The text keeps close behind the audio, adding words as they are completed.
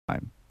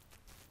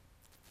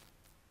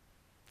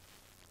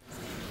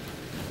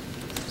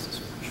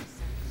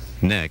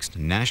Next,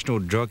 National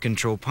Drug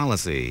Control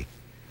Policy.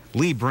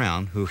 Lee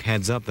Brown, who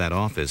heads up that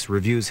office,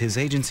 reviews his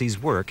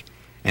agency's work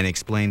and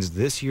explains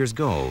this year's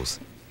goals.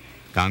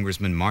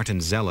 Congressman Martin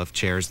Zeliff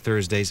chairs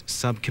Thursday's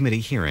subcommittee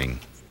hearing.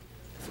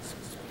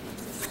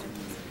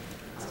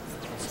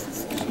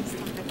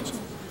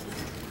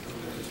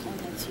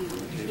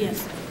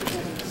 Yes.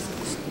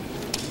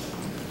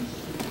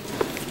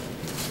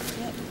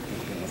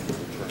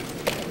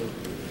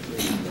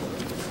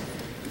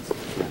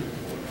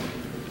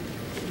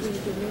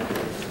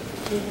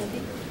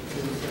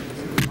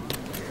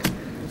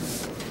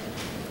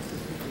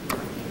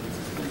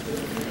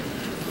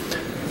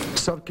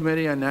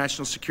 Subcommittee on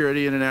National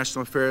Security,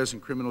 International Affairs,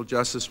 and Criminal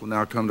Justice will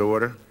now come to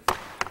order.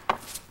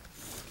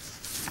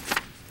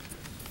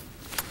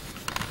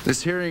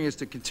 This hearing is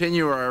to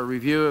continue our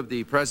review of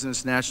the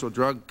President's National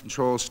Drug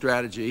Control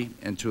Strategy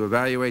and to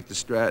evaluate the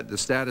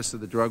status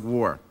of the drug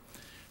war.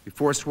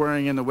 Before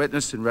swearing in the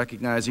witness and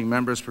recognizing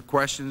members for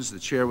questions, the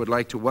Chair would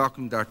like to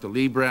welcome Dr.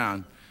 Lee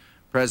Brown,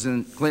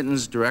 President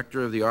Clinton's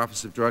Director of the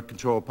Office of Drug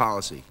Control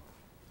Policy.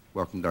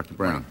 Welcome, Dr.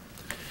 Brown.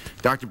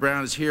 Dr.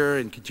 Brown is here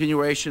in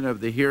continuation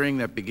of the hearing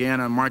that began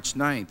on March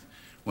 9th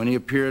when he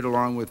appeared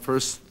along with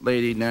First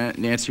Lady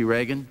Nancy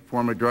Reagan,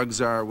 former drug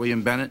czar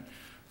William Bennett,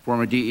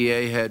 former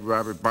DEA head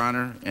Robert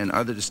Bonner, and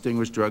other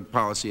distinguished drug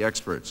policy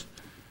experts.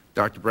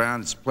 Dr. Brown,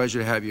 it's a pleasure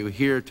to have you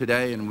here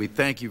today, and we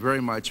thank you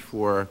very much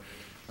for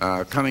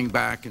coming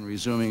back and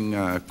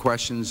resuming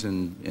questions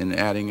and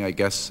adding, I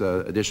guess,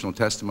 additional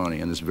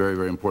testimony on this very,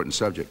 very important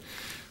subject.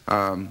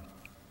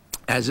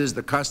 As is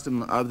the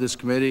custom of this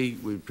committee,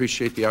 we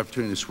appreciate the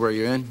opportunity to swear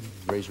you in.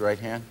 Raise your right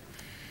hand.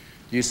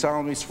 Do you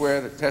solemnly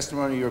swear that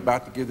testimony you're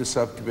about to give the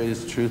subcommittee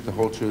is the truth, the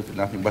whole truth, and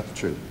nothing but the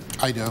truth?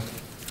 I do.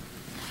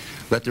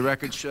 Let the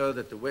record show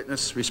that the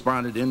witness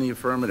responded in the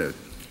affirmative.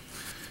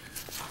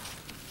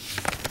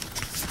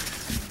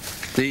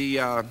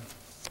 The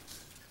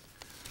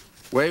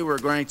way we're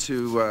going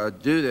to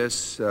do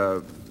this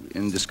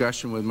in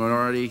discussion with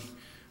minority,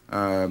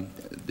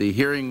 the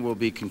hearing will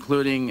be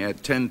concluding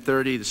at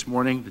 10:30 this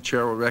morning. The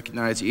Chair will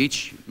recognize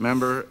each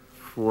member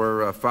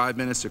for 5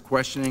 minutes of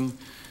questioning.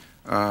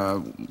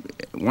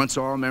 Once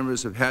all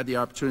members have had the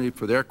opportunity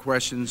for their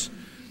questions,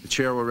 the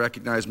Chair will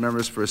recognize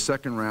members for a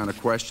second round of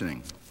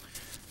questioning.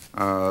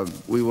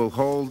 We will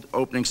hold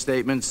opening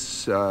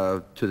statements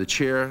to the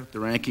Chair, the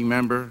Ranking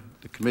Member,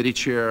 the Committee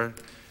Chair,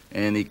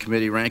 and the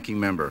Committee Ranking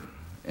Member.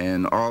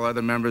 And all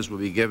other members will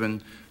be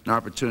given an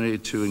opportunity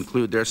to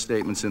include their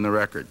statements in the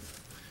record.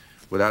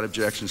 Without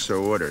objection,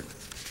 so ordered.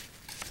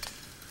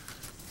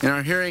 In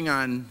our hearing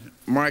on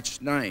March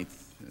 9th,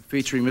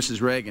 featuring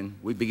Mrs. Reagan,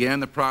 we began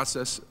the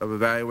process of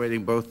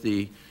evaluating both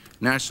the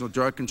National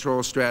Drug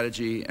Control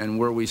Strategy and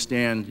where we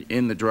stand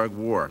in the drug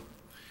war.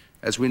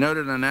 As we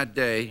noted on that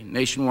day,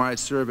 nationwide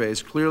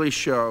surveys clearly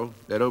show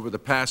that over the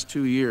past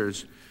 2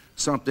 years,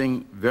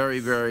 something very,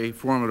 very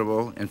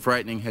formidable and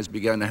frightening has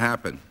begun to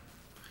happen.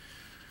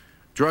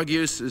 Drug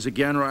use is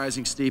again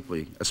rising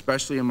steeply,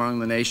 especially among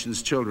the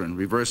nation's children,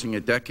 reversing a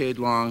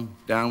decade-long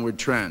downward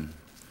trend.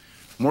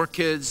 More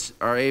kids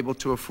are able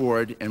to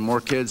afford, and more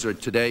kids are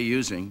today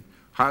using,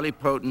 highly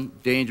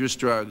potent, dangerous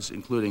drugs,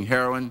 including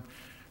heroin,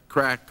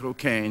 crack,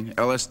 cocaine,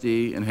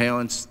 LSD,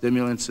 inhalants,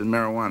 stimulants, and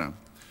marijuana.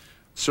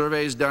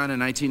 Surveys done in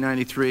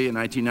 1993 and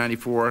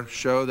 1994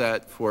 show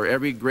that for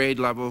every grade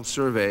level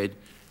surveyed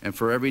and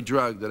for every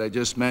drug that I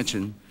just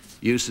mentioned,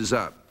 use is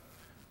up.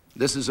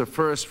 This is a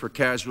first for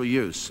casual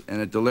use,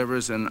 and it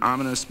delivers an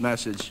ominous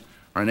message.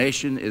 Our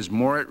nation is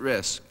more at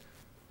risk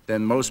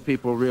than most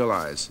people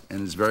realize, and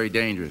is very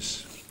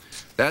dangerous.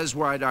 That is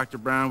why, Dr.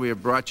 Brown, we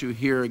have brought you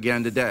here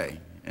again today,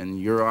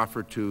 and your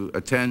offer to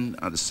attend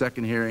the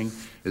second hearing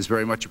is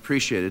very much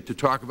appreciated, to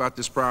talk about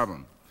this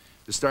problem,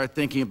 to start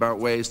thinking about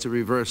ways to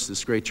reverse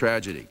this great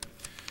tragedy.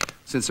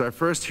 Since our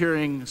first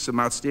hearing, some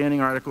outstanding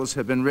articles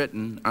have been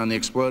written on the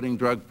exploding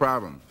drug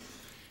problem.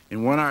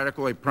 In one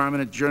article, a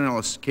prominent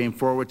journalist came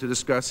forward to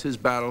discuss his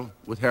battle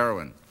with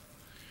heroin.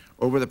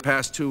 Over the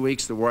past 2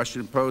 weeks, the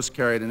Washington Post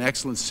carried an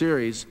excellent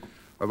series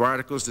of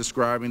articles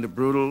describing the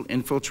brutal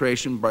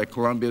infiltration by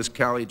Colombia's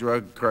Cali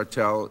drug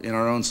cartel in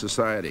our own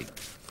society.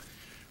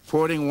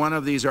 Quoting one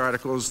of these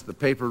articles, the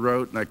paper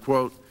wrote, and I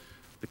quote,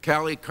 "The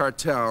Cali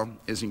cartel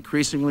is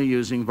increasingly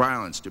using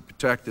violence to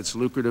protect its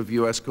lucrative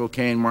U.S.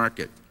 cocaine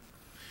market.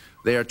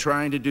 They are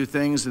trying to do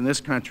things in this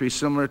country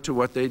similar to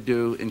what they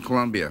do in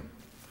Colombia."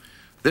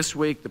 This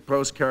week, the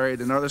Post carried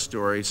another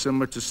story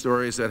similar to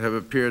stories that have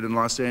appeared in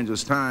Los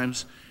Angeles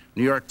Times,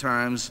 New York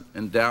Times,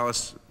 and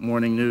Dallas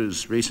Morning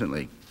News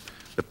recently.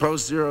 The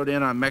Post zeroed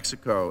in on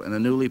Mexico and the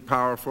newly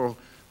powerful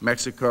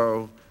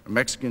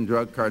Mexican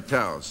drug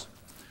cartels.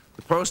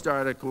 The Post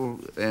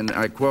article, and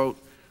I quote,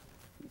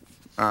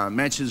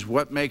 mentions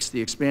what makes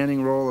the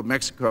expanding role of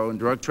Mexico in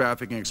drug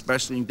trafficking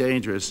especially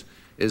dangerous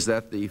is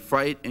that the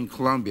fight in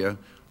Colombia,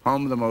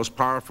 home of the most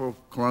powerful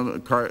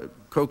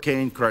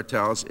cocaine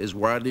cartels, is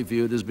widely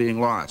viewed as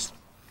being lost.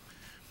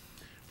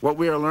 What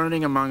we are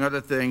learning, among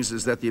other things,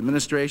 is that the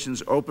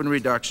administration's open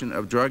reduction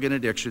of drug and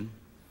addiction,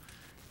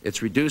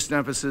 its reduced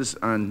emphasis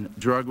on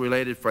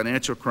drug-related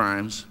financial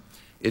crimes,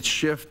 its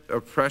shift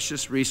of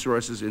precious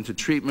resources into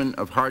treatment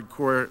of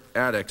hardcore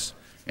addicts,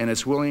 and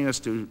its willingness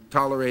to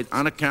tolerate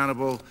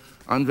unaccountable,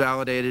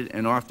 unvalidated,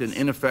 and often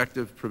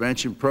ineffective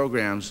prevention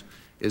programs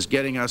is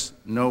getting us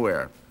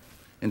nowhere.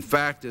 In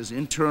fact, as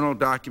internal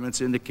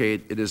documents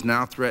indicate, it is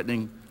now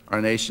threatening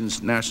our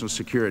nation's national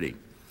security.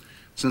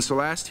 Since the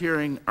last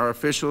hearing, our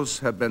officials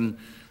have been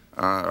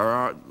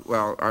our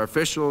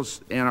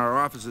officials and our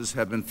offices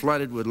have been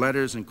flooded with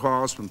letters and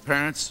calls from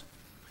parents,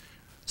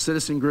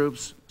 citizen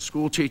groups,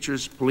 school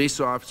teachers, police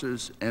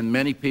officers, and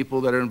many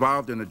people that are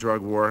involved in the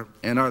drug war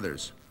and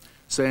others,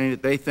 saying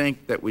that they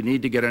think that we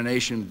need to get our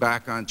nation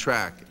back on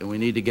track and we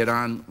need to get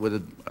on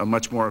with a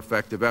much more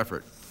effective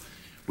effort.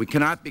 We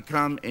cannot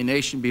become a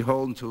nation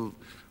beholden to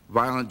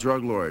violent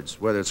drug lords,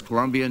 whether it's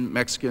Colombian,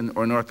 Mexican,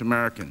 or North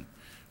American.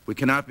 We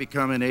cannot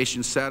become a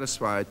nation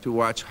satisfied to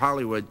watch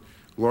Hollywood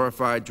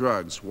glorify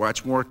drugs,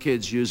 watch more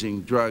kids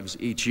using drugs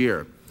each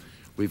year.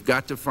 We've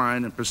got to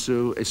find and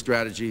pursue a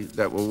strategy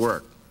that will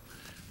work.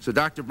 So,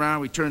 Dr.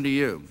 Brown, we turn to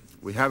you.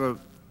 We have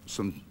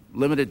some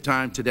limited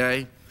time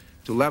today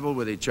to level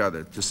with each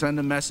other, to send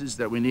a message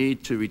that we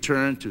need to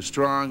return to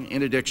strong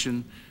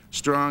interdiction,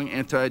 strong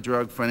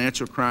anti-drug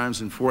financial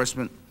crimes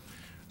enforcement,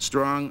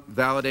 strong,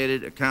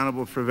 validated,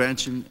 accountable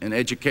prevention and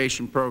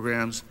education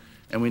programs,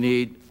 and we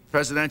need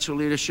presidential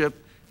leadership,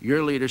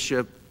 your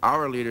leadership,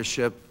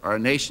 our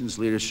nation's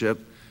leadership,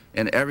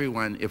 and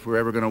everyone if we're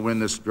ever going to win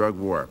this drug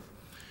war.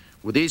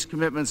 With these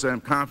commitments, I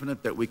am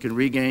confident that we can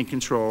regain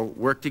control,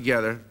 work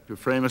together to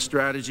frame a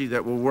strategy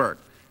that will work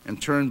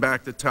and turn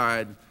back the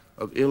tide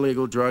of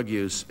illegal drug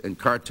use and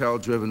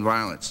cartel-driven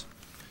violence.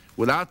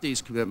 Without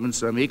these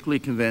commitments, I'm equally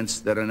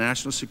convinced that our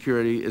national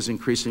security is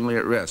increasingly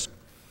at risk.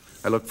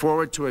 I look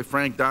forward to a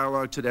frank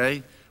dialogue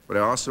today, but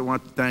I also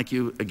want to thank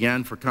you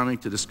again for coming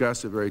to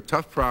discuss a very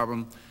tough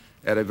problem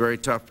at a very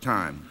tough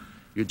time.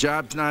 Your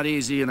job's not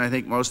easy, and I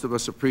think most of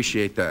us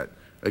appreciate that.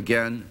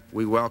 Again,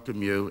 we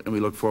welcome you, and we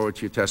look forward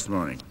to your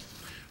testimony.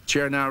 The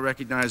Chair now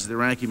recognizes the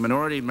ranking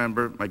minority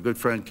member, my good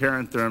friend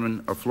Karen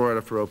Thurman of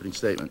Florida, for opening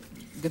statement.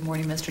 Good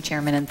morning, Mr.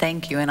 Chairman, and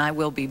thank you, and I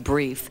will be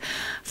brief.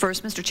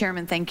 First, Mr.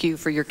 Chairman, thank you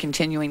for your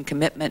continuing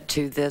commitment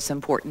to this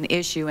important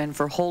issue and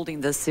for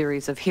holding this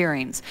series of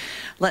hearings.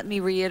 Let me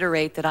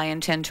reiterate that I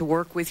intend to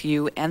work with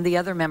you and the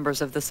other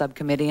members of the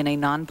subcommittee in a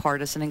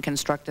nonpartisan and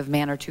constructive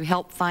manner to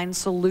help find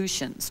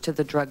solutions to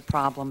the drug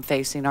problem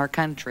facing our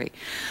country.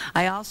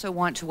 I also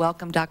want to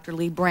welcome Dr.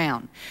 Lee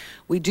Brown.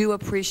 We do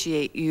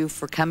appreciate you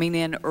for coming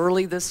in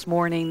early this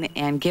morning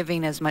and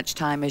giving as much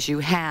time as you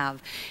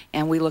have,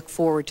 and we look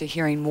forward to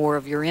hearing more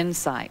of your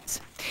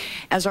insights.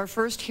 As our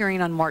first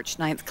hearing on March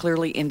 9th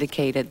clearly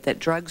indicated, that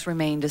drugs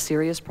remained a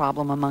serious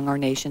problem among our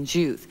nation's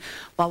youth.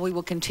 While we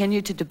will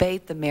continue to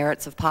debate the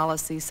merits of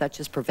policies such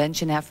as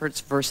prevention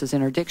efforts versus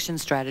interdiction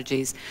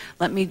strategies,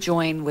 let me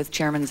join with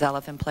Chairman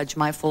Zeliff and pledge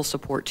my full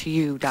support to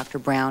you, Dr.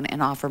 Brown,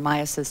 and offer my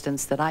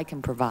assistance that I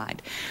can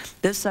provide.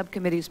 This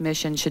subcommittee's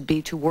mission should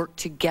be to work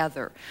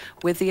together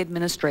with the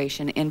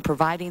administration in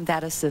providing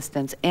that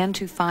assistance and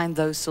to find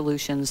those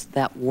solutions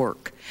that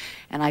work.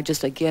 And I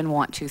just again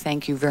want to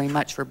thank you very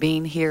much for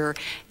being here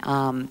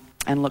and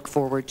look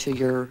forward to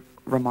your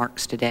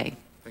remarks today.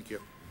 Thank you.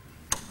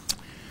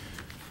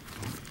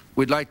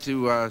 We'd like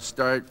to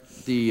start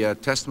the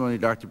testimony,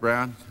 Dr.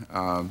 Brown.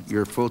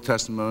 Your full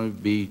testimony will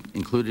be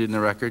included in the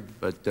record,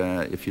 but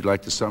if you'd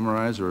like to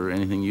summarize or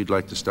anything you'd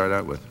like to start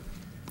out with.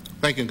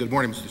 Thank you, and good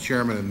morning, Mr.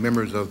 Chairman and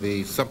members of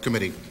the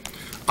subcommittee.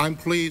 I'm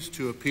pleased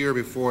to appear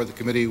before the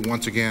committee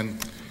once again,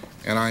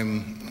 and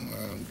I'm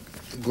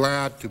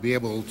glad to be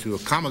able to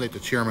accommodate the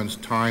chairman's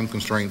time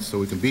constraints so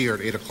we can be here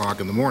at 8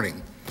 o'clock in the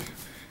morning.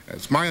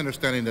 It's my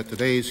understanding that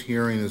today's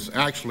hearing is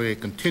actually a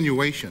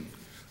continuation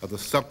of the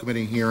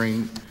subcommittee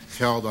hearing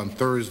held on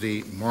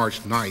Thursday, March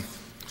 9th,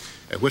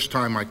 at which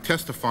time I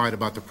testified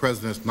about the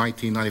President's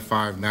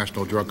 1995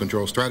 National Drug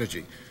Control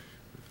Strategy,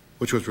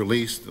 which was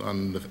released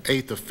on the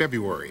 8th of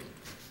February.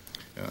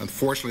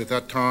 Unfortunately, at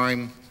that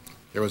time,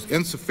 there was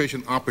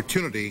insufficient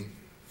opportunity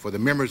for the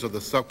members of the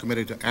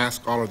subcommittee to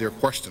ask all of their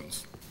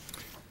questions.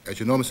 As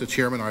you know, Mr.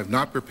 Chairman, I have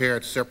not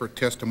prepared separate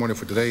testimony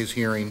for today's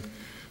hearing,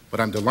 but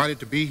I'm delighted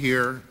to be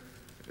here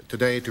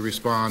today to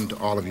respond to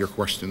all of your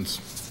questions.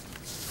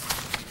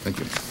 Thank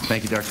you.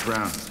 Thank you, Dr.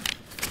 Brown.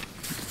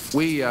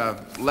 We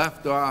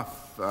left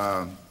off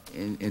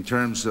in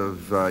terms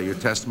of your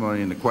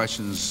testimony and the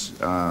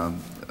questions on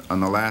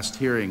the last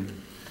hearing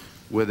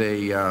with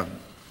an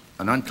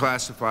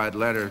unclassified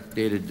letter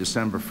dated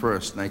December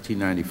 1st,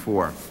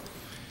 1994.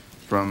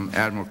 From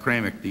Admiral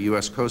Kramick, the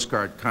U.S. Coast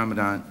Guard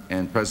Commandant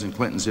and President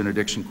Clinton's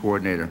interdiction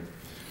coordinator.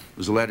 It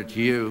was a letter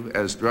to you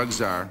as drug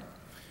czar,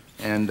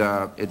 and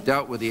it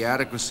dealt with the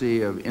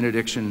adequacy of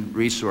interdiction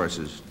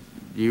resources.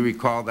 Do you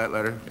recall that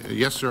letter?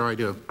 Yes, sir, I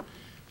do.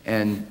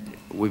 And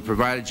we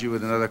provided you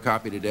with another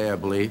copy today, I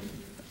believe.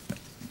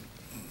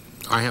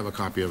 I have a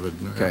copy of it.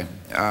 Okay.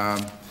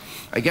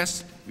 I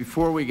guess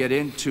before we get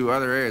into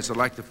other areas, I'd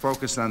like to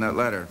focus on that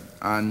letter.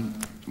 On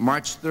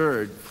March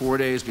 3rd, 4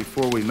 days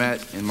before we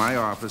met in my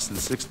office and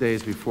 6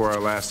 days before our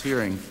last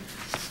hearing,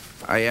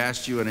 I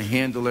asked you in a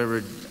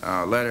hand-delivered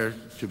letter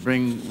to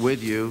bring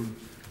with you,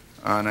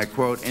 and I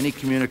quote, any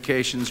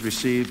communications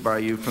received by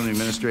you from the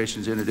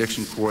administration's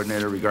interdiction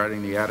coordinator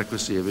regarding the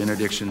adequacy of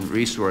interdiction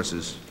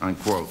resources,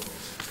 unquote.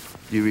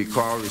 Do you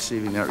recall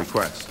receiving that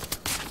request?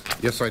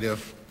 Yes, I do.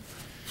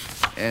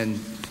 And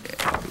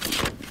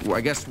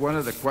I guess one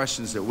of the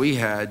questions that we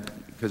had,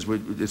 because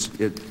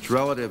it's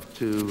relative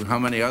to how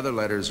many other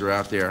letters are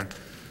out there,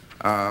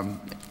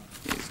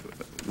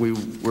 we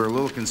were a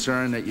little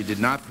concerned that you did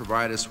not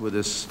provide us with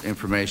this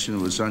information.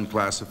 It was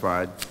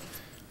unclassified,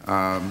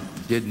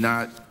 did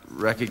not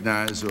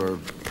recognize or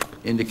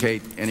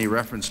indicate any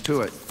reference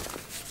to it,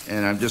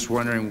 and I'm just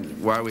wondering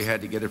why we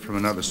had to get it from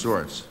another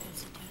source.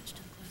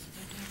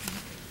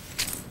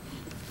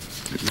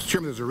 Mr.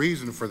 Chairman, there's a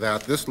reason for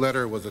that. This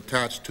letter was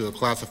attached to a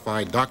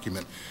classified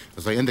document.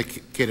 As I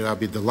indicated, I'd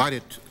be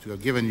delighted to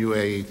have given you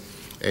a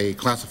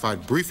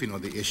classified briefing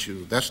on the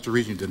issue. That's the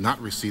reason you did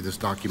not receive this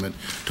document.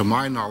 To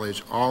my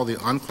knowledge, all the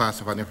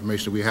unclassified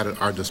information we had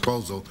at our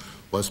disposal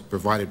was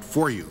provided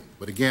for you.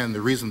 But again,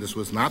 the reason this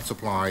was not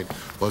supplied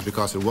was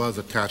because it was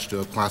attached to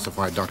a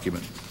classified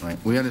document. Right.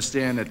 We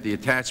understand that the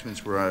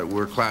attachments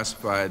were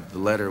classified, the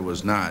letter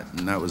was not,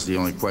 and that was the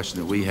only question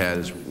that we had,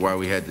 is why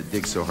we had to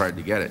dig so hard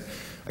to get it.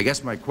 I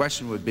guess my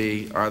question would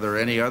be, are there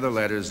any other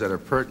letters that are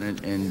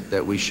pertinent and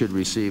that we should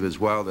receive as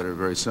well that are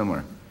very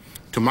similar?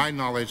 To my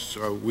knowledge,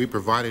 we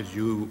provided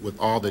you with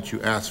all that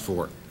you asked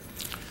for.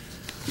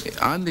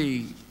 On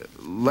the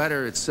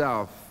letter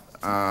itself,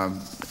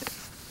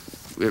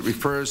 it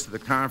refers to the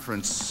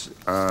conference,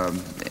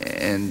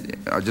 and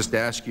I'll just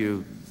ask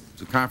you,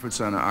 the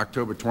conference on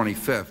October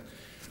 25th.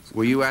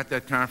 Were you at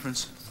that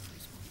conference?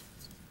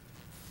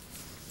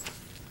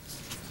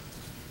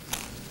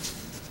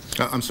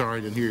 I'm sorry,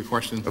 I didn't hear your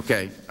question.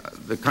 Okay.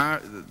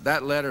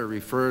 That letter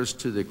refers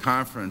to the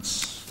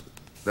conference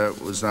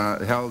that was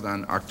held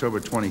on October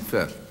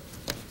 25th.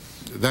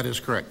 That is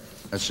correct.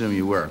 I assume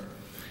you were.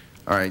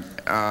 All right.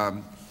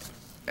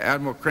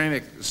 Admiral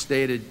Kramick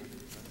stated,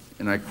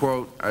 and I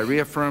quote, I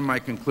reaffirm my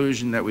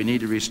conclusion that we need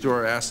to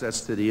restore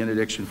assets to the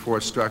interdiction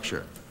force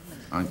structure,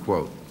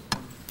 unquote.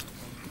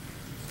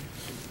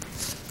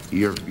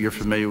 You're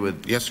familiar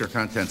with yes, sir. The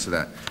contents of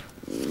that.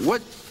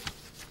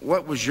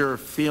 What was your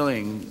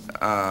feeling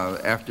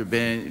after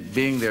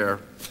being there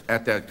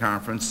at that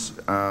conference,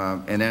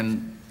 and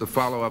then the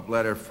follow-up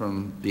letter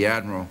from the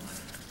Admiral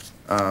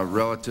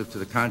relative to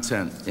the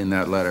content in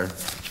that letter?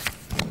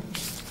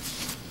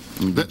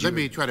 Let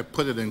me try to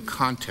put it in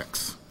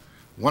context.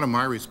 One of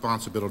my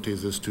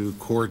responsibilities is to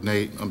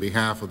coordinate on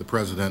behalf of the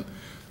President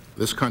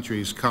this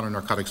country's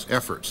counter-narcotics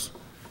efforts.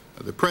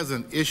 The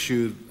President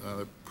issued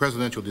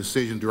Presidential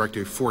Decision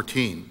Directive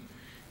 14.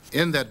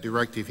 In that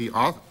directive, he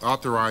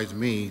authorized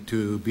me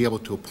to be able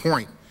to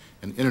appoint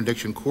an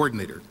interdiction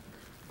coordinator.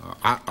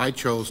 I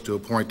chose to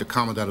appoint the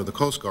Commandant of the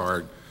Coast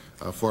Guard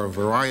for a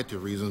variety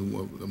of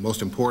reasons. The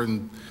most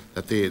important,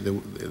 that the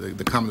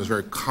Commandant is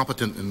very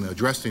competent in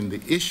addressing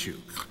the issue.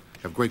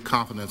 I have great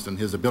confidence in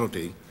his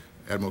ability.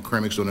 Admiral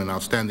Kramick's doing an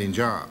outstanding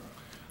job.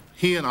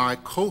 He and I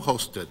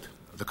co-hosted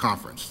the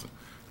conference.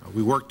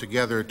 We worked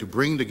together to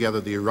bring together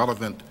the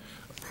relevant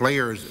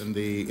players in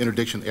the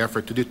interdiction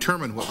effort to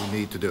determine what we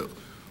need to do.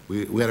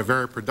 We had a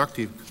very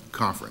productive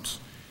conference.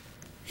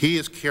 He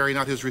is carrying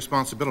out his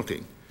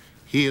responsibility.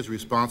 He is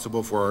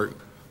responsible for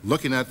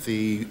looking at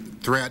the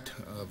threat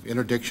of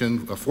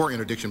interdiction, for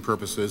interdiction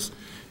purposes,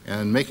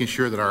 and making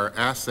sure that our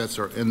assets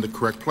are in the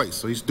correct place.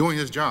 So he's doing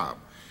his job,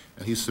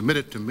 and he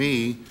submitted to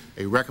me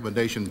a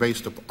recommendation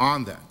based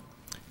upon that.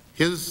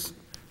 His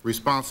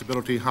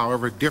responsibility,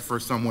 however,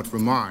 differs somewhat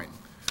from mine.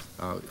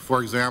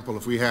 For example,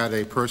 if we had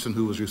a person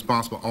who was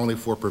responsible only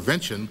for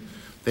prevention,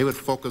 they would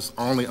focus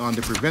only on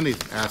the preventive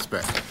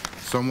aspect.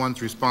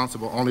 Someone's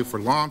responsible only for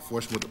law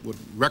enforcement would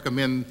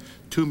recommend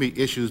to me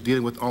issues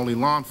dealing with only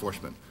law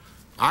enforcement.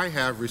 I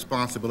have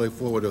responsibility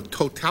for the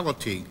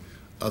totality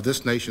of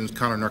this nation's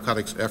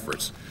counter-narcotics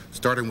efforts,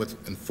 starting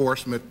with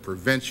enforcement,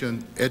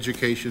 prevention,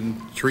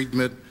 education,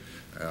 treatment,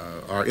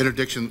 our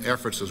interdiction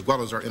efforts, as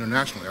well as our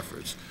international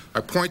efforts.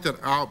 I point that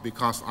out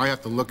because I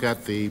have to look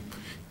at the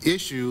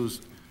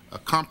issues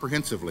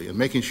comprehensively and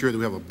making sure that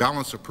we have a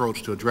balanced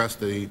approach to address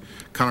the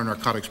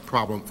counter-narcotics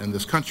problem in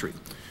this country.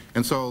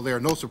 And so there are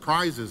no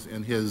surprises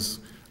in his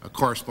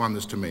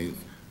correspondence to me.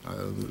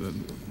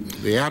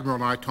 The Admiral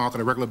and I talk on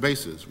a regular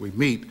basis. We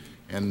meet,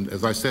 and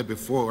as I said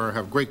before, I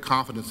have great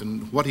confidence in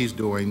what he's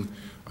doing.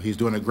 He's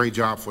doing a great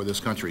job for this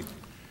country.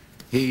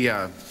 He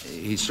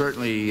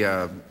certainly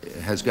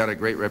has got a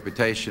great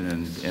reputation,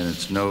 and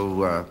it's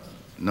no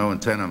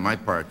intent on my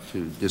part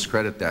to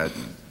discredit that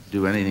and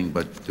do anything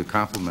but to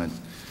compliment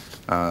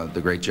the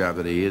great job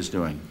that he is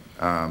doing.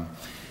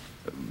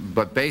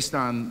 But based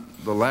on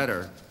the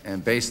letter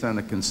and based on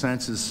the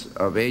consensus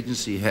of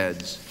agency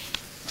heads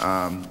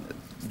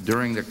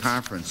during the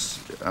conference,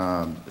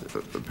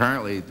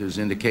 apparently there's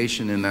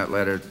indication in that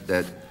letter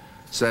that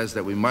says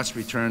that we must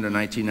return to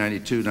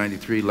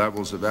 1992-93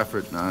 levels of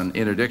effort on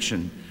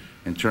interdiction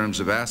in terms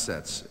of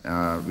assets,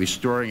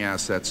 restoring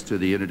assets to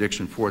the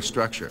interdiction force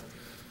structure.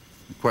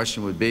 The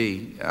question would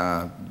be,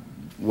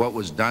 what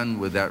was done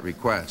with that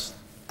request.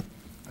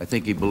 I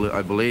think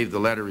I believe the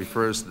letter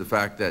refers to the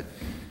fact that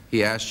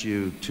he asked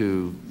you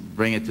to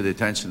bring it to the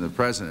attention of the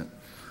President,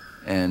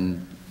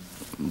 and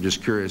I'm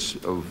just curious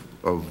of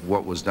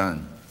what was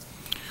done.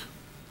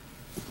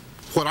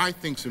 What I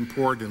think is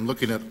important in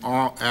looking at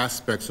all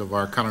aspects of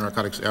our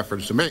counter-narcotics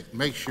efforts to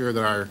make sure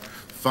that our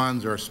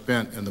funds are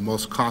spent in the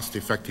most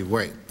cost-effective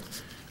way.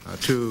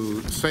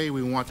 To say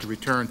we want to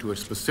return to a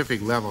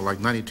specific level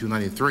like 92,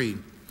 93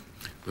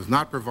 does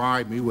not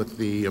provide me with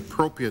the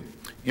appropriate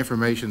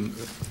information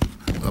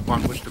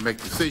upon which to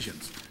make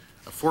decisions.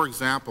 For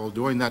example,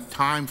 during that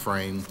time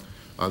frame,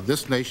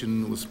 this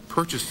nation was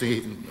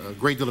purchasing a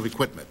great deal of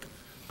equipment,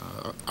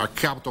 our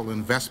capital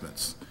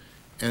investments.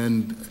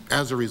 And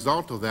as a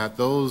result of that,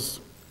 those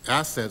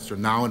assets are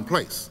now in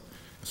place.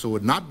 So it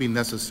would not be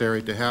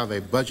necessary to have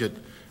a budget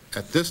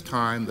at this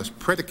time that's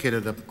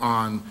predicated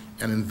upon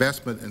an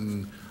investment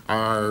in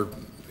our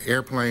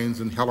airplanes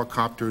and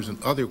helicopters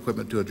and other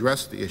equipment to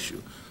address the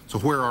issue. So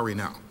where are we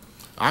now?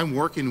 I'm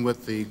working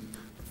with the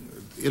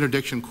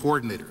interdiction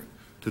coordinator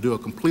to do a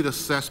complete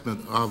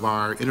assessment of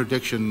our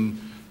interdiction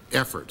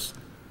efforts.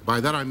 By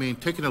that I mean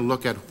taking a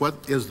look at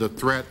what is the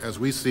threat as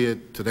we see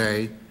it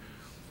today,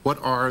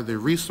 what are the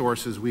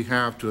resources we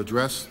have to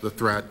address the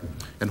threat,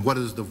 and what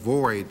is the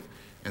void.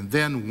 And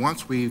then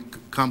once we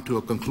come to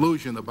a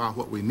conclusion about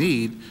what we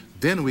need,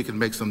 then we can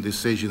make some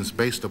decisions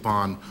based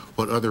upon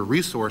what other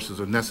resources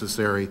are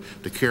necessary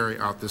to carry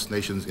out this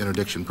nation's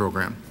interdiction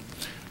program.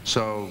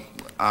 So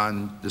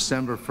on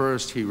December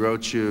 1st, he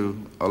wrote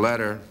you a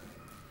letter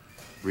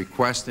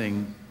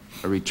requesting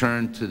a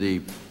return to the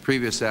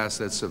previous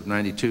assets of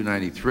 92,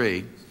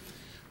 93,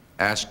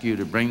 asked you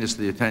to bring this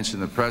to the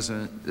attention of the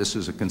President. This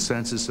was a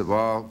consensus of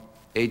all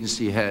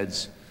agency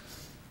heads.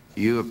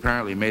 You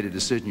apparently made a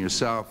decision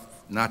yourself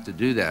not to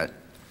do that,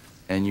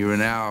 and you are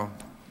now,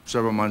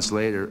 several months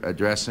later,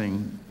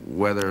 addressing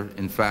whether,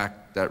 in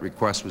fact, that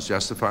request was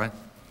justified?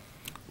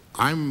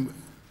 I'm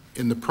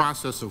in the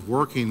process of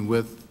working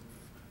with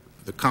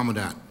the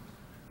Commandant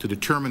to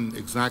determine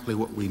exactly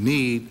what we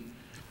need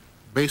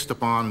based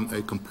upon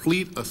a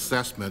complete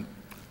assessment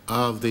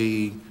of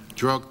the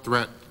drug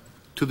threat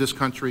to this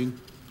country.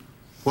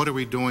 What are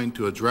we doing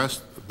to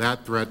address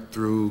that threat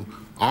through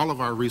all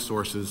of our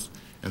resources,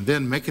 and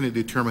then making a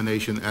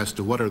determination as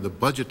to what are the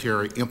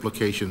budgetary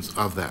implications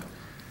of that.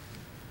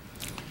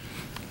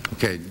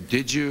 Okay.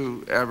 Did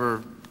you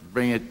ever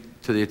bring it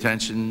to the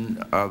attention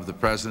of the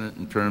President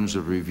in terms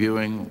of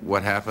reviewing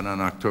what happened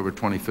on October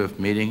 25th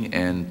meeting,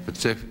 and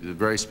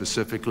very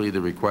specifically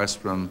the request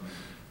from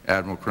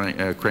Admiral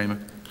Kramer?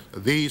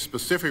 The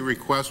specific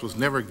request was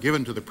never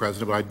given to the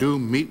President, but I do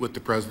meet with the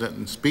President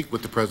and speak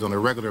with the President on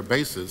a regular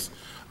basis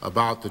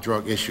about the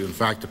drug issue. In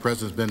fact, the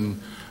President's been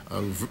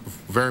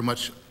very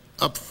much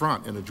up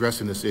front in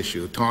addressing this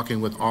issue,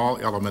 talking with all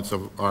elements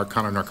of our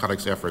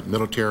counter-narcotics effort,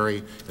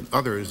 military and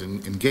others,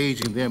 and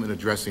engaging them in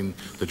addressing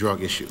the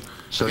drug issue.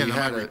 So again,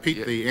 I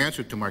repeat, the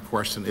answer to my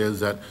question is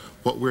that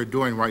what we're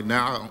doing right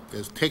now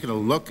is taking a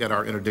look at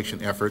our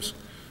interdiction efforts,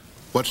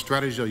 what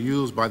strategies are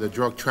used by the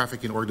drug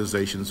trafficking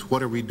organizations,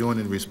 what are we doing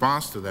in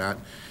response to that,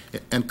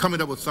 and coming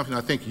up with something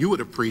I think you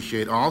would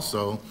appreciate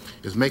also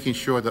is making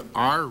sure that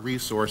our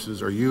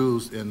resources are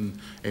used in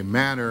a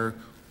manner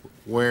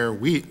where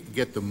we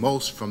get the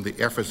most from the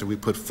efforts that we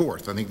put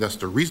forth. I think that's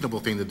the reasonable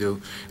thing to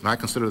do, and I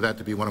consider that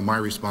to be one of my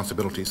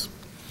responsibilities.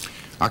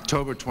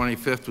 October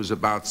 25th was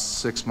about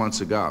 6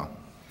 months ago,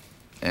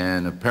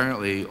 and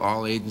apparently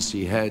all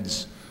agency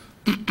heads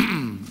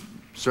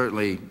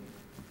certainly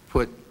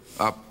put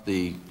up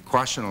the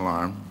caution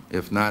alarm,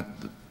 if not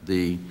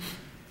the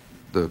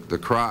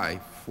cry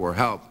for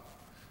help.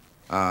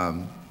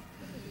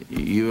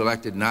 You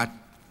elected not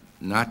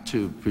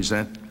to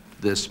present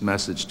this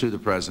message to the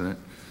President.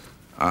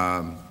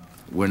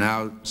 We're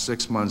now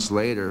 6 months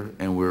later,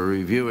 and we're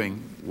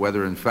reviewing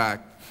whether, in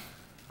fact,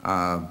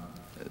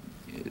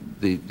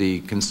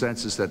 the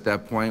consensus at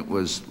that point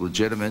was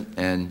legitimate,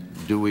 and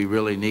do we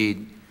really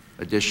need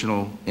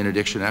additional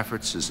interdiction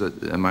efforts?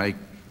 Am I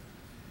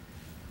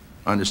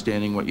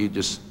understanding what you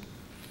just...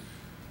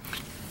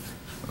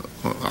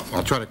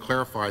 I'll try to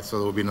clarify so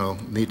there will be no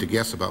need to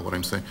guess about what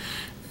I'm saying.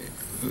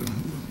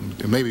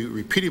 Maybe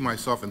repeating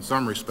myself in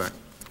some respect,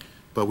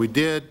 but we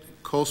did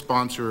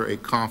co-sponsor a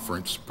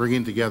conference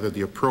bringing together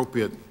the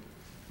appropriate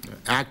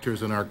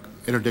actors in our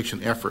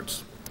interdiction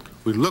efforts.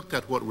 We looked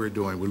at what we're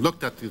doing. We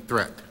looked at the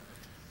threat.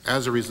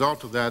 As a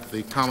result of that,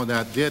 the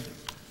Commandant did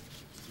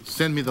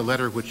send me the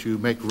letter which you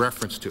make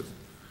reference to.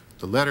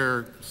 The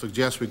letter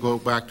suggests we go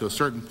back to a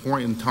certain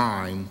point in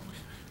time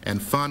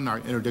and fund our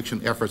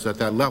interdiction efforts at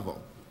that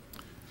level.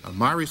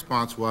 My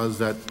response was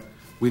that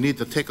we need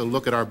to take a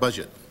look at our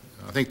budget.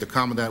 I think the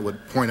Commandant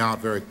would point out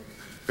very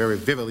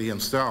vividly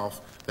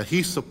himself that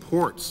he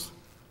supports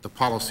the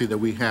policy that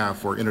we have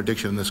for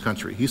interdiction in this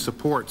country. He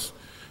supports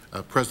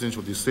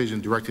Presidential Decision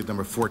Directive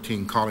number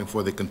 14 calling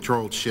for the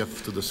controlled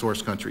shift to the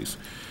source countries.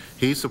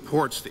 He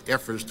supports the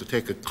efforts to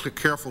take a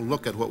careful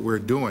look at what we're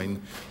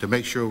doing to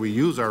make sure we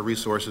use our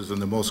resources in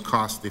the most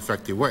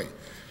cost-effective way.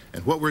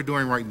 And what we're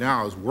doing right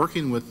now is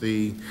working with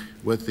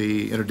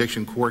the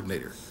interdiction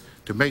coordinator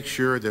to make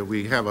sure that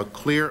we have a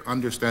clear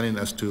understanding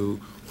as to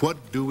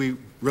what do we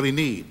really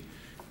need,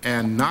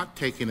 and not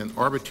taking an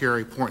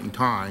arbitrary point in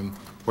time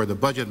where the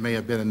budget may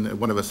have been at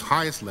one of its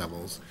highest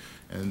levels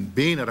and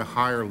being at a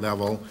higher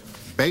level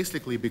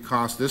basically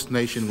because this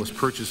nation was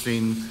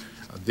purchasing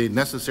the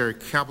necessary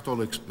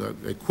capital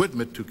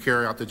equipment to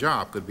carry out the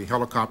job. Could be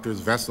helicopters,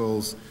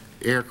 vessels,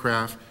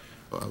 aircraft.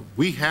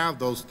 We have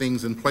those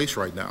things in place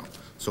right now.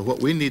 So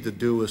what we need to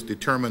do is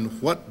determine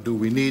what do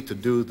we need to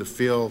do to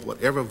fill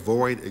whatever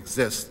void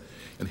exists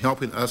in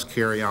helping us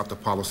carry out the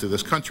policy of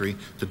this country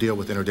to deal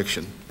with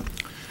interdiction.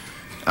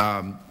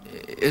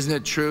 Isn't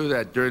it true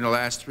that during the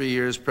last 3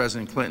 years,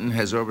 President Clinton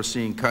has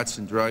overseen cuts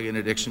in drug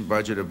interdiction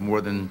budget of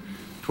more than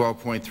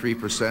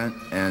 12.3%?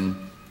 And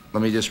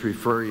let me just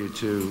refer you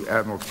to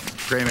Admiral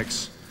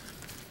Kramick's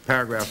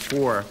paragraph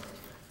 4,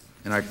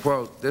 and I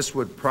quote, "This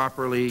would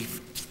properly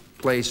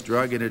place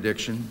drug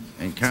interdiction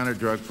and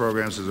counter-drug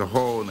programs as a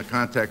whole in the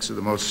context of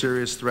the most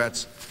serious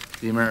threats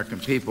to the American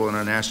people and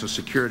our national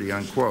security,"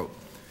 unquote.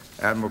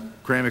 Admiral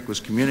Kramick was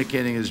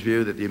communicating his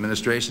view that the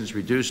administration's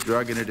reduced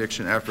drug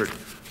interdiction effort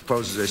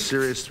poses a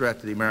serious threat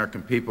to the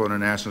American people and our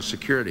national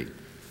security.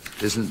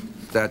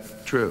 Isn't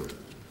that true?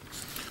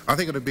 I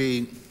think it would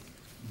be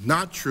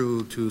not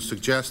true to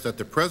suggest that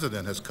the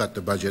President has cut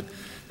the budget.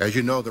 As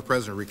you know, the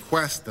President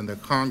requests and the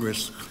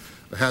Congress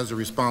has the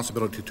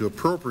responsibility to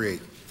appropriate.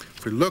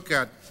 If we look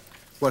at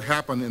what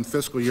happened in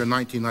fiscal year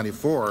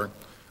 1994,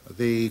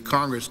 the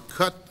Congress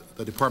cut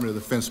the Department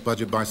of Defense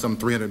budget by some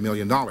 $300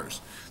 million.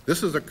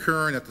 This is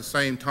occurring at the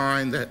same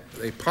time that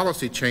a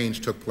policy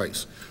change took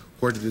place,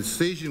 where the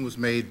decision was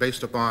made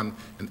based upon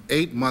an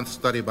 8-month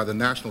study by the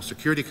National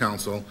Security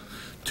Council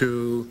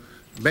to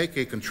make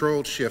a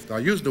controlled shift. I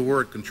use the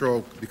word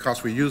control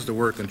because we use the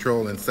word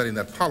control in setting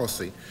that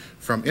policy,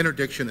 from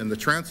interdiction in the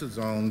transit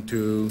zone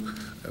to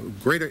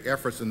greater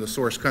efforts in the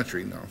source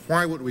country. Now,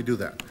 why would we do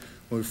that?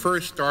 When we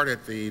first started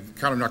the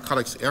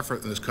counter-narcotics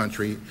effort in this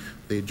country,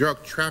 the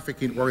drug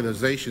trafficking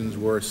organizations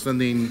were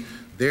sending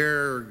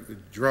their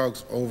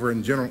drugs over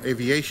in general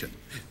aviation.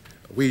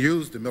 We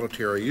used the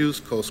military,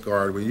 used Coast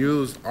Guard, we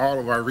used all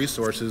of our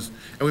resources,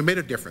 and we made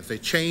a difference. They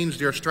changed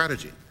their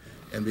strategy.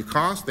 And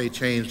because they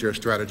changed their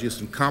strategy,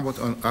 it's incumbent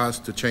on us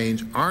to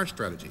change our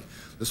strategy.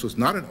 This was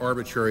not an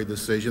arbitrary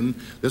decision.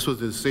 This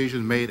was a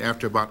decision made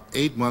after about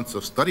 8 months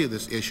of study of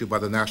this issue by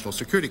the National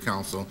Security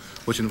Council,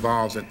 which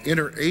involves an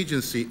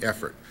interagency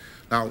effort.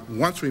 Now,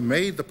 once we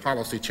made the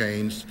policy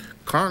change,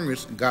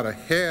 Congress got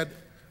ahead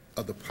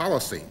of the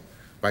policy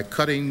by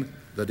cutting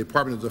the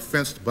Department of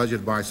Defense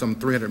budget by some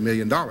 $300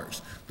 million.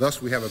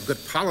 Thus, we have a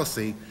good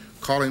policy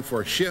calling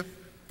for a shift,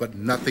 but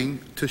nothing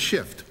to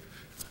shift.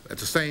 At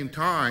the same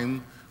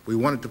time, we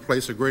wanted to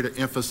place a greater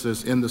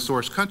emphasis in the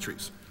source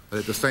countries. But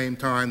at the same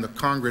time, the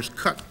Congress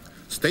cut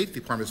State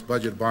Department's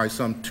budget by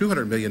some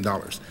 $200 million.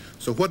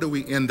 So what do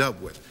we end up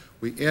with?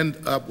 We end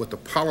up with a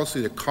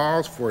policy that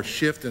calls for a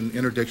shift in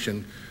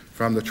interdiction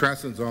from the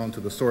transit zone to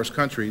the source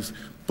countries,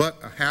 but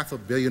a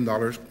 $500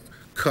 million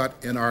cut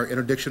in our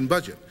interdiction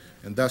budget.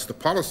 And thus the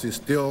policy is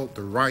still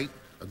a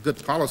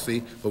good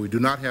policy, but we do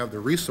not have the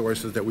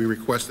resources that we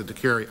requested to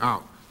carry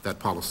out that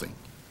policy.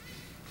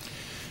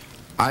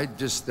 I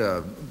just,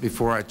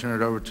 before I turn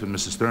it over to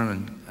Mrs.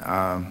 Thurman,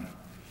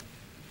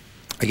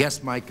 I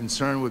guess my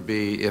concern would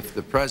be if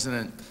the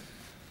President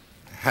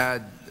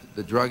had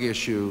the drug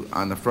issue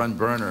on the front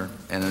burner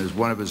and it was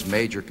one of his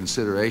major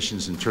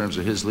considerations in terms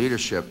of his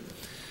leadership,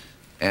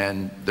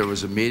 and there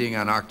was a meeting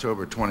on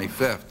October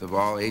 25th of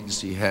all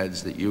agency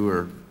heads that you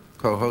were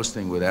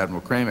co-hosting with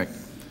Admiral Kramick,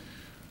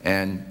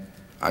 and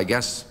I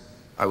guess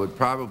I would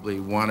probably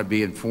want to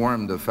be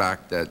informed of the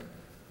fact that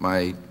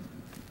my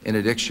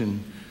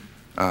interdiction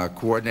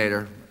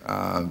coordinator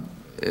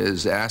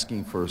is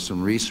asking for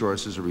some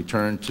resources, a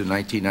return to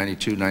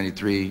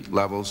 1992-93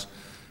 levels,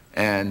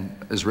 and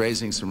is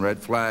raising some red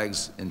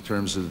flags in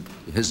terms of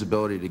his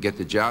ability to get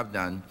the job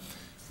done.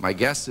 My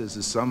guess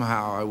is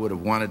somehow I would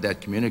have wanted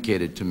that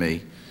communicated to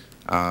me,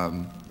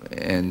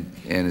 and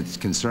it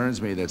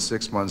concerns me that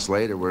 6 months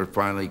later we're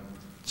finally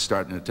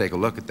starting to take a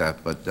look at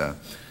that. But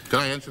can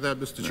I answer that,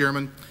 Mr.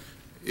 Chairman?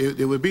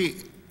 It would be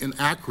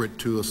inaccurate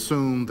to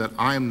assume that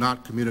I am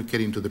not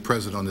communicating to the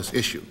President on this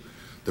issue.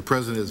 The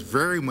President is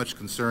very much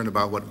concerned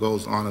about what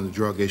goes on in the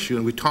drug issue,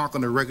 and we talk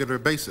on a regular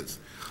basis.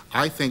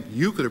 I think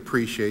you could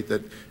appreciate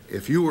that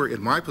if you were in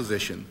my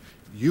position,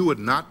 you would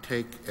not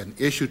take an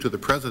issue to the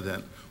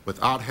President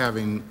without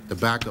having the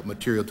backup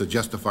material to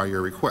justify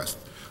your request.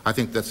 I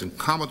think that's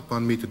incumbent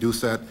upon me to do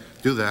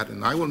that,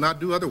 and I will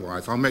not do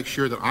otherwise. I'll make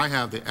sure that I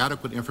have the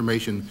adequate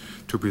information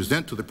to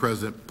present to the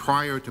President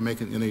prior to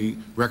making any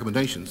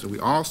recommendations. And we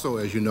also,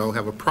 as you know,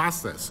 have a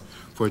process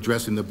for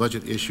addressing the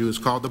budget issue. It's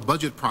called the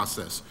budget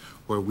process,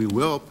 where we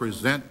will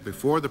present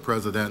before the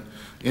President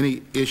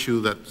any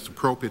issue that's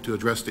appropriate to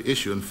address the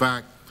issue. In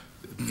fact,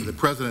 the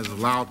President has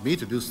allowed me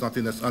to do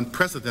something that's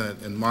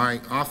unprecedented in my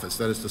office,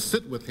 that is to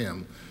sit with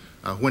him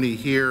when he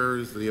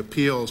hears the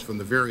appeals from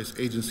the various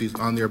agencies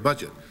on their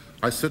budget.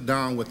 I sit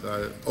down with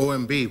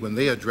OMB when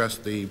they address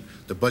the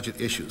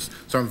budget issues.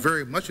 So I'm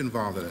very much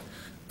involved in it.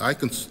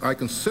 I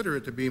consider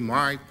it to be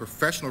my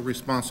professional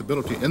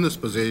responsibility in this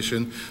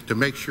position to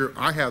make sure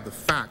I have the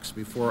facts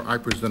before I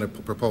present a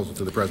proposal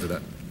to the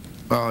President.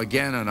 Well,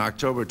 again, on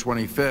October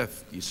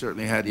 25th, you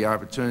certainly had the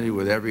opportunity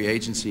with every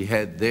agency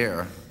head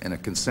there and a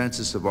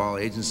consensus of all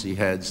agency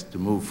heads to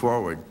move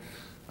forward.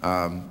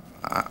 I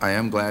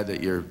am glad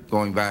that you're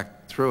going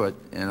back through it,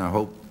 and I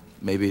hope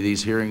maybe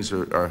these hearings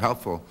are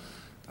helpful.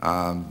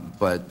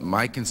 But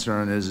my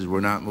concern is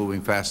we're not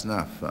moving fast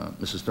enough.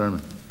 Mrs.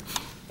 Thurman.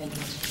 Thank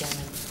you, Mr.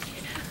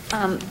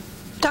 Chairman.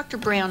 Dr.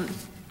 Brown,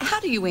 how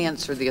do you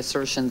answer the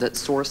assertion that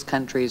source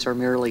countries are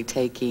merely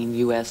taking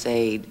U.S.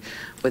 aid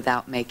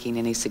without making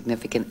any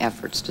significant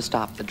efforts to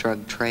stop the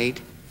drug trade?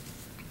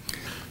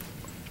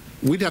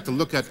 We'd have to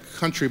look at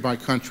country by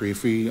country.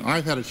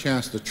 I've had a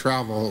chance to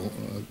travel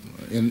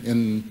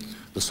in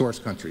the source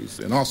countries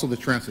and also the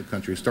transit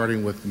countries,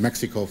 starting with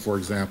Mexico, for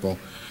example.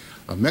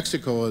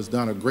 Mexico has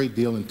done a great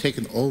deal in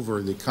taking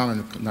over the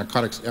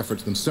counter-narcotics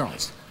efforts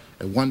themselves.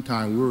 At one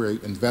time, we were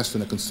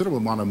investing a considerable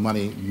amount of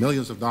money,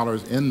 millions of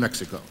dollars, in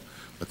Mexico.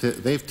 But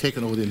they've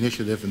taken over the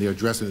initiative and they're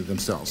addressing it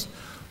themselves.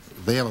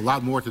 They have a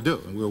lot more to do,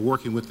 and we're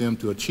working with them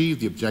to achieve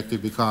the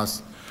objective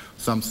because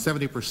some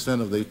 70%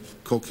 of the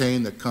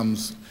cocaine that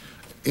comes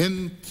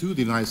into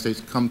the United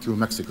States come through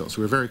Mexico,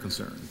 so we're very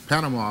concerned.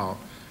 Panama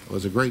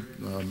was a great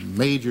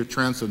major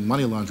transit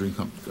money laundering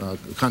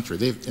country.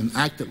 They've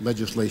enacted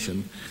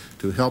legislation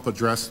to help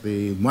address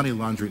the money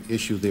laundering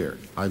issue there.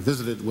 I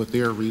visited with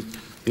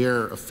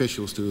their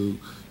officials to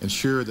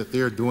ensure that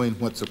they're doing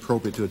what's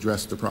appropriate to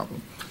address the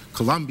problem.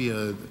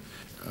 Colombia,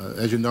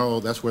 as you know,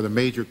 that's where the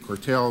major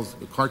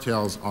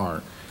cartels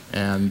are,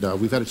 and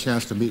we've had a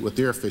chance to meet with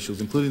their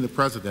officials, including the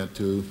President,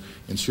 to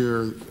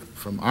ensure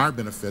from our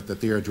benefit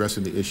that they're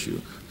addressing the issue.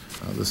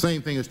 The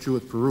same thing is true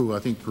with Peru. I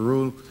think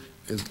Peru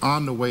is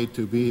on the way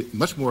to be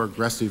much more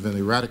aggressive in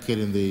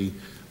eradicating the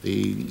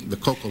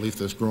coca leaf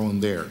that's grown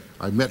there.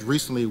 I met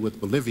recently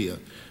with Bolivia.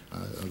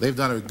 They've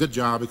done a good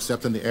job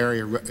accepting the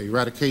area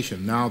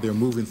eradication. Now they're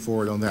moving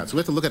forward on that. So we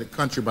have to look at it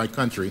country by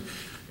country,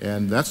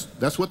 and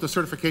that's what the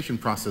certification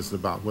process is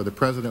about, where the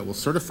President will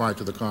certify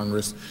to the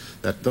Congress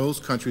that those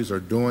countries are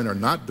doing or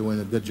not doing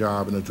a good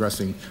job in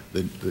addressing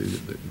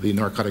the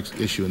narcotics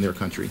issue in their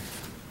country.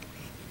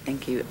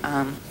 Thank you.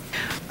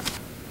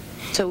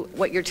 So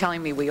what you're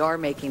telling me, we are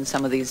making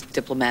some of these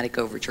diplomatic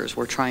overtures.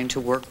 We're trying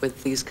to work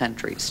with these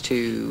countries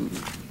to...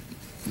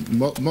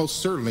 Most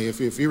certainly.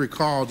 If you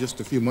recall, just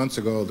a few months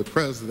ago, the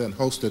President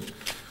hosted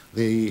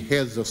the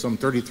heads of some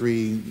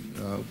 33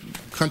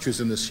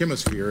 countries in this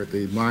hemisphere at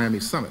the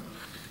Miami summit.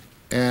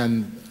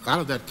 And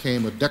out of that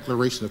came a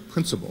declaration of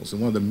principles.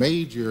 And one of the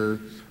major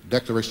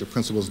declaration of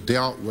principles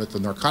dealt with the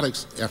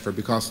narcotics effort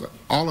because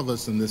all of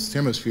us in this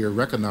hemisphere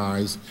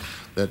recognize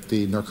that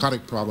the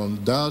narcotic problem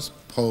does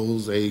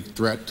pose a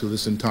threat to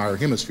this entire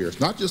hemisphere. It's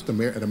not just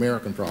an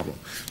American problem.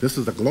 This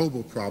is a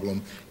global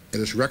problem,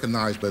 and it's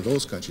recognized by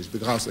those countries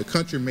because a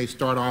country may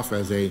start off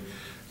as a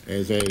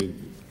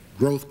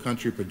growth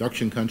country,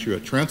 production country, or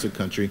transit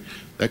country.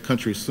 That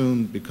country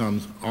soon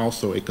becomes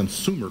also a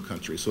consumer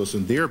country. So it's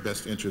in their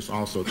best interest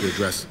also to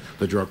address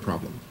the drug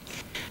problem.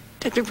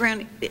 Dr.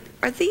 Brown,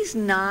 are these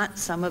not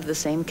some of the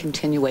same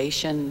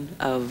continuation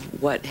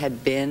of what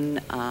had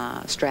been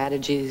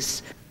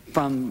strategies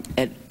from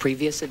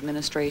previous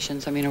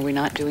administrations? I mean, are we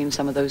not doing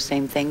some of those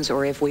same things?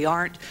 Or if we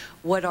aren't,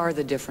 what are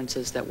the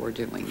differences that we're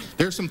doing?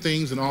 There's some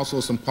things and also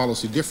some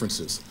policy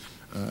differences.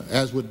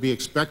 As would be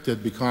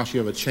expected, because you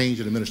have a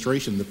change in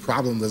administration, the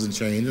problem doesn't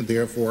change, and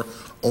therefore,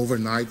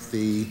 overnight,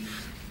 the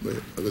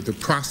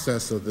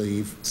process of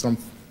some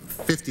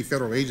 50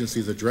 federal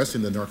agencies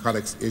addressing the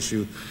narcotics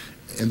issue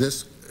in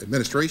this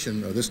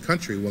administration or this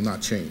country will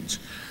not change.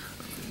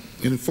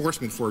 In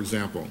enforcement, for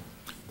example,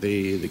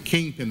 the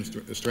Kingpin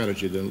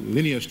strategy, the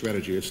linear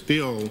strategy, is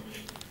still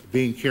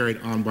being carried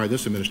on by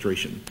this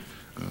administration,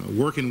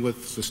 working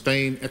with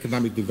sustained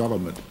economic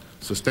development,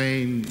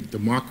 sustained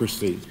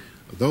democracy.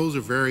 Those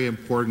are very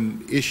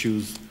important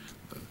issues.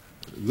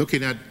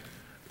 Looking at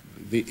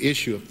the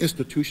issue of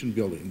institution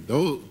building,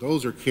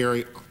 those are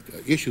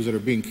issues that are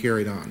being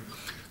carried on.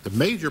 The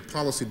major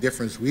policy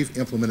difference we've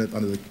implemented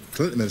under the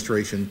Clinton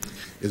administration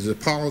is a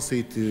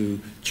policy to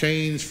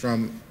change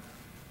from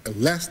a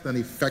less than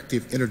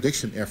effective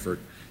interdiction effort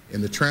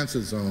in the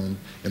transit zone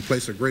and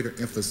place a greater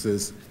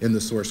emphasis in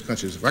the source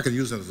countries. If I could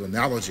use it as an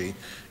analogy,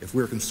 if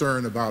we're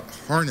concerned about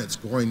hornets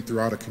going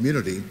throughout a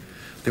community,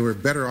 then we're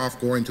better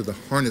off going to the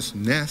hornet's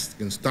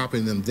nest and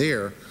stopping them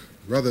there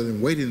rather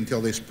than waiting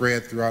until they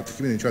spread throughout the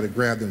community and try to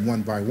grab them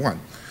one by one.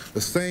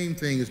 The same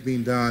thing is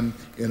being done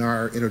in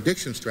our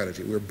interdiction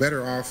strategy. We're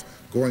better off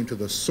going to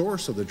the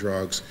source of the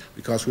drugs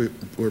because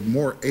we're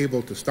more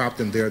able to stop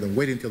them there than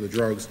waiting until the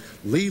drugs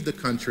leave the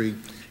country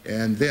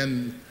and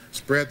then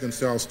spread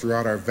themselves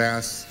throughout our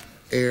vast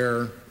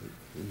air,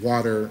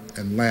 water,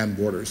 and land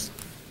borders.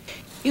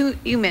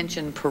 You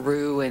mentioned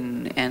Peru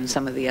and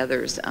some of the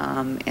others,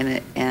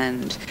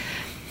 and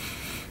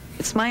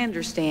it's my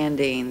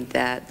understanding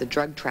that the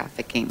drug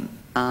trafficking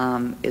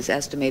is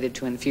estimated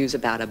to infuse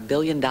about $1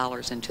 billion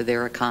into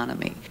their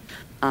economy.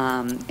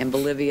 In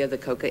Bolivia, the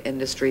coca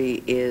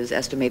industry is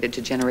estimated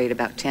to generate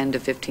about 10 to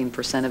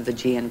 15% of the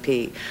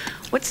GNP.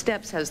 What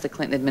steps has the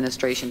Clinton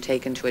administration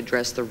taken to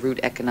address the root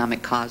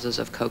economic causes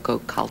of cocoa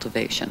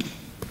cultivation?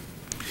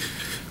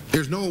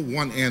 There's no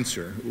one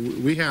answer.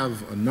 We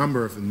have a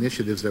number of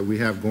initiatives that we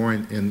have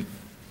going in.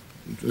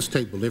 Let's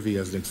take Bolivia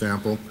as an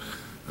example,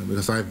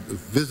 because I've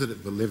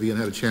visited Bolivia and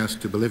had a chance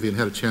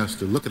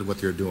to look at what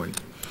they're doing.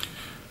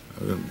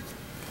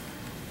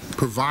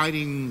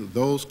 Providing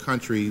those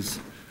countries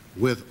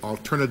with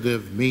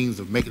alternative means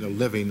of making a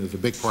living is a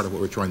big part of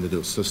what we're trying to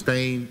do,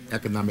 sustain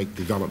economic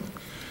development.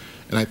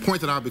 And I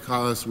point that out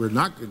because we're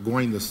not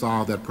going to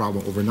solve that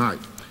problem overnight.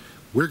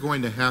 We're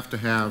going to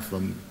have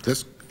from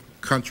this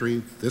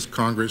country, this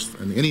Congress,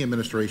 and any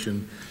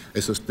administration,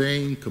 a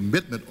sustained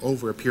commitment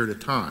over a period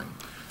of time.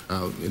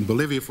 In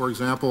Bolivia, for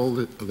example,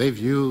 they've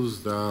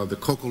used the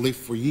cocoa leaf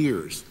for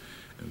years.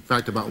 In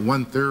fact, about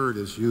 1/3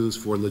 is used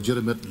for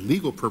legitimate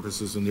legal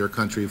purposes in their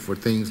country for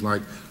things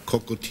like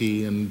cocoa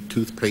tea and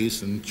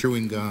toothpaste and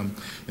chewing gum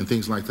and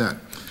things like that.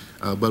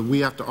 But we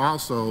have to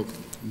also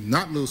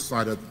not lose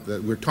sight of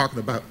that we're talking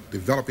about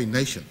developing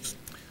nations.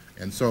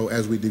 And so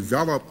as we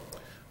develop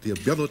the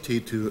ability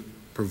to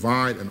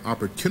provide an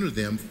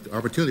opportunity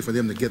for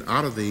them to get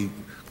out of the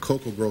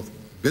cocoa growth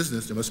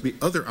business, there must be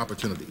other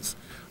opportunities.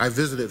 I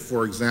visited,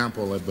 for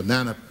example, a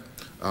banana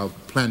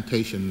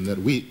plantation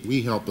that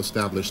we helped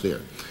establish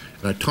there.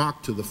 And I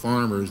talked to the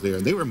farmers there,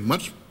 and they were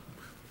much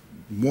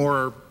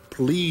more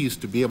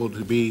pleased to be able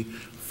to be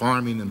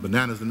farming in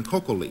bananas than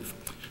cocoa leaf.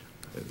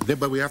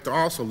 But we have to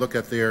also look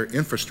at their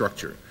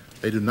infrastructure.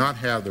 They do not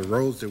have the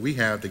roads that we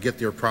have to get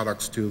their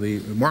products to the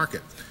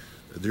market.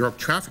 The drug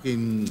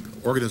trafficking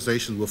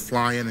organizations will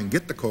fly in and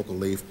get the cocoa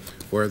leaf,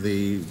 where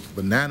the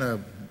banana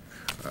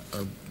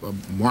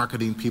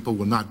marketing people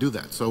will not do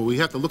that. So we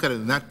have to look at it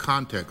in that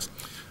context.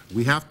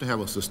 We have to have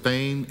a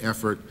sustained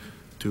effort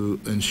to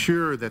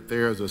ensure that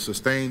there is a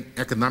sustained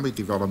economic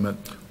development,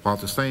 while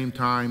at the same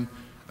time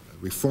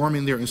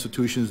reforming their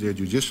institutions, their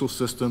judicial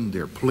system,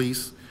 their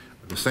police,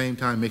 at the same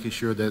time making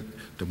sure that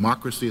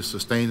democracy is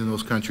sustained in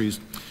those countries,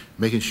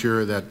 making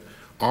sure that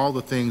all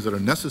the things that are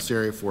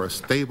necessary for a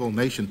stable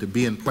nation to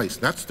be in place.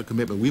 That's the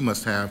commitment we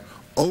must have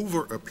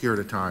over a period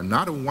of time,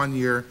 not a 1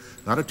 year,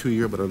 not a 2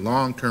 year, but a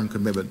long-term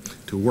commitment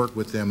to work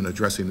with them in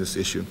addressing this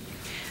issue.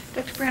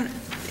 Dr. Brown,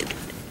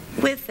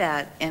 with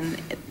that, and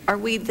are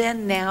we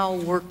then now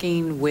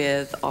working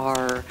with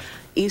our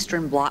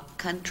Eastern Bloc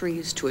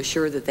countries to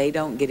assure that they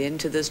don't get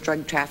into this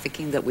drug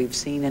trafficking that we've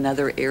seen in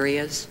other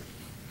areas?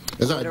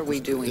 What are we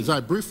doing? As I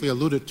briefly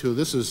alluded to,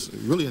 this is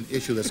really an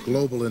issue that's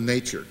global in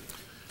nature.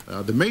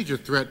 The major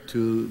threat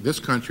to this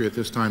country at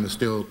this time is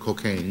still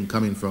cocaine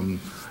coming from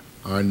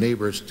our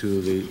neighbors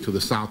to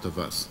the south of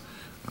us.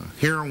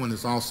 Heroin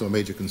is also a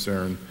major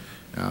concern.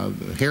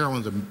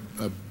 Heroin is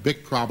a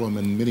big problem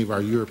in many of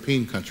our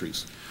European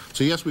countries.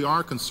 So yes, we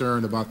are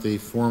concerned about the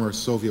former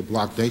Soviet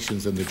bloc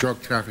nations and the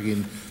drug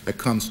trafficking that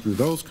comes through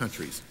those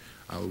countries.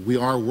 We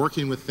are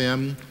working with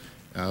them.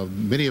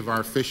 Many of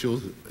our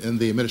officials in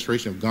the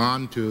administration have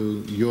gone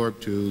to Europe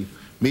to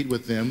meet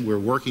with them. We're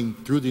working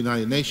through the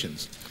United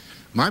Nations.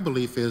 My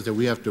belief is that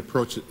we have to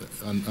approach it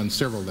on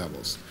several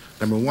levels.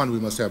 Number one, we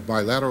must have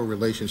bilateral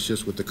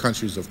relationships with the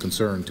countries of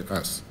concern to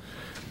us.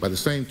 By the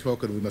same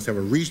token, we must have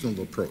a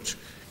regional approach.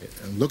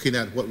 And looking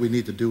at what we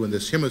need to do in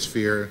this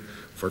hemisphere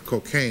for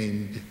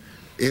cocaine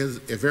is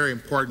a very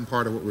important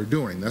part of what we're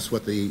doing. That's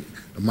what the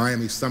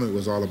Miami summit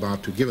was all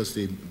about, to give us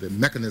the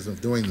mechanism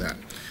of doing that.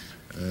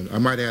 And I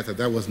might add that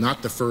that was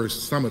not the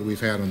first summit we've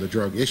had on the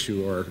drug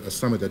issue, or a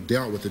summit that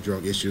dealt with the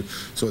drug issue.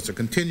 So it's a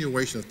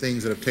continuation of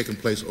things that have taken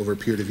place over a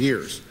period of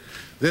years.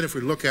 Then if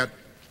we look at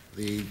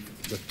the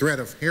threat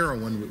of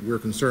heroin, we're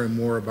concerned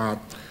more about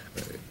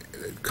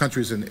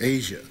countries in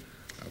Asia,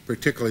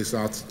 particularly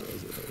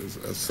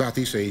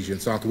Southeast Asia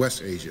and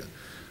Southwest Asia.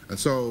 And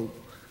so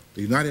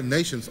the United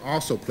Nations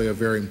also play a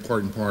very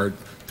important part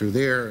through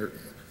their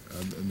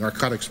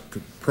narcotics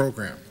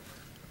program.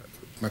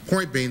 My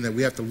point being that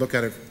we have to look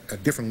at it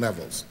at different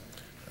levels.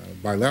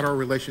 Bilateral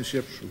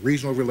relationships,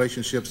 regional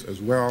relationships, as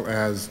well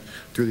as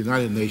through the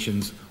United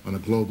Nations on a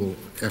global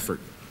effort.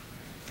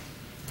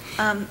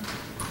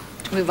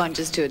 Move on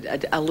just to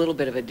a little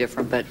bit of a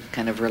different but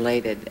kind of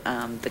related.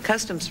 The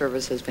Customs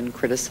Service has been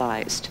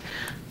criticized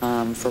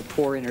for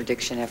poor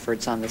interdiction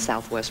efforts on the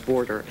southwest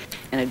border,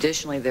 and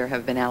additionally there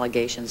have been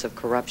allegations of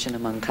corruption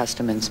among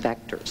custom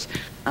inspectors.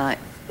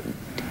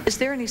 Is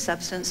there any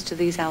substance to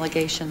these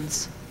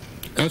allegations?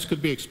 As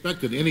could be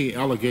expected, any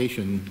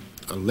allegation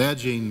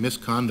alleging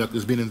misconduct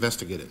is being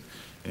investigated,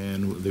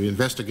 and the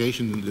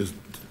investigation is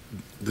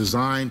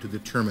designed to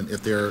determine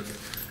if there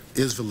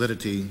is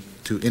validity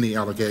to any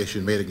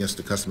allegation made against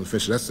the customs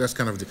official. That's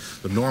kind of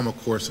the normal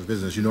course of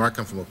business. You know, I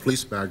come from a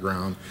police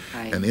background,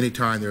 right, and any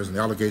time there's an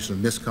allegation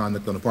of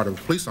misconduct on the part of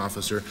a police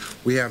officer,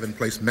 we have in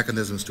place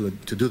mechanisms to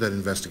do that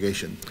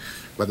investigation.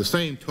 By the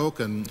same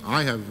token,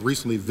 I have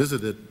recently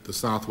visited the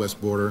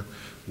southwest border,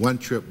 one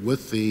trip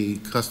with the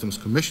Customs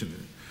Commissioner,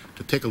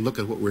 to take a look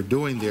at what we're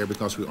doing there,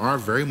 because we are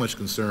very much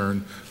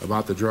concerned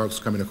about the drugs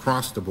coming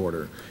across the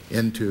border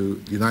into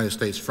the United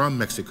States from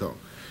Mexico.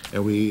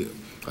 And we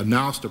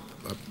announced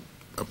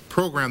a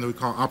program that we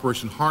call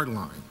Operation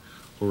Hardline,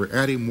 where we're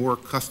adding more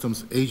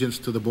customs agents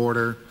to the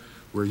border.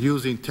 We're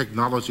using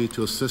technology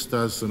to assist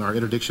us in our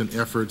interdiction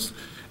efforts,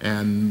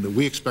 and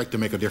we expect to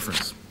make a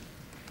difference.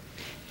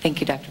 Thank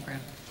you, Dr. Brown.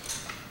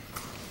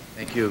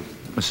 Thank you,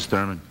 Mrs.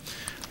 Thurman.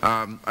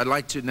 I'd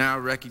like to now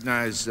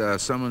recognize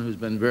someone who's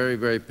been very,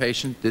 very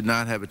patient, did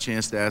not have a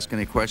chance to ask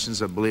any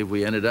questions. I believe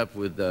we ended up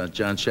with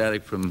John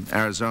Shattuck from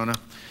Arizona,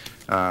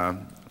 a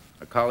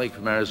colleague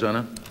from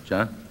Arizona.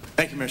 John?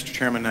 Thank you, Mr.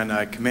 Chairman, and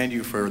I commend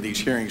you for these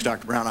hearings.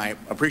 Dr. Brown, I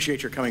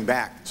appreciate your coming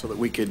back so that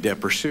we could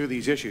pursue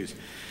these issues.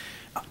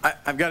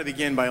 I've got to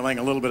begin by laying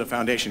a little bit of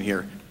foundation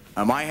here.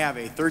 I have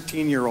a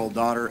 13-year-old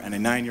daughter and a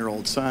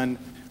 9-year-old son.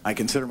 I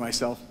consider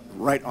myself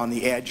right on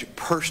the edge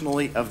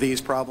personally of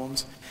these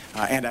problems,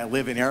 and I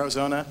live in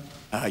Arizona.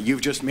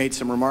 You've just made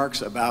some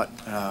remarks about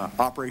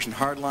Operation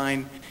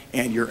Hardline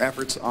and your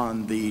efforts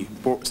on the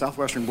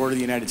southwestern border of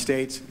the United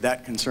States.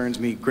 That concerns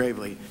me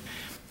gravely.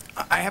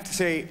 I have to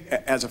say,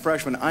 as a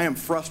freshman, I am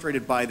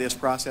frustrated by this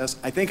process.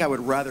 I think I would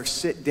rather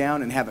sit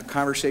down and have a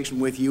conversation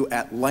with you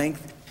at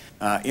length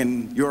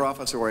in your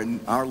office or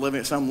in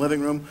our some living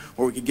room,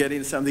 where we could get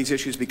into some of these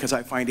issues, because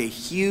I find a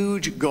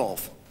huge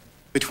gulf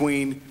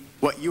between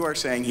what you are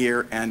saying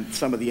here and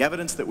some of the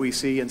evidence that we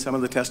see and some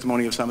of the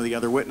testimony of some of the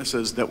other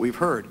witnesses that we've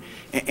heard.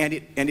 And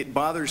it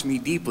bothers me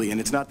deeply. And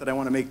it's not that I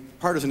want to make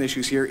partisan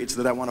issues here, it's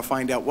that I want to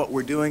find out what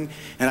we're doing.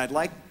 And I'd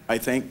like, I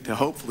think, to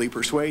hopefully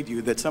persuade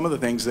you that some of the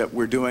things that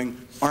we're doing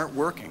aren't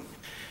working.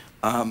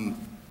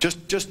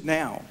 Just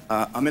now,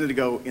 a minute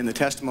ago in the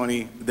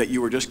testimony that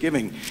you were just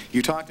giving,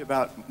 you talked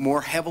about more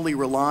heavily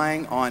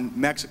relying on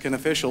Mexican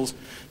officials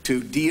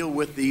to deal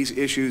with these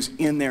issues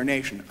in their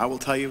nation. I will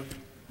tell you,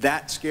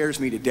 that scares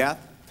me to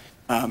death.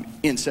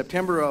 In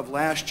September of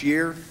last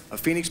year, a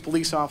Phoenix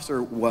police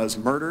officer was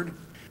murdered.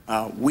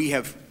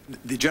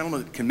 The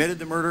gentleman that committed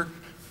the murder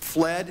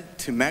fled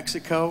to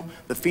Mexico.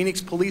 The Phoenix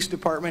Police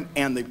Department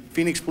and the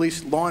Phoenix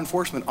Police Law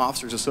Enforcement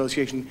Officers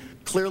Association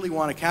clearly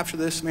want to capture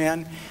this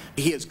man.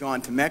 He has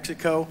gone to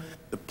Mexico.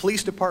 The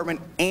police department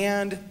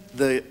and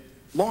the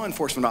law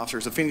enforcement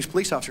officers, the Phoenix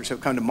police officers, have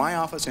come to my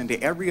office and to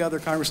every other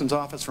congressman's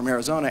office from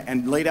Arizona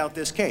and laid out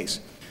this case.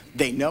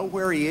 They know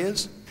where he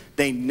is.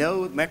 They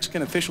know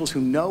Mexican officials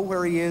who know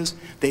where he is.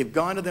 They've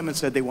gone to them and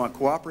said they want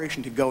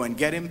cooperation to go and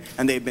get him,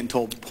 and they've been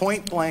told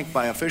point blank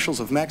by officials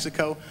of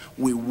Mexico,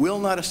 we will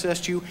not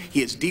assist you.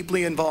 He is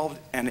deeply involved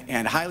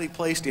and highly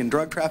placed in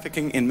drug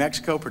trafficking in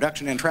Mexico,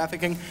 production and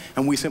trafficking,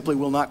 and we simply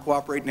will not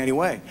cooperate in any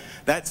way.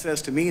 That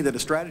says to me that a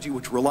strategy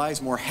which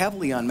relies more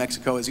heavily on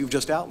Mexico, as you've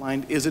just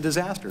outlined, is a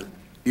disaster. Do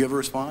you have a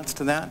response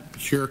to that?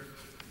 Sure.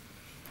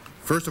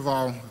 First of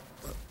all,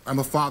 I'm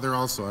a father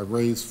also. I've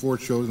raised 4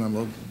 children. I'm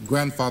a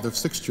grandfather of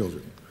 6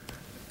 children.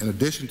 In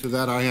addition to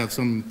that, I have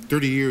some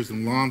 30 years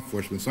in law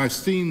enforcement. So I've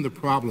seen the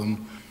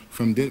problem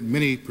from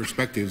many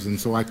perspectives, and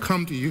so I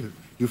come to you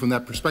from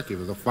that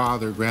perspective as a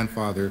father,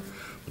 grandfather,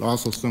 but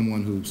also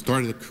someone who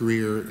started a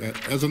career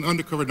as an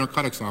undercover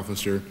narcotics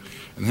officer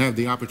and have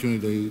the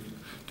opportunity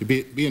to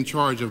be in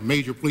charge of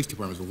major police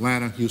departments,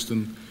 Atlanta,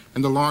 Houston,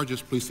 and the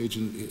largest police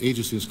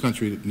agency in this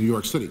country, New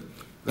York City.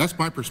 That's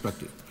my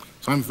perspective.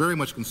 So I'm very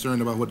much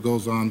concerned about what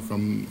goes on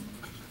from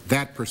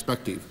that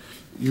perspective.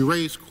 You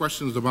raised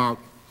questions about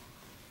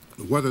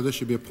whether this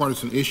should be a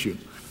partisan issue.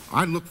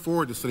 I look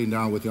forward to sitting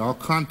down with you. I'll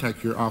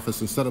contact your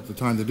office and set up the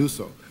time to do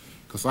so,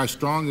 because I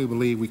strongly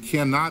believe we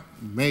cannot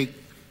make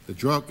the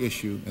drug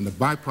issue and the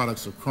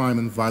byproducts of crime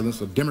and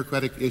violence a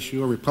Democratic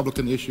issue, a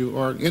Republican issue,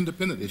 or an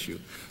independent issue.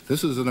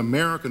 This is an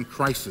American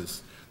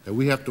crisis that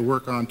we have to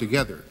work on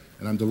together.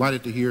 And I'm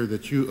delighted to hear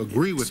that you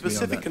agree with me on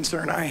that.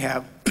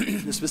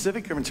 The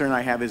specific concern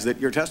I have is that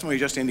your testimony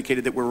just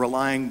indicated that we're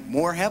relying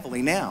more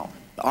heavily now.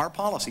 Our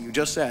policy, you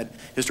just said,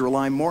 is to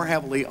rely more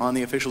heavily on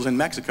the officials in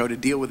Mexico to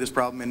deal with this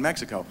problem in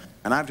Mexico.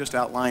 And I've just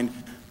outlined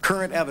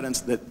current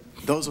evidence that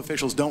those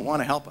officials don't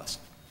want to help us.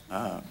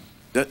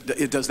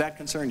 Does that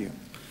concern you?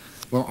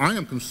 Well, I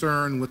am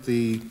concerned with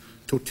the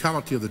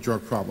totality of the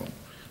drug problem.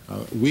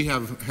 We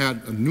have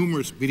had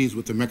numerous meetings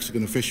with the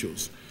Mexican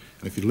officials.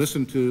 And if you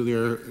listen to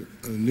their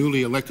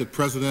newly elected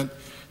president,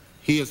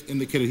 he has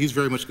indicated he's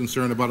very much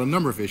concerned about a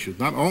number of issues,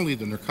 not only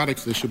the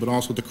narcotics issue, but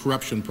also the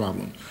corruption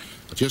problem.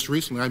 Just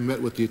recently, I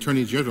met with the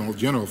Attorney General,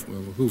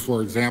 who,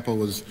 for example,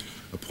 was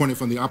appointed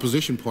from the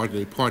opposition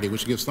party,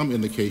 which gives some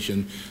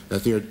indication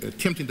that they're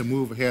attempting to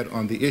move ahead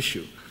on the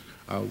issue.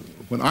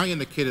 When I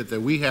indicated that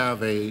we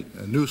have a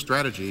new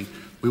strategy,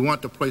 we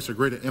want to place a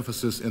greater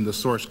emphasis in the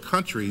source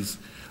countries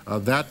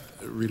that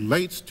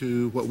relates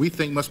to what we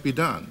think must be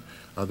done.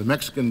 The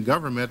Mexican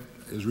government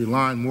is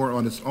relying more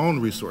on its own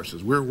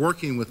resources. We're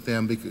working with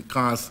them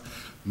because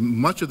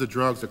much of the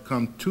drugs that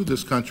come into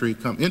this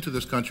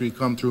country,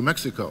 come through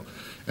Mexico.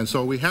 And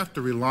so we have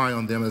to rely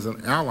on them as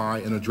an ally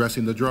in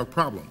addressing the drug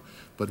problem.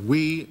 But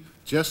we,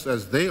 just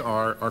as they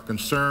are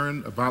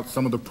concerned about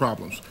some of the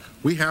problems.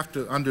 We have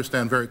to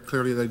understand very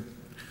clearly that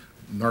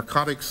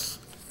narcotics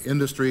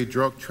industry,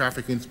 drug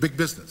trafficking, it's big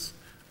business.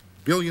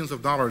 Billions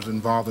of dollars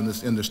involved in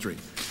this industry.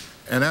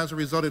 And as a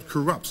result, it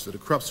corrupts. It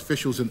corrupts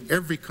officials in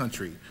every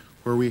country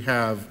where we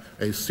have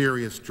a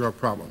serious drug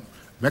problem.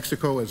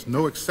 Mexico is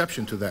no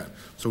exception to that.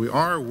 So we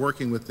are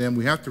working with them.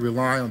 We have to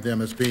rely on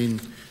them as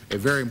being a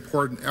very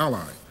important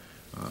ally.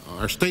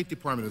 Our State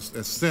Department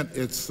has sent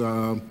its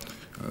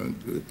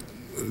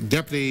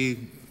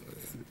deputy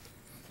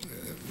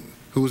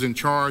who was in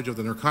charge of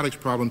the narcotics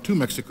problem to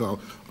Mexico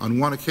on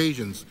more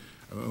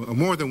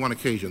than one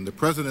occasion. The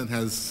President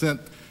has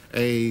sent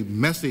a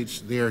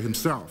message there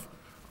himself.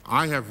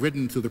 I have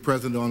written to the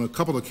President on a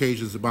couple of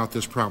occasions about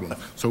this problem.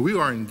 So we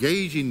are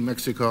engaging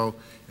Mexico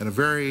in a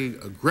very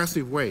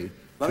aggressive way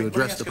to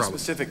address the problem. Let me ask a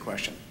specific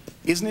question.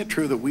 Isn't it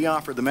true that we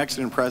offered the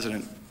Mexican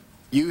President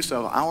use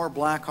of our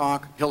Black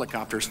Hawk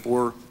helicopters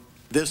for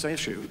this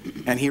issue,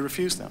 and he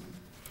refused them?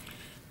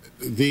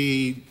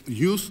 The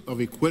use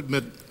of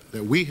equipment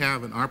that we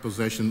have in our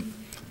possession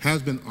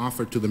has been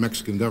offered to the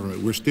Mexican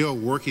government. We're still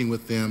working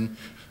with them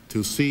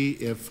to see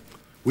if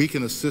we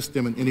can assist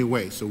them in any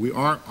way. So we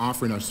are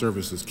offering our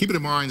services. Keep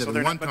in mind that at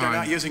one time... But they're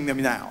not using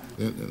them now.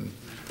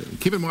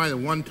 Keep in mind that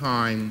one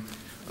time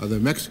the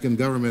Mexican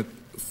government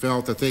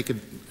felt that they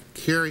could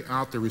carry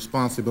out their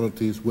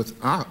responsibilities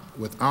without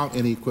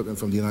any equipment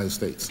from the United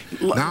States.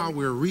 Now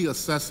we're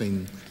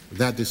reassessing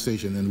that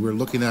decision, and we're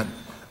looking at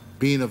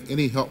being of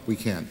any help we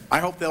can. I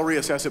hope they'll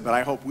reassess it, but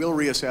I hope we'll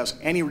reassess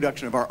any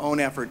reduction of our own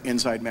effort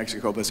inside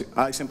Mexico, because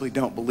I simply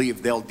don't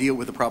believe they'll deal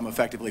with the problem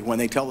effectively when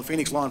they tell the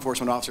Phoenix law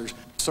enforcement officers,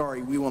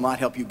 sorry, we will not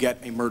help you get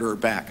a murderer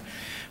back.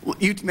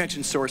 You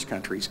mentioned source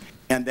countries,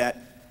 and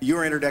that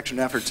your interdiction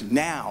efforts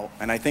now,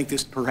 and I think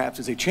this perhaps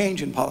is a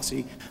change in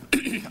policy,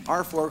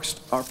 are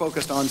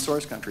focused on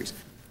source countries.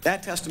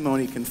 That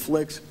testimony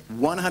conflicts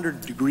 100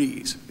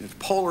 degrees, it's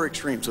polar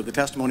extremes of the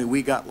testimony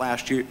we got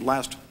last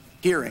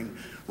hearing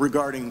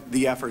regarding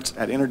the efforts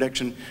at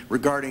interdiction,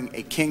 regarding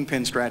a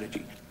kingpin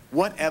strategy.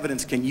 What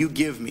evidence can you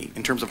give me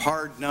in terms of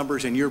hard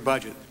numbers in your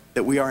budget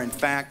that we are in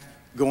fact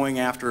going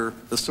after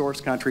the source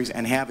countries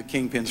and have a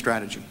kingpin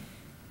strategy?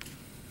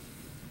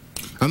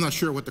 I'm not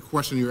sure what the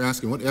question you're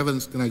asking. What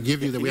evidence can I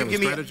give you that we have a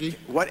strategy?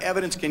 What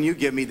evidence can you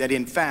give me that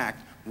in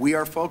fact we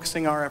are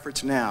focusing our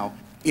efforts now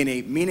in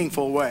a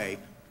meaningful way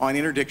on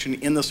interdiction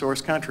in the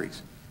source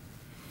countries?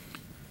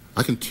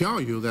 I can tell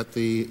you that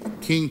the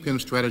kingpin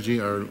strategy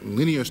or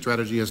linear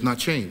strategy has not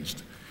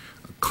changed.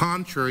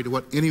 Contrary to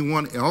what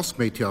anyone else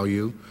may tell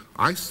you,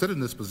 I sit in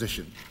this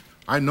position.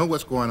 I know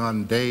what's going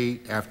on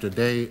day after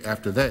day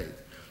after day.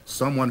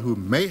 Someone who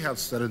may have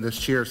sat in this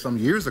chair some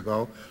years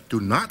ago do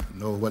not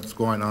know what's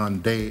going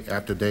on day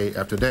after day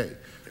after day.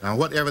 Now,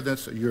 what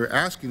evidence you're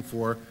asking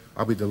for,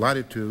 I'll be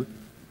delighted to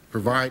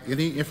provide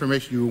any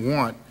information you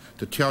want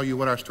to tell you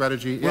what our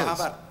strategy is. Well, how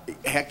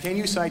about, can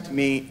you cite to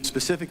me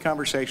specific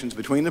conversations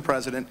between the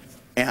President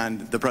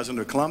and the President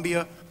of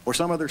Colombia or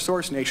some other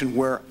source nation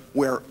where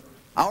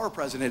our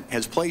President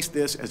has placed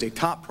this as a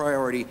top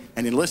priority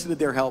and enlisted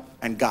their help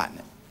and gotten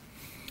it?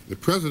 The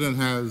President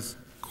has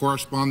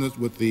corresponded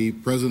with the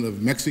President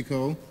of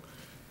Mexico.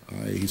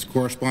 He's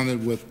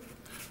corresponded with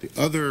the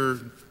other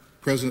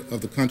President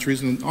of the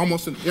countries, and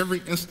almost in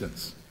every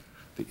instance,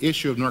 the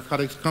issue of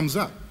narcotics comes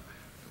up.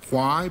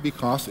 Why?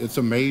 Because it's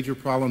a major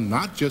problem,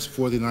 not just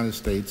for the United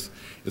States,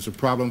 it's a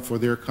problem for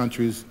their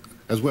countries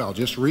as well.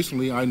 Just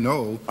recently, I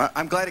know...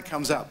 I'm glad it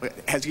comes up.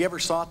 Has he ever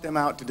sought them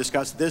out to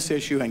discuss this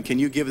issue, and can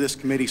you give this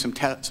committee some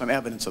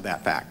evidence of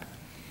that fact?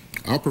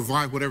 I'll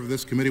provide whatever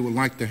this committee would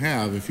like to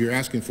have. If you're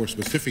asking for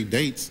specific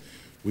dates,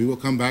 we will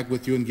come back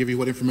with you and give you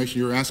what information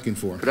you're asking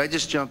for. Could I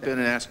just jump in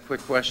and ask a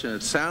quick question?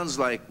 It sounds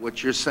like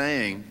what you're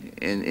saying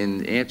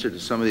in answer to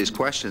some of these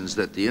questions,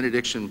 that the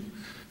interdiction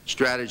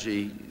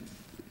strategy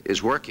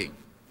is working,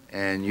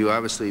 and you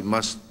obviously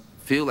must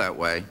feel that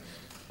way.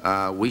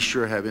 We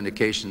sure have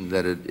indication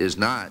that it is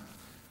not.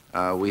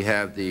 We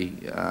have the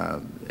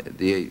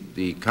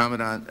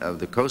Commandant of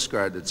the Coast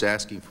Guard that's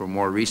asking for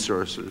more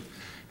resources.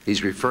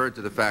 He's referred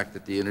to the fact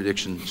that the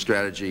interdiction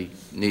strategy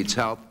needs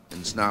help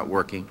and it's not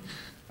working.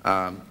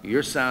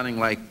 You're sounding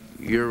like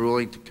you're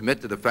willing to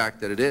commit to the fact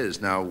that it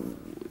is. Now,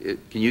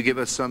 can you give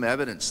us some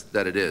evidence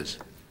that it is?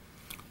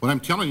 What I'm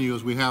telling you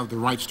is we have the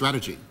right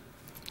strategy.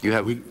 You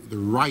have the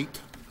right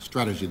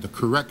strategy, the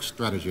correct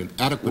strategy, an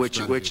adequate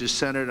strategy. Which is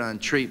centered on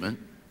treatment.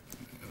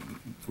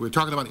 We're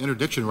talking about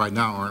interdiction right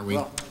now, aren't we?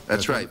 Well,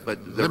 that's right,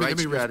 but the let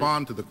me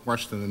respond to the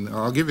question, and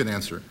I'll give you an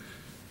answer.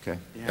 Okay.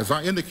 Yeah. As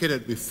I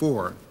indicated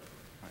before,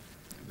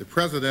 the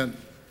President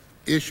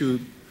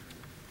issued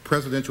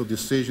Presidential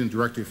Decision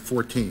Directive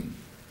 14.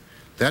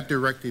 That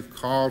directive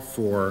called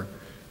for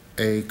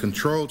a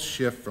controlled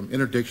shift from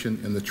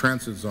interdiction in the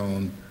transit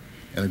zone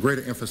and a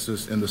greater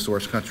emphasis in the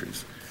source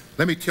countries.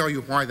 Let me tell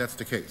you why that's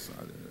the case.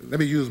 Let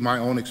me use my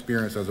own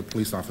experience as a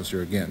police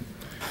officer again.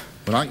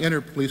 When I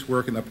entered police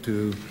work up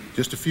to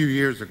just a few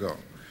years ago,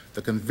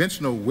 the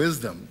conventional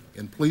wisdom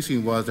in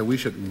policing was that we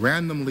should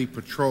randomly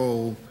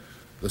patrol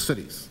the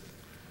cities.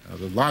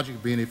 The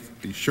logic being if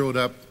you showed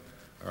up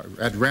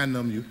at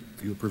random,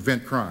 you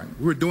prevent crime.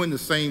 We were doing the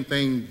same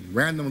thing,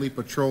 randomly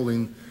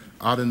patrolling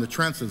out in the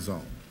transit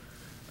zone.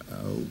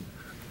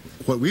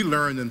 What we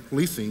learned in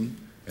policing,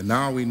 and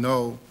now we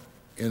know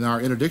in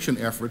our interdiction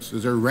efforts,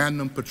 is that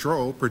random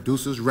patrol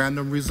produces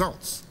random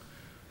results.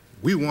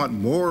 We want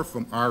more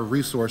from our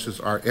resources,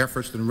 our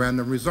efforts, than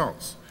random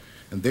results.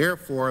 And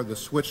therefore, the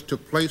switch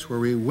took place where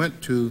we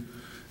went to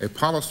a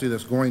policy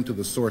that's going to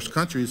the source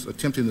countries,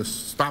 attempting to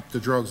stop the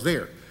drugs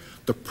there.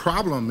 The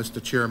problem,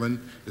 Mr.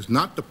 Chairman, is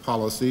not the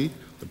policy.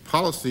 The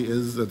problem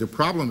is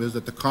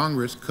that the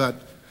Congress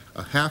cut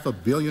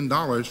 $500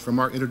 million from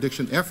our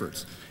interdiction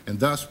efforts, and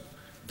thus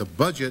the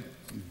budget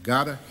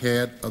got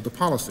ahead of the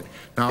policy.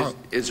 Now,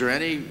 is there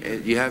any?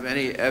 Do you have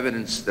any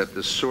evidence that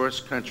the source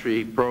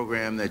country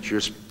program that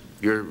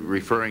you're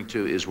referring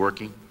to is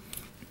working?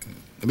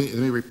 Let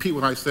me repeat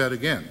what I said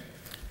again.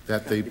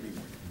 That the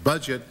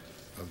budget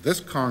of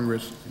this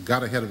Congress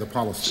got ahead of the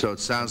policy. So it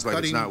sounds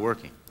like it's not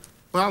working.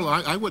 Well,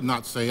 I would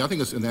not say. I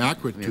think it's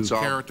inaccurate to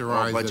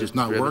characterize that it's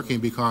not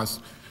working, because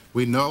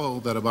we know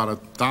that about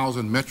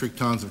 1,000 metric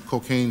tons of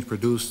cocaine is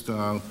produced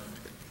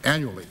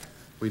annually.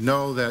 We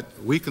know that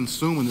we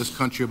consume in this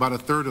country about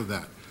 1/3 of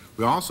that.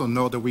 We also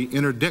know that we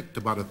interdict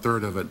about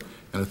 1/3 of it,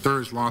 and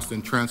 1/3 is lost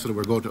in transit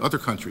or go to other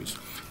countries.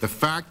 The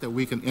fact that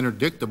we can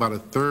interdict about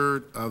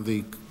 1/3 of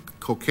the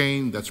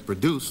cocaine that's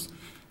produced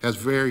has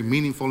very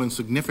meaningful and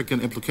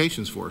significant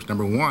implications for us.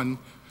 Number one,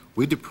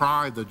 we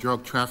deprive the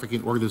drug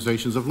trafficking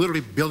organizations of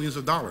literally billions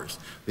of dollars.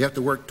 They have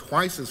to work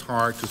twice as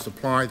hard to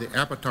supply the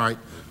appetite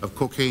of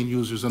cocaine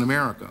users in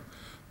America.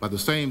 By the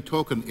same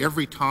token,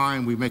 every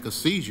time we make a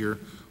seizure,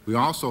 we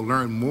also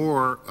learn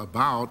more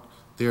about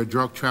their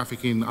drug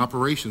trafficking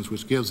operations,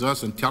 which gives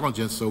us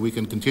intelligence so we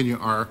can continue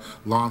our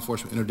law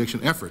enforcement interdiction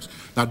efforts.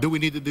 Now, do we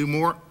need to do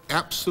more?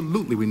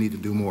 Absolutely, we need to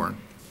do more.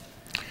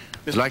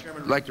 I'd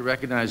like to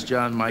recognize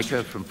John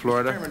Micah from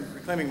Florida. Mr. Chairman,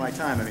 reclaiming my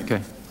time,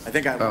 okay. I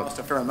think I've lost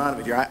a fair amount of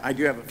it here. I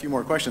do have a few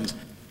more questions.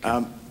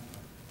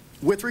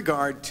 With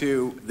regard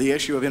to the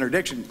issue of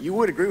interdiction, you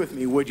would agree with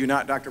me, would you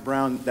not, Dr.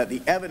 Brown, that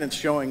the evidence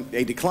showing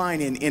a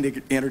decline in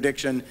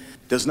interdiction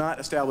does not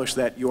establish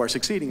that you are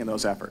succeeding in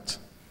those efforts?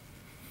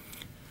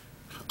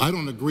 I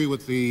don't agree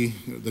with the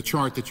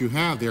chart that you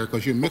have there,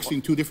 because you're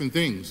mixing two different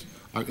things.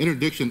 Our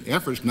interdiction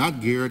efforts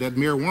not geared at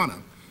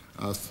marijuana.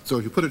 So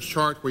if you put a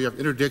chart where you have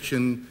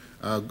interdiction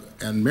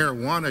and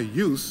marijuana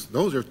use,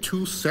 those are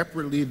two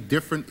separately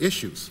different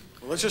issues.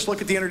 Well, let's just look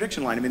at the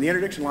interdiction line. I mean, the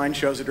interdiction line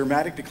shows a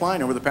dramatic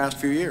decline over the past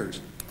few years.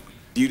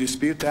 Do you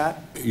dispute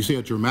that? You say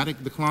a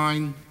dramatic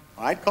decline?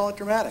 I'd call it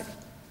dramatic.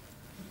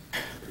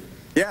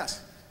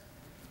 Yes.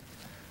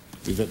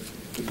 Is it?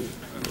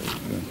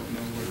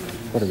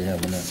 What do we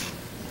have on that?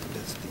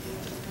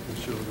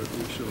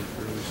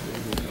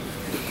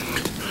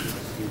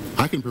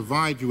 I can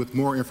provide you with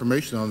more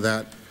information on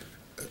that.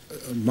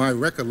 My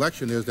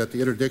recollection is that the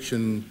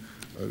interdiction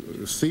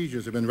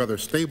seizures have been rather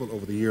stable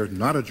over the years,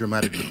 not a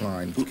dramatic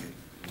decline. Okay.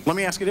 Let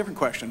me ask you a different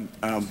question.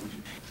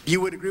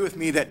 You would agree with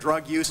me that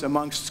drug use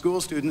amongst school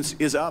students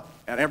is up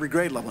at every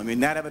grade level. I mean,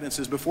 that evidence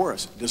is before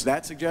us. Does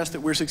that suggest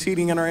that we're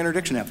succeeding in our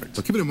interdiction efforts?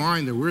 But keep in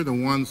mind that we're the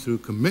ones who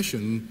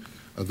commissioned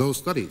those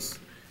studies.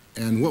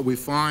 And what we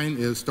find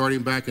is,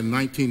 starting back in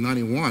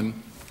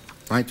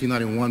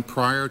 1991,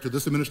 prior to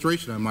this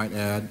administration, I might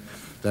add,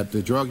 that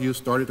the drug use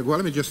started to go.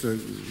 Let me just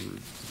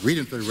read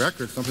into the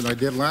record something I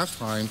did last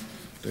time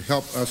to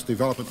help us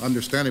develop an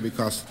understanding,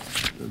 because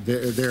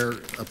there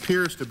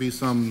appears to be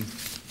some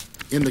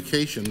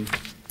indication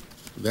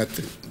that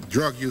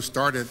drug use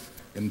started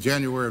in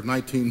January of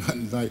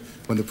 1999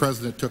 when the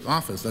president took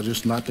office. That's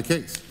just not the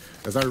case.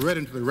 As I read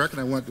into the record,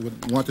 I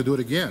want to do it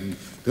again.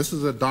 This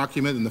is a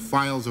document in the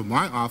files of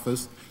my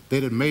office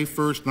dated May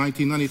 1st,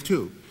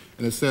 1992,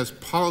 and it says,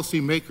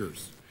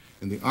 policymakers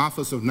in the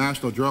Office of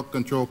National Drug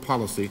Control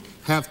Policy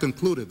have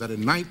concluded that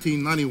in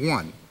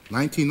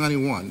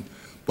 1991,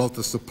 both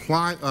the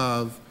supply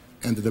of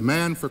and the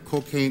demand for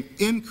cocaine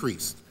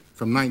increased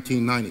from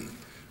 1990,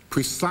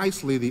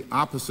 precisely the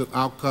opposite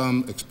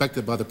outcome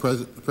expected by the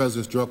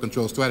President's drug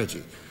control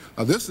strategy.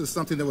 This is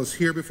something that was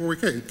here before we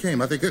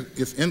came. I think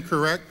it's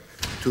incorrect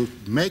to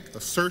make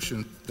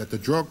assertion that the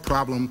drug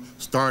problem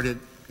started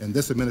in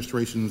this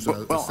administration's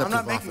well, I'm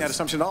not making that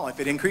assumption at all.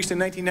 If it increased in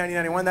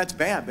 1991, that's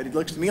bad, but it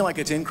looks to me like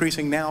it's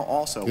increasing now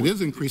also. It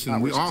is increasing,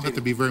 and we all have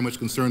to be very much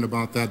concerned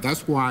about that.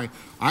 That's why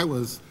I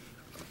was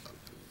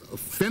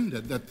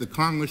offended that the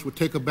Congress would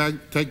take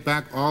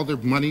back all the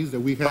monies that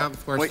we have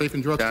for our Safe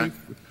and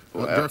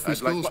Drug-Free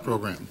Schools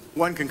program.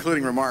 One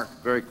concluding remark.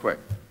 Very quick.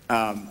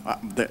 I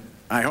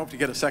hope to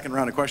get a second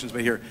round of questions,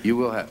 but here. You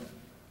will have.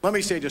 Let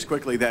me say just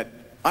quickly that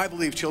I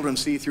believe children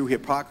see through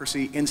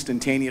hypocrisy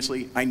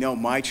instantaneously. I know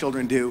my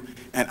children do,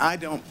 and I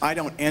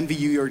don't envy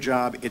you your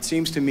job. It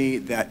seems to me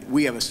that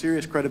we have a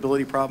serious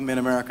credibility problem in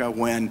America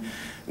when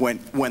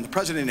the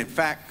President in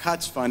fact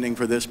cuts funding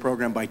for this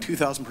program by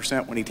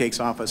 2,000% when he takes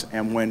office,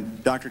 and when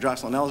Dr.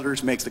 Jocelyn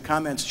Elders makes the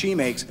comments she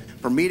makes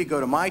for me to go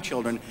to my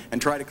children and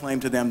try to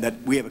claim to them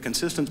that we have a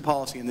consistent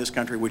policy in this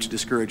country which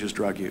discourages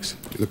drug use.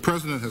 The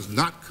President has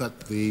not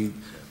cut the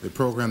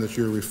program that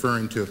you're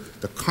referring to.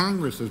 The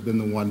Congress has been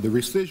the one. The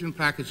rescission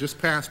package just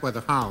passed by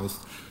the House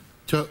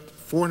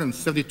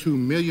 $472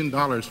 million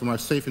from our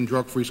Safe and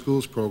Drug-Free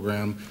Schools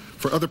program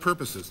for other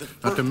purposes.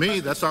 Now, to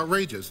me, that's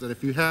outrageous, that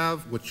if you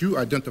have what you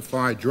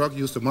identify, drug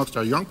use amongst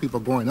our young people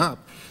growing up,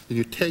 then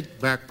you take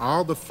back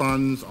all the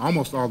funds,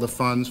 almost all the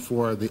funds,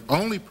 for the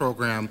only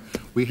program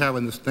we have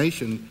in this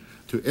nation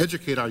to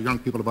educate our young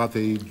people about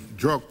the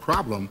drug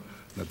problem.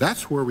 Now,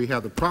 that's where we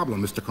have the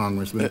problem, Mr.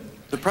 Congressman.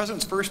 The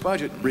President's first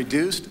budget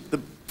reduced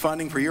the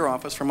funding for your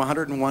office from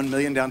 $101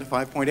 million down to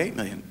 $5.8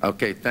 million.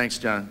 Okay, thanks,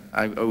 John.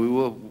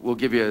 We'll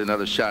give you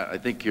another shot. I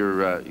think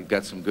you've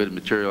got some good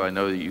material. I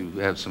know that you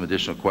have some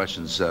additional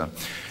questions.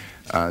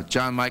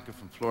 John Micah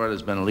from Florida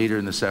has been a leader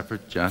in this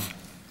effort. John.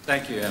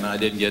 Thank you, and I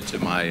didn't get to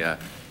my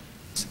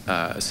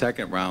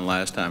second round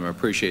last time. I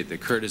appreciate the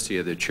courtesy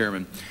of the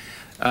chairman.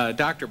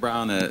 Dr.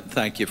 Brown,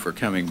 thank you for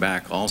coming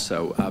back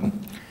also.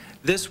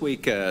 This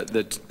week,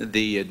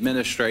 the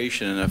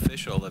administration, an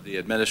official of the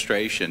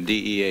administration,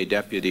 DEA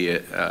Deputy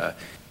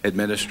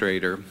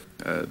Administrator,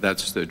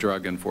 that's the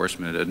Drug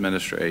Enforcement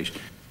Administrator,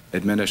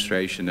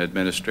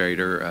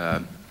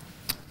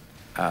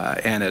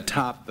 and a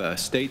top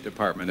State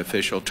Department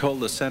official told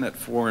the Senate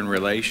Foreign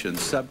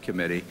Relations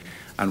Subcommittee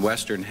on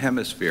Western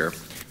Hemisphere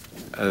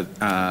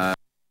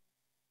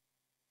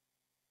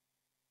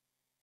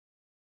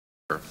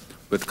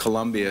with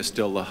Colombia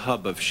still the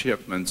hub of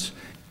shipments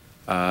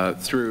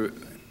through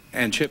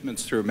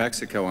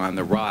Mexico on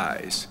the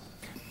rise.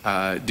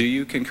 Do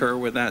you concur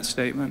with that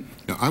statement?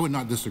 No, I would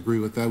not disagree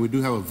with that. We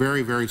do have a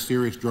very, very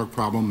serious drug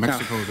problem.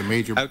 Mexico is a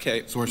major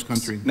source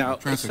country. Now,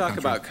 let's talk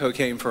about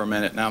cocaine for a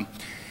minute. Now,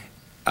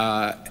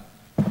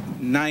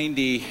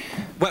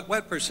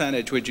 what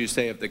percentage would you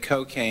say of the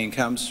cocaine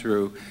comes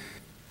through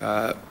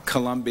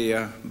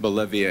Colombia,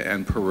 Bolivia,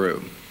 and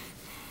Peru?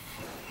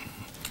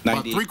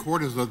 About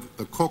 3/4 of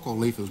the cocoa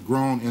leaf is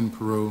grown in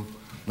Peru.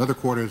 Another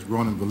quarter is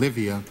grown in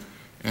Bolivia,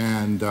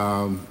 and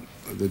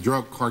the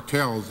drug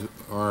cartels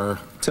are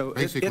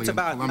basically it's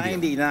about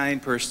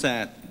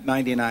 99%,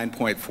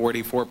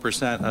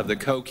 99.44% of the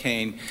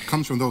cocaine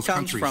comes from those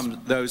countries.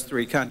 From those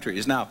three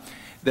countries. Now,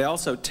 they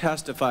also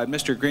testified.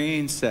 Mr.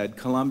 Green said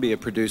Colombia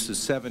produces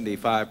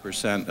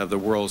 75% of the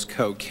world's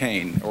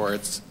cocaine, or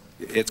it's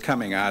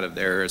coming out of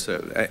there as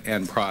an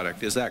end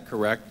product. Is that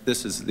correct?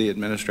 This is the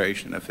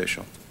administration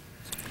official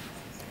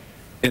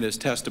in his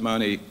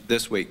testimony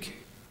this week.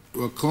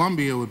 Well,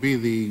 Colombia would be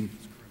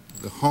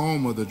the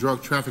home of the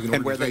drug trafficking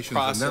organizations,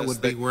 and that would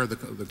be where the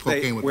cocaine would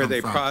come from. Where they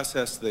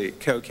process the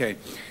cocaine.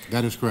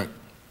 That is correct.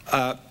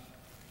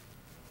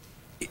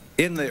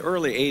 In the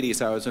early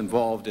 80s, I was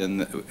involved in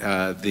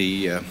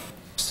the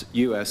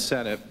U.S.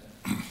 Senate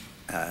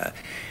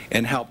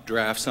and helped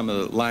draft some of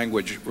the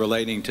language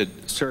relating to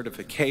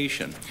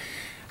certification.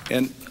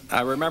 And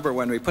I remember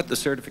when we put the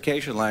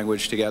certification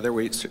language together,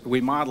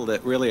 we modeled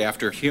it really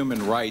after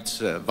human rights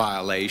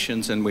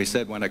violations, and we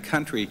said when a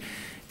country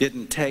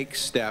didn't take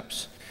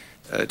steps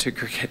to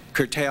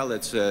curtail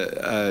its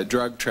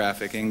drug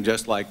trafficking,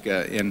 just like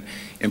in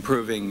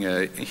improving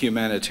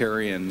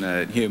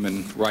humanitarian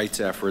human rights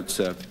efforts,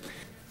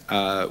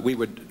 we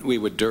would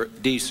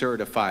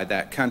decertify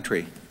that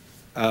country.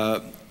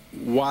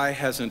 Why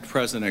hasn't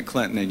President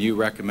Clinton and you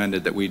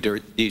recommended that we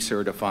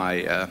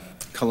decertify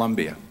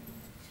Colombia?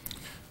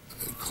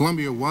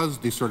 Colombia was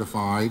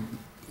decertified.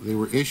 They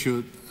were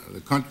issued, the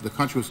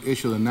country was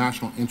issued a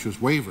national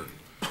interest waiver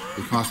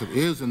because it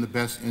is in the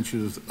best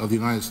interest of the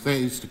United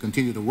States to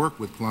continue to work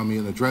with Colombia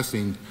in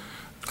addressing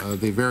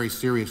the very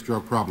serious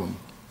drug problem.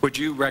 Would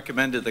you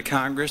recommend to the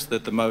Congress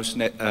that the most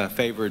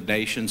favored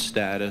nation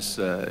status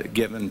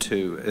given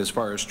to, as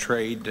far as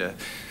trade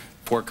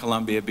for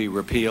Colombia, be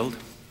repealed?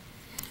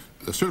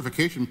 The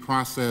certification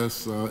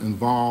process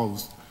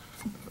involves.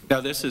 Now,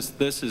 this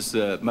is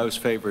most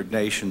favored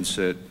nations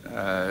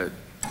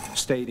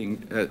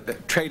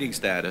trading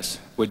status.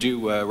 Would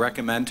you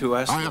recommend to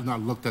us? I have not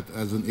looked at it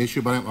as an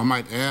issue, but I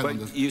might add.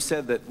 But you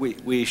said that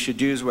we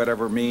should use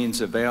whatever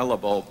means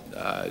available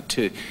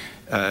to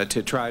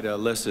try to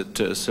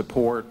elicit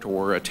support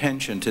or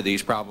attention to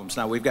these problems.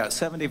 Now, we've got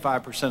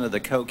 75% of the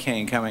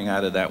cocaine coming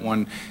out of that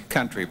one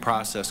country,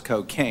 processed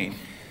cocaine.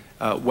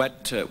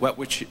 What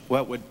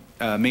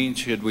means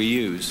should we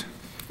use?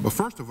 Well,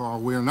 first of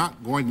all, we are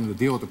not going to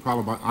deal with the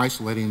problem by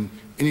isolating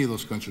any of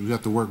those countries. We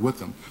have to work with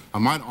them. I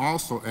might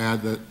also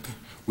add that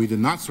we did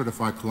not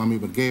certify Colombia,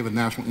 but gave a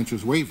national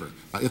interest waiver.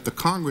 If the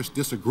Congress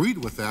disagreed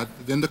with that,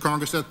 then the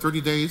Congress had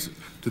 30 days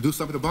to do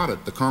something about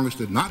it. The Congress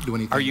did not do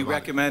anything about it. Are you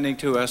recommending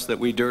to us that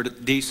we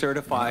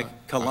decertify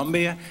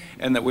Colombia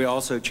and that we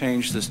also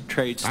change the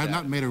trade status? I have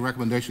not made a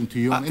recommendation to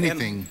you on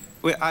anything.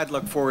 I'd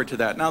look forward to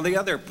that. Now, the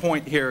other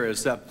point here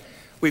is that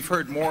we've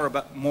heard more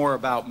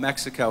about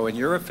Mexico, and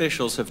your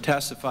officials have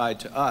testified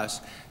to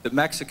us that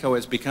Mexico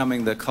is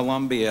becoming the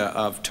Colombia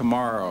of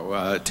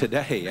tomorrow,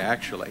 today,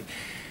 actually.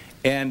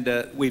 And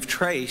we've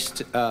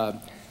traced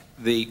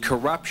the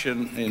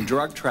corruption in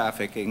drug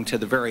trafficking to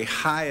the very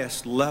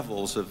highest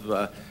levels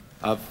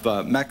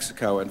of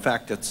Mexico. In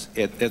fact, it's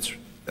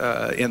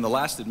in the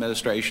last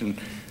administration,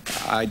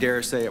 I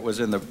dare say it was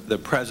in the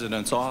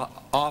President's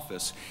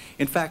office.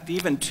 In fact,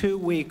 even 2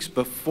 weeks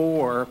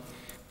before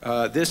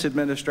this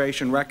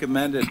administration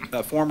recommended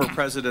former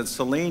President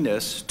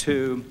Salinas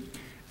to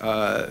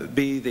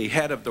be the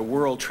head of the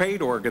World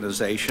Trade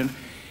Organization.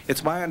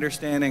 It's my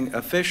understanding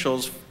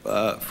officials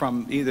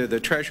from either the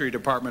Treasury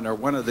Department or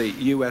one of the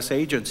U.S.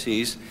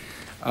 agencies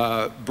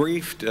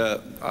briefed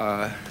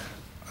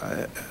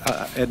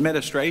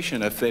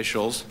administration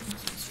officials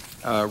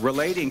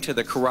relating to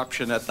the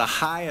corruption at the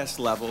highest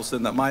levels,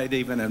 and that might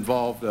even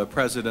involve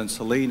President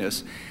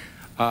Salinas.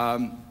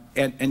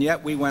 And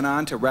yet we went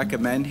on to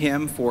recommend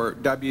him for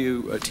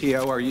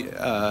WTO. Are you,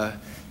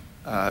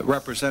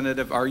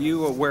 Representative, are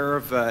you aware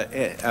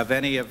of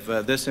any of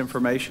this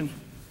information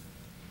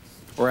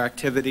or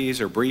activities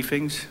or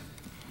briefings?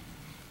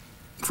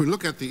 If we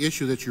look at the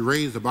issue that you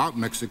raised about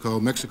Mexico,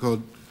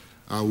 Mexico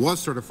was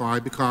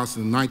certified because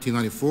in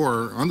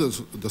 1994, under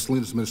the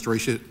Salinas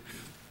administration,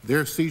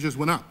 their seizures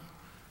went up.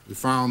 We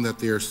found that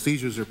their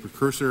seizures of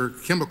precursor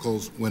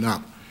chemicals went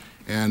up.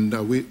 And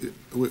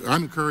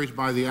I'm encouraged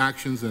by the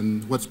actions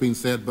and what's being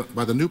said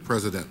by the new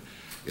president.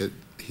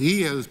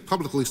 He has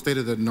publicly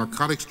stated that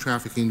narcotics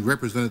trafficking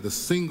represented the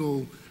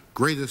single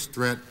greatest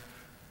threat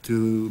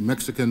to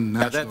Mexican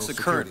national security. That's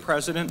the current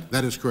president?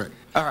 That is correct.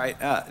 All right,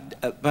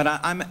 but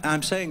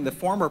I'm saying the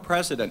former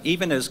president,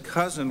 even his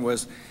cousin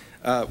was,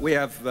 we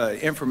have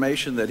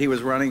information that he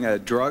was running a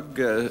drug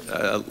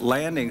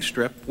landing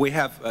strip. We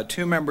have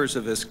 2 members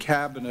of his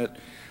cabinet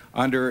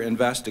under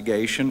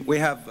investigation. We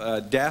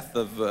have death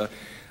of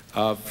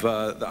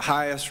the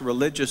highest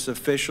religious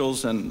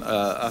officials and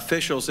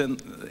officials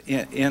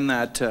in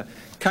that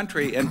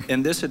country,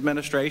 and this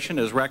administration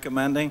is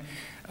recommending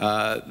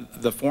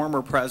the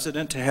former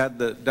president to head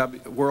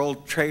the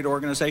World Trade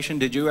Organization.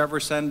 Did you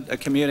ever send a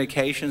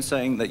communication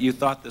saying that you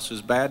thought this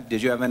was bad?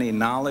 Did you have any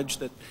knowledge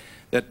that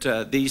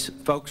these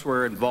folks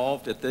were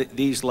involved at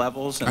these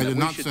levels? And I did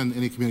not send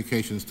any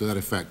communications to that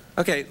effect.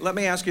 Okay, let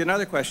me ask you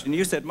another question.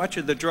 You said much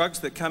of the drugs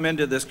that come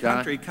into this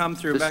country come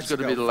through Mexico. This is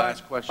going to be the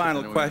last question.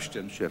 Final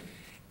question.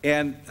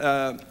 And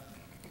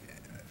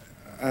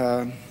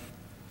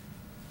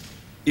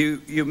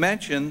you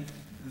mentioned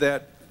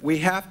that we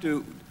have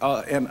to,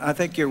 and I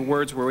think your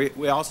words were,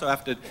 we also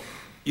have to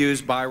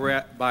use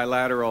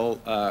bilateral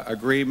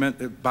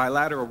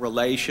bilateral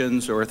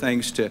relations or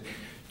things to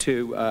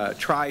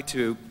try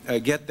to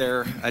get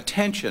their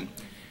attention.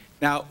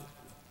 Now,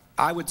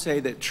 I would say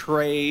that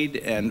trade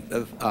and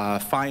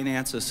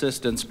finance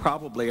assistance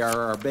probably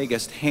are our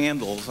biggest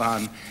handles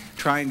on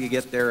trying to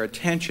get their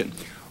attention.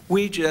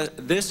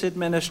 This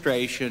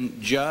administration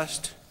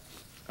just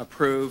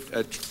approved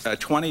a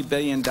 $20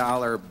 billion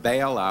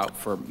bailout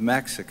for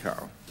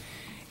Mexico.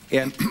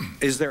 And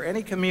is there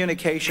any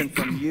communication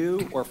from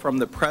you or from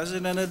the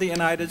President of the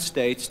United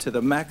States to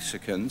the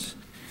Mexicans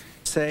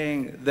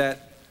saying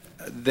that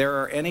there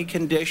are any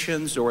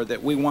conditions or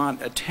that we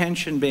want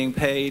attention being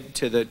paid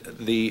to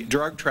the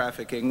drug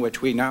trafficking,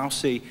 which we now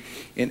see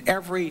in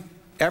every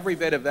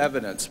bit of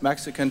evidence?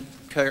 Mexican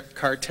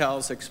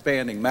cartels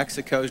expanding,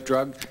 Mexico's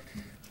drug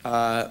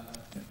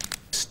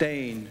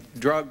stain,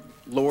 drug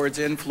lords'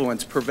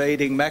 influence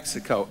pervading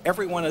Mexico.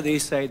 Every one of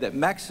these say that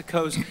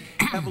Mexico's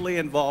heavily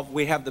involved.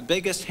 We have the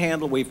biggest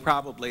handle we've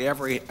probably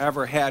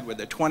ever had with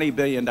a $20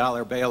 billion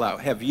bailout.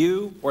 Have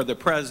you or the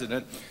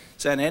President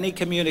sent any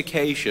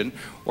communication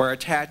or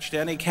attached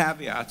any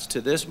caveats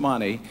to this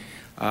money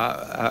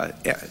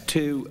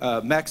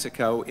to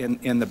Mexico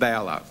in the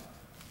bailout?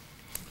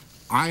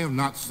 I have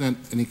not sent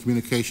any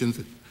communications.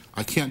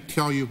 I can't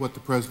tell you what the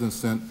President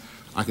sent.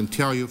 I can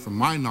tell you from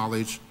my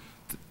knowledge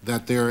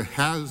that there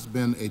has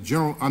been a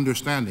general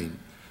understanding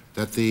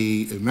that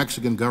the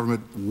Mexican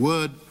government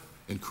would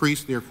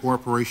increase their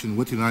cooperation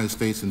with the United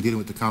States in dealing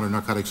with the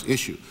counter-narcotics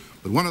issue.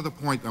 But one other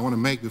point I want to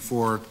make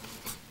before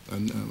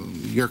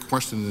your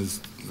question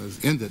is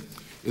ended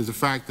is the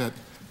fact that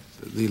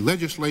the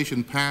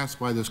legislation passed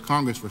by this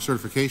Congress for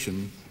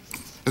certification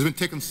has been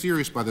taken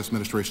serious by this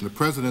administration. The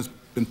President has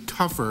been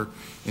tougher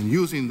in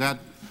using that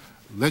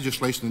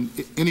legislation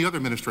than any other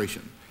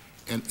administration.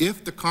 And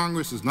if the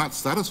Congress is not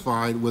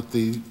satisfied with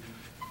the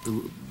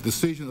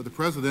decision of the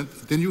President,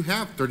 then you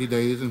have 30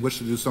 days in which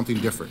to do something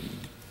different.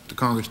 The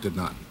Congress did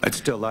not. I'd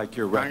still like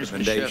your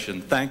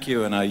recommendation. Thank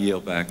you, and I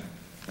yield back.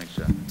 Thanks,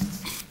 sir.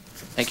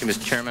 Thank you,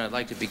 Mr. Chairman. I'd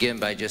like to begin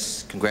by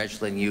just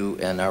congratulating you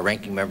and our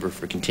ranking member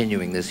for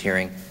continuing this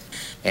hearing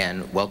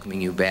and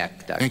welcoming you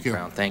back, Dr.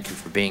 Brown. Thank you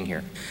for being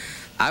here.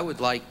 I would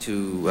like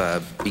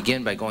to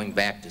begin by going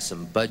back to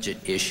some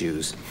budget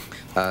issues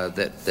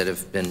that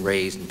have been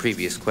raised in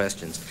previous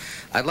questions.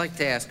 I'd like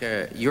to ask,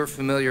 you're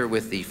familiar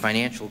with the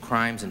Financial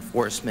Crimes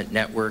Enforcement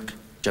Network,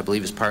 which I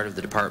believe is part of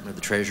the Department of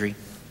the Treasury?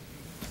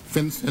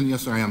 FinCEN,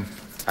 yes, I am.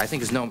 I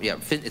think it's known, yeah,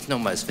 it's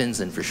known as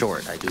FinCEN for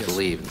short, I do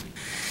believe.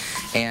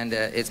 And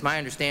it's my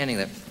understanding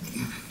that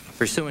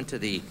pursuant to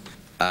the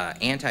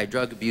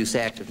Anti-Drug Abuse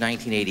Act of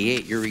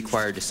 1988, you're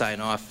required to sign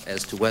off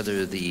as to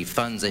whether the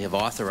funds they have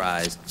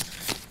authorized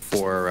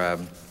for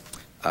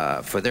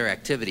their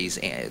activities,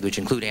 which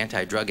include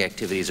anti-drug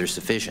activities, are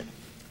sufficient.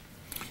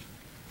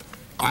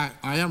 I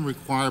am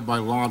required by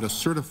law to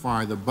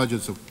certify the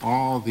budgets of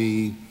all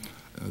the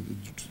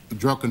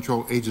drug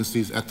control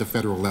agencies at the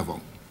federal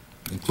level.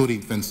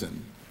 including FinCEN.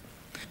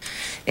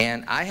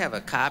 And I have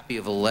a copy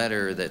of a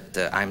letter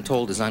that I'm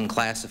told is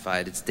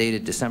unclassified. It's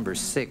dated December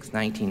 6,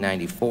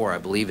 1994. I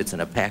believe it's in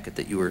a packet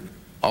that you were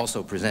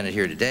also presented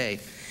here today,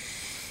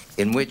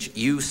 in which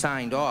you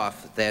signed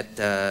off that,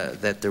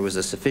 that there was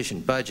a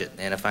sufficient budget.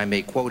 And if I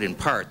may quote in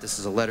part, this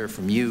is a letter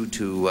from you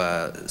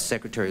to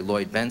Secretary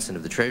Lloyd Benson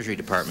of the Treasury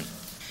Department.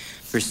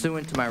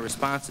 Pursuant to my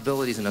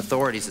responsibilities and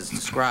authorities as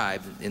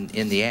described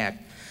in the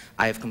Act,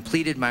 I have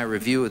completed my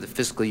review of the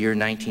fiscal year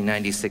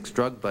 1996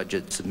 drug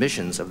budget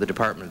submissions of the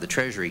Department of the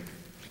Treasury.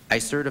 I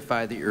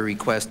certify that your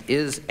request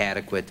is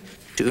adequate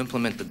to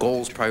implement the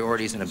goals,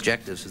 priorities, and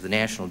objectives of the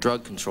National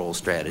Drug Control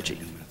Strategy.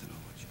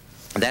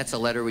 That's a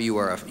letter where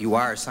you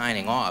are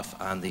signing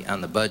off on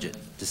the budget,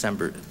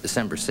 December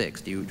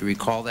 6th. Do you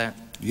recall that?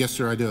 Yes,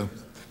 sir, I do.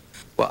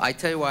 Well, I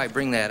tell you why I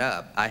bring that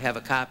up. I have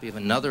a copy of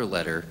another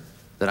letter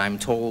that I'm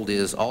told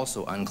is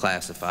also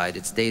unclassified.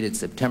 It's dated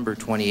September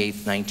 28,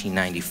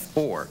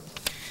 1994.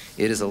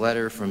 It is a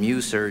letter from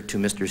you, sir, to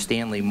Mr.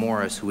 Stanley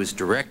Morris, who is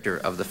director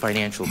of the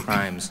Financial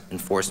Crimes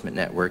Enforcement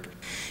Network.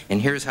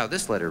 And here's how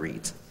this letter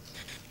reads.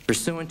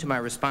 Pursuant to my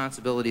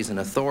responsibilities and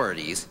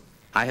authorities,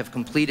 I have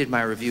completed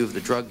my review of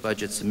the drug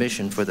budget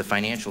submission for the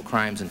Financial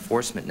Crimes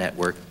Enforcement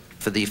Network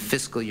for the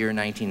fiscal year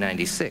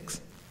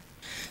 1996.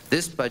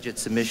 This budget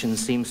submission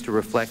seems to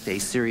reflect a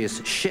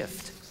serious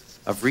shift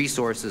of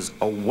resources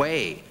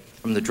away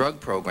from the drug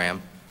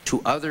program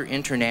to other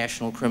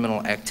international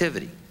criminal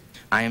activity.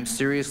 I am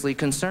seriously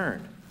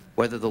concerned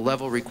whether the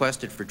level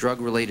requested for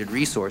drug-related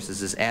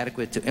resources is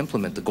adequate to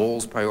implement the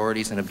goals,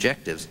 priorities, and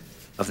objectives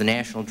of the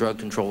National Drug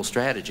Control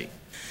Strategy.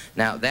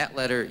 Now, that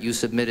letter you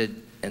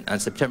submitted on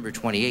September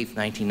 28,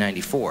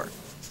 1994.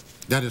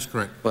 That is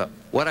correct. Well,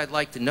 what I'd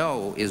like to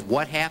know is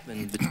what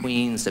happened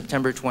between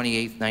September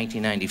 28,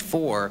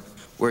 1994,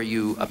 where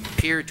you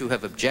appear to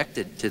have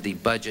objected to the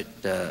budget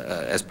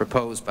as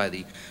proposed by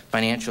the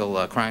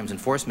Financial Crimes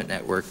Enforcement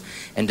Network,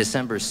 and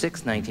December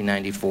 6,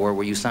 1994,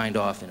 where you signed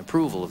off in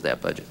approval of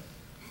that budget.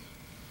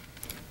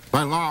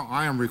 By law,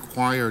 I am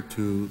required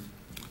to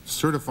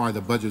certify the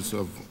budgets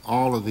of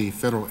all of the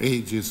federal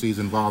agencies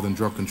involved in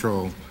drug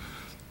control,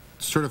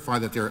 certify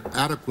that they're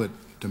adequate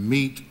to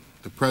meet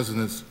the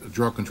President's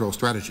drug control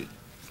strategy.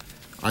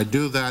 I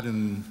do that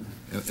in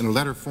a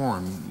letter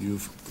form.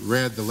 You've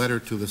read the letter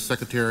to the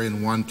Secretary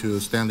and one to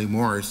Stanley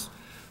Morris,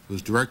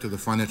 who's Director of the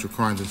Financial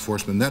Crimes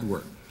Enforcement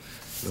Network.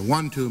 The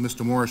one to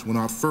Mr. Morris went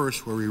out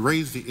first, where we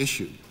raised the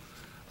issue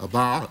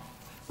about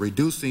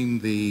reducing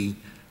the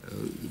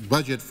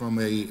budget from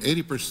a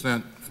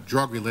 80%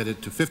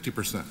 drug-related to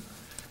 50%.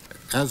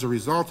 As a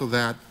result of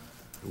that,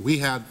 we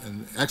had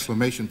an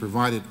explanation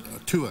provided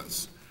to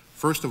us.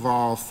 First of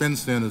all,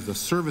 FinCEN is a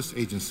service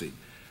agency.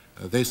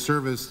 They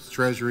service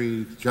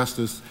Treasury,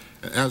 Justice.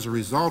 As a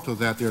result of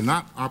that, they're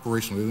not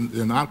operational.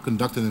 They're not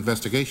conducting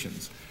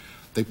investigations.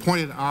 They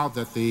pointed out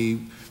that the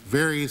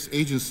various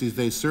agencies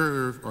they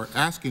serve are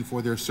asking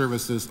for their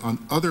services on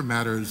other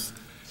matters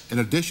in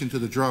addition to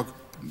the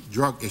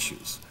drug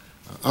issues.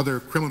 Other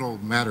criminal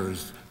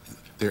matters,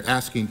 they're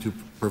asking to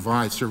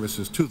provide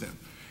services to them.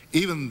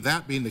 Even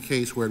that being the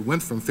case, where it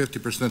went from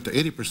 50% to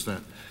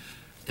 80%,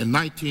 in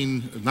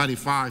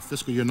 1995,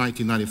 fiscal year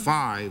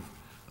 1995,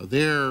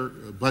 their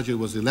budget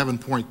was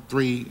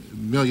 $11.3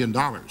 million.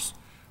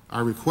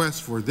 Our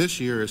request for this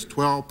year is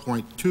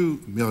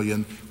 $12.2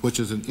 million, which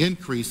is an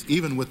increase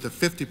even with the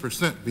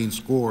 50% being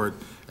scored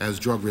as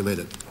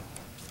drug-related.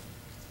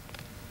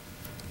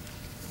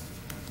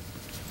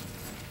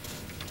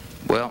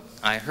 Well,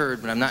 I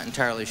heard, but I'm not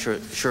entirely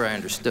sure I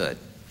understood.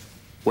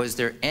 Was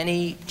there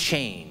any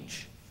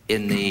change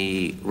in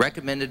the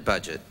recommended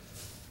budget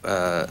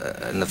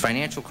in the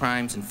Financial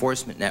Crimes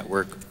Enforcement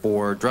Network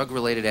for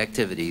drug-related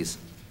activities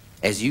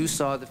as you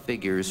saw the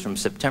figures from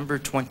September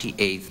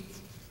 28th,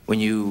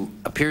 when you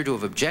appear to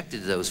have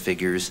objected to those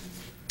figures,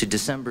 to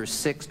December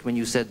 6th, when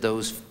you said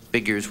those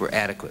figures were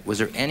adequate? Was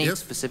there any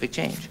specific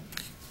change?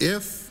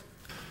 If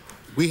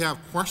we have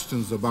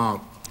questions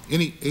about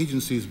any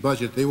agency's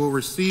budget, they will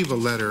receive a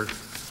letter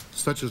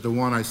such as the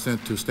one I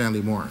sent to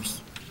Stanley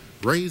Morris,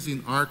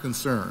 raising our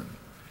concern.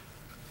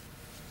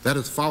 That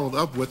is followed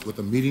up with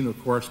a meeting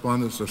of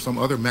correspondence or some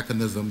other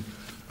mechanism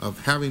of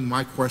having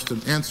my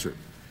question answered.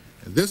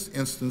 In this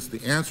instance,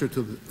 the answer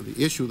to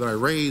the issue that I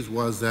raised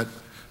was that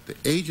the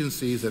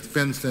agencies that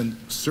FinCEN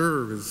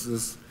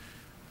services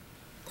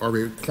are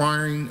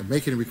requiring and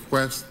making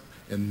requests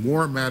in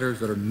more matters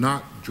that are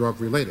not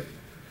drug-related.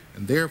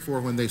 And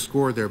therefore, when they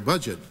score their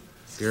budget,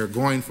 they're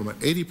going from an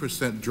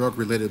 80%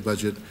 drug-related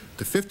budget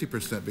to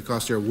 50%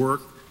 because their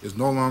work is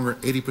no longer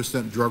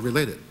 80%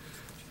 drug-related.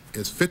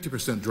 It's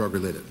 50%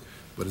 drug-related.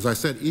 But as I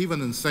said,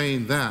 even in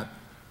saying that,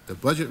 the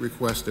budget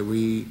request that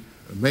we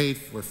made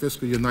for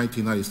fiscal year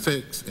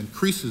 1996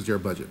 increases their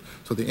budget.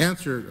 So the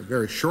answer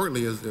very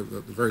shortly is,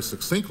 very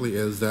succinctly,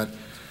 is that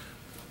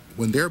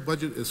when their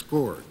budget is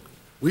scored,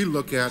 we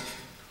look at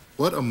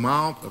what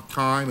amount of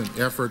time and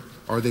effort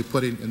are they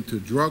putting into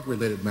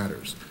drug-related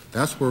matters.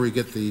 That's where we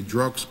get the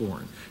drug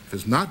scoring. If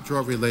it's not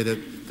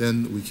drug-related,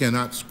 then we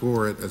cannot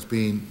score it as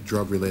being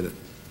drug-related.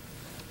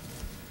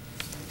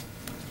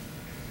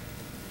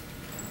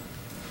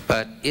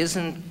 But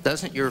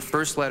doesn't your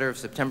first letter of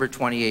September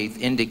 28th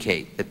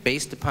indicate that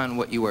based upon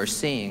what you are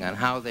seeing on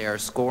how they are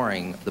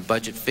scoring the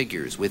budget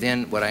figures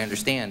within what I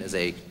understand is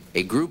a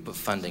group of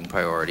funding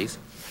priorities,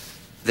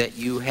 that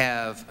you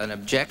have an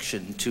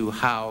objection to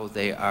how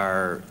they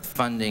are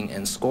funding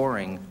and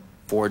scoring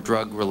for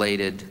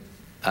drug-related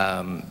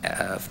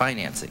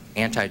financing,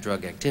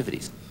 anti-drug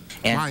activities?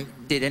 And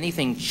did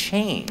anything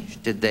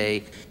change? Did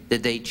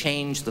they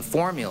change the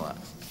formula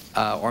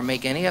or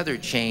make any other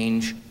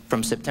change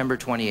from September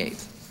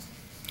 28th?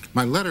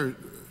 My letter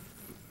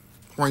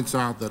points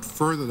out that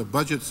further the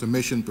budget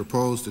submission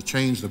proposed to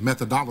change the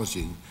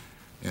methodology,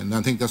 and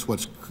I think that's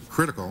what's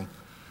critical,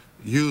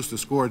 used to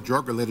score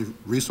drug-related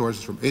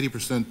resources from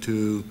 80%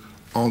 to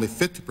only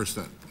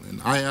 50%.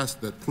 And I ask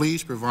that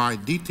please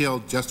provide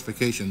detailed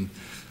justification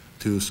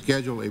to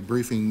schedule a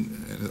briefing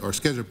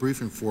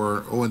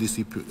for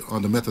ONDC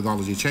on the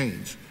methodology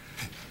change.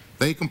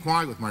 They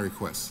complied with my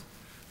request.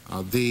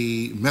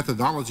 The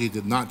methodology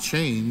did not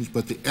change,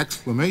 but the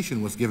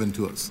explanation was given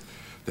to us.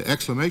 The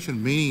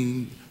explanation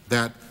meaning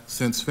that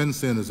since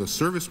FinCEN is a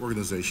service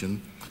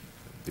organization,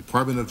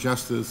 Department of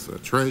Justice,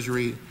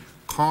 Treasury,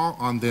 call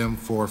on them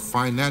for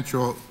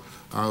financial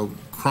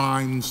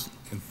crimes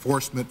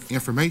enforcement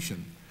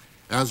information.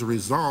 As a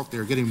result,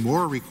 they're getting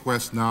more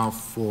requests now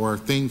for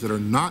things that are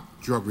not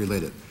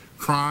drug-related.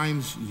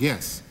 Crimes,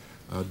 yes.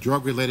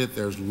 Drug-related,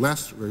 there's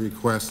less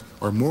requests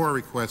or more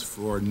requests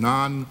for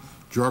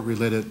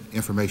non-drug-related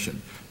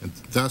information, and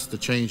thus the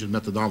change in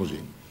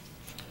methodology.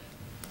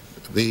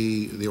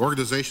 The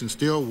organization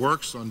still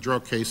works on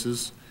drug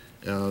cases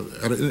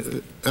at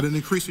an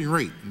increasing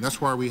rate, and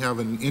that's why we have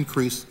an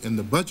increase in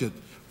the budget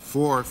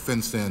for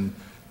FinCEN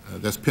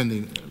that's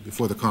pending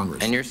before the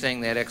Congress. And you're saying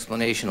that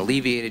explanation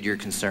alleviated your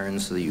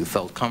concerns so that you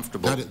felt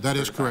comfortable? That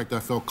is correct. I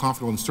felt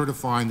comfortable in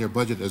certifying their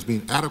budget as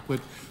being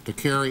adequate to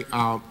carry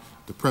out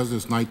the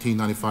President's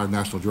 1995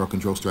 National Drug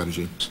Control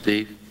Strategy.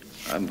 Steve,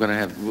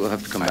 we'll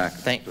have to come back.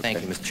 Thank you,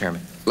 Mr.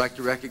 Chairman. I'd like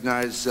to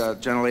recognize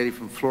gentlelady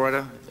from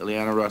Florida,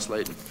 Ileana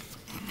Ross-Layton.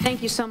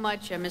 Thank you so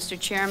much, Mr.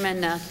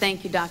 Chairman.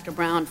 Thank you, Dr.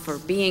 Brown, for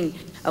being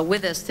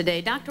with us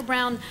today. Dr.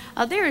 Brown,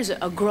 there is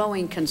a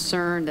growing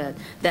concern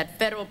that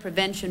federal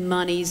prevention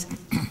monies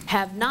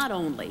have not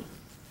only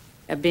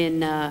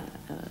been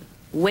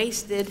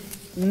wasted,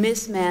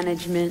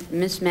 mismanaged,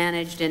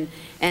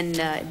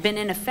 and been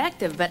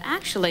ineffective, but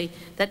actually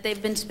that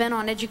they've been spent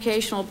on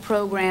educational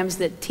programs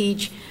that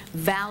teach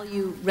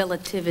value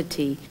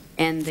relativity,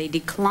 and they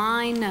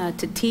decline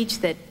to teach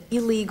that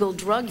illegal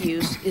drug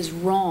use is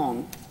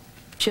wrong.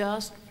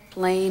 Just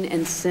plain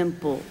and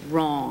simple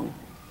wrong.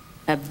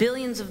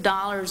 Billions of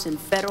dollars in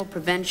federal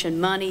prevention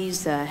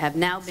monies have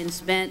now been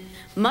spent,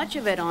 much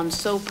of it on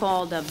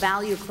so-called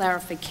value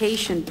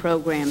clarification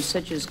programs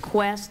such as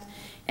Quest,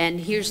 and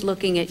here's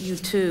looking at you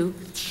too.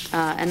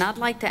 And I'd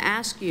like to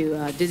ask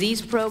you, do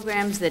these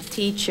programs that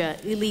teach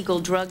illegal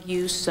drug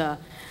use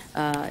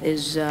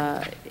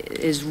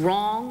is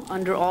wrong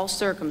under all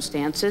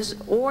circumstances,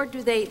 or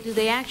do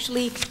they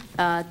actually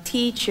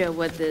teach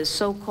what the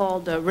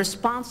so-called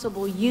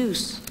responsible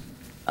use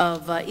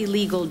of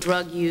illegal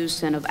drug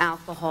use and of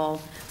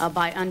alcohol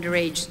by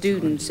underage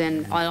students?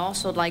 And I'd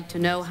also like to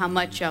know how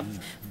much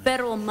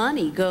federal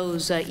money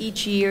goes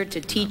each year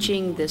to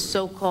teaching this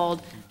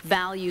so-called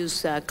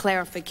values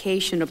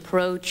clarification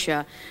approach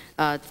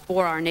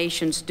for our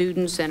nation's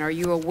students. And are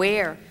you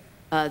aware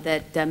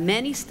that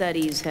many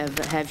studies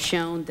have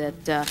shown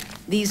that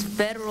these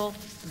federal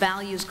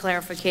values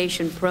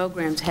clarification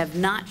programs have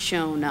not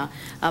shown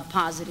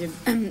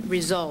positive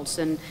results?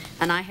 And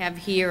I have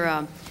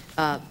here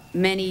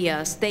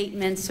many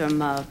statements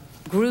from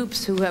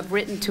groups who have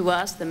written to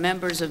us, the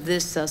members of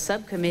this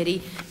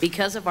subcommittee,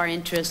 because of our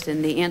interest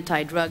in the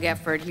anti-drug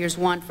effort. Here's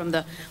one from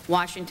the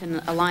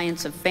Washington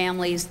Alliance of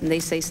Families, and they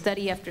say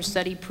study after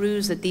study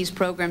proves that these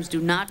programs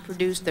do not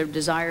produce their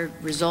desired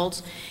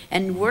results,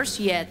 and worse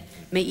yet,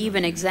 may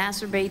even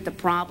exacerbate the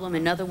problem.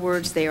 In other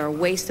words, they are a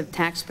waste of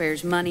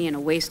taxpayers' money and a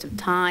waste of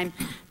time.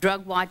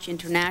 Drug Watch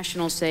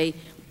International say,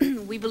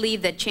 we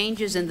believe that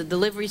changes in the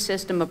delivery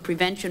system of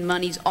prevention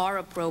monies are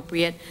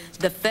appropriate.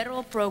 The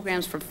federal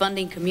programs for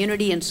funding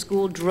community and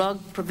school drug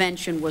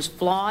prevention was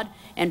flawed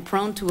and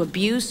prone to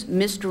abuse,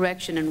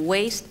 misdirection, and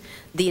waste.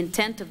 The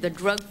intent of the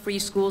Drug-Free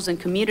Schools and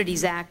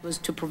Communities Act was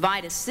to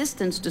provide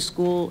assistance to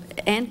school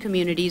and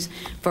communities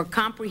for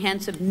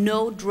comprehensive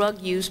no drug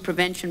use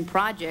prevention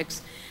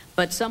projects.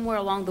 But somewhere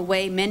along the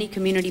way, many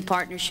community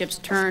partnerships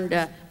turned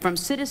from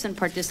citizen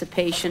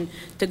participation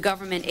to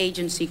government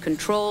agency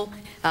control.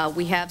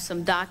 We have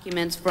some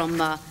documents from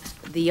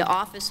the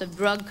Office of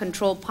Drug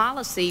Control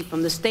Policy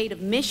from the state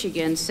of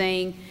Michigan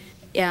saying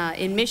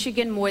in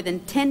Michigan, more than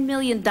 $10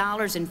 million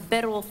in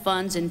federal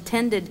funds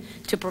intended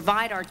to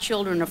provide our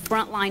children a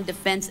frontline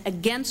defense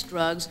against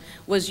drugs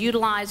was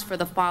utilized for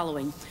the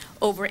following: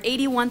 over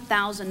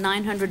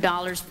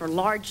 $81,900 for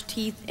large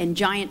teeth and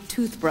giant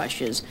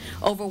toothbrushes,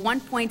 over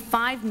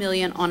 $1.5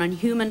 million on a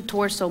human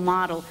torso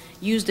model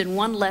used in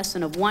one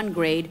lesson of one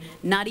grade,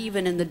 not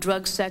even in the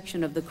drug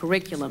section of the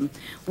curriculum.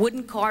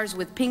 Wooden cars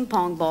with ping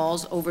pong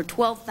balls, over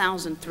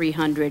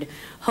 $12,300.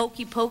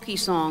 Hokey Pokey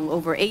song,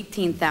 over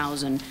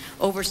 $18,000.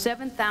 Over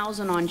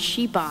 $7,000 on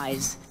sheep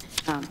eyes,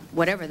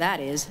 whatever that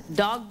is.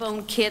 Dog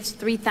bone kits,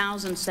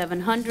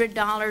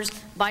 $3,700.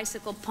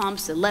 Bicycle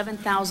pumps,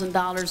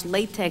 $11,000.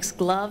 Latex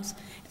gloves,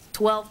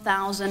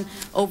 $12,000.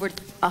 Over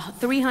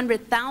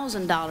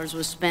 $300,000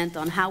 was spent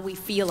on how we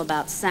feel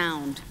about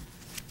sound.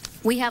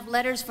 We have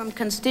letters from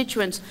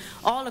constituents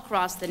all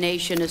across the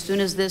nation as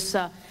soon as this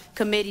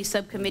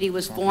subcommittee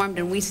was formed,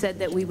 and we said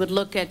that we would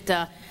look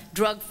at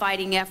drug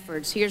fighting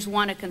efforts. Here's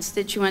one, a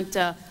constituent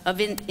of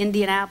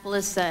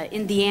Indianapolis,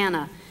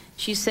 Indiana.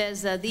 She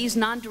says these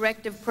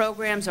non-directive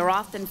programs are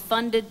often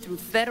funded through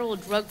federal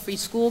drug-free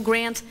school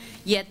grants,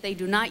 yet they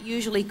do not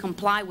usually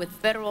comply with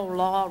federal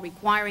law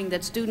requiring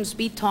that students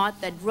be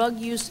taught that drug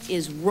use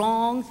is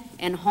wrong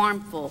and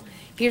harmful.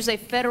 Here's a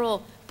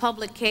federal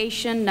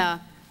publication,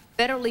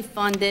 federally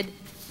funded,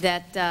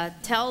 that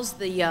tells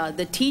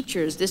the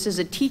teachers, this is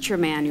a teacher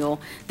manual,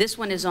 this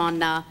one is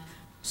on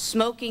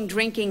smoking,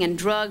 drinking, and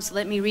drugs.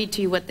 Let me read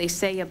to you what they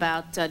say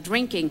about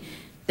drinking.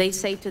 They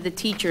say to the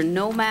teacher,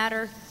 no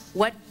matter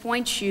what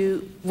points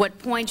you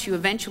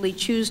eventually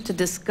choose to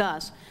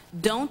discuss,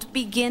 don't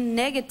begin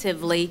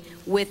negatively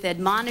with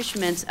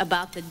admonishments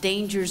about the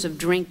dangers of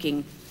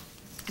drinking.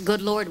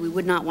 Good Lord, we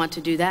would not want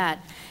to do that.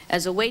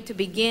 As a way to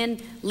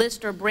begin,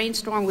 list or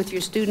brainstorm with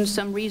your students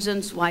some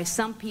reasons why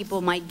some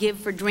people might give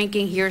for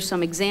drinking. Here are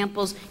some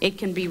examples. It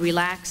can be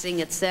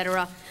relaxing,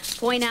 etc.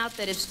 Point out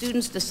that if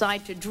students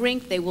decide to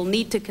drink, they will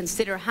need to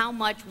consider how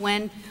much,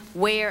 when,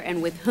 where,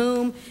 and with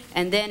whom.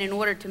 And then in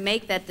order to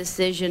make that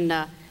decision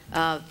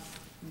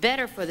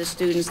better for the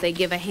students, they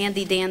give a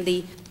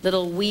handy-dandy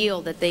little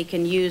wheel that they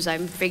can use.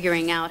 I'm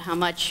figuring out how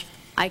much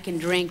I can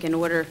drink in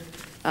order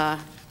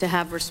to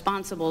have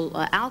responsible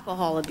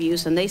alcohol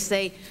abuse, and they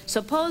say,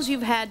 suppose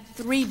you've had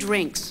 3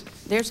 drinks.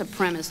 There's a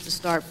premise to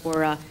start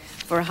for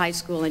high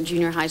school and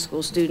junior high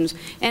school students,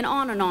 and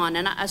on and on.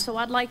 And so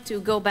I'd like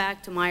to go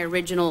back to my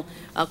original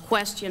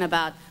question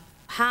about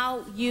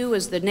how you,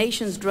 as the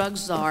nation's drug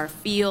czar,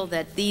 feel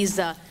that these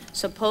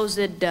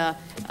supposed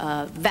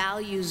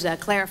values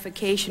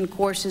clarification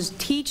courses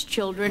teach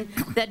children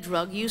that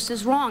drug use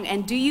is wrong.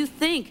 And do you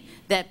think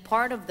that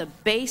part of the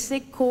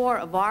basic core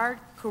of our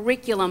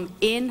curriculum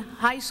in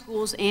high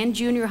schools and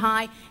junior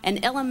high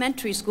and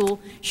elementary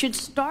school should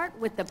start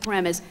with the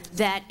premise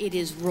that it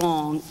is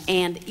wrong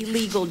and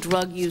illegal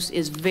drug use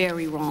is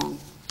very wrong?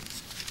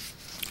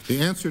 The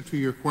answer to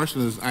your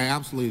question is I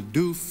absolutely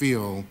do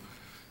feel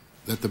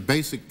that the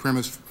basic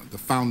premise, the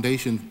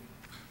foundation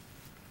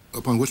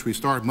upon which we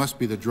start must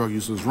be that drug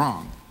use is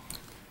wrong.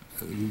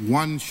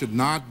 One should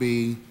not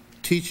be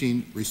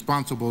teaching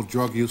responsible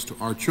drug use to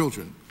our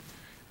children.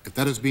 If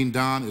that is being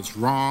done, it's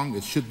wrong,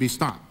 it should be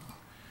stopped.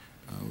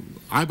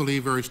 I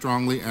believe very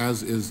strongly,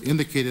 as is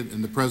indicated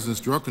in the President's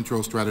drug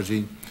control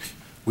strategy,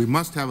 we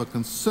must have a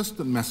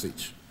consistent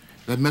message.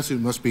 That message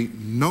must be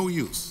no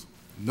use,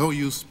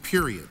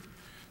 period.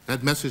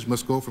 That message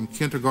must go from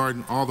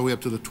kindergarten all the way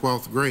up to the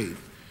 12th grade.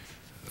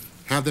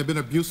 Have there been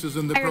abuses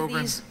in the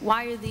program?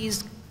 Why are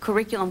these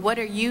curriculum, what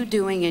are you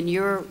doing in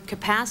your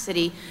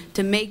capacity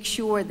to make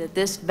sure that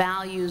this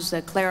values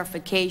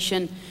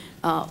clarification,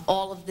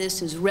 all of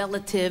this is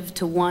relative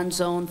to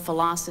one's own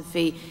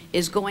philosophy,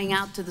 is going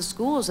out to the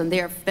schools, and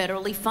they're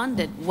federally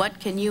funded? What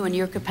can you in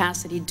your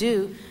capacity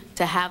do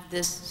to have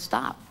this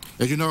stop?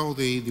 As you know,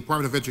 the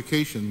Department of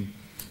Education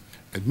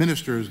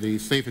administers the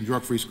Safe and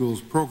Drug-Free Schools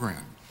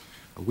program.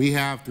 We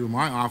have, through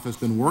my office,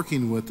 been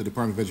working with the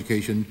Department of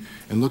Education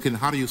and looking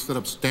at how do you set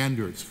up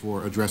standards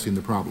for addressing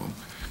the problem.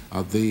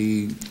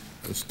 The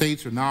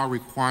states are now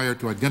required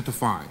to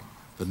identify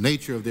the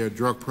nature of their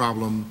drug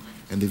problem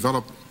and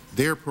develop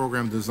their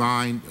program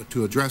designed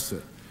to address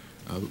it.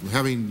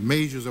 Having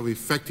measures of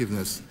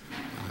effectiveness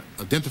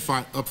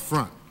identified up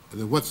front,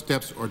 and what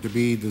steps are to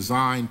be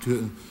designed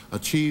to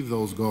achieve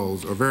those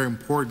goals are a very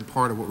important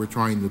part of what we're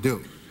trying to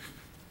do.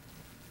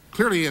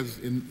 Clearly, as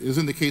is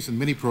in the case in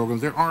many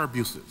programs, there are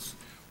abuses.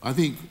 I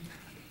think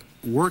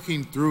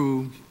working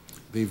through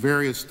the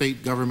various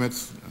state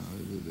governments,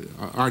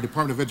 our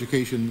Department of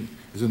Education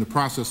is in the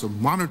process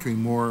of monitoring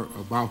more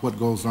about what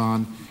goes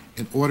on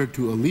in order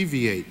to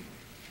alleviate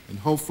and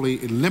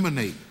hopefully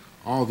eliminate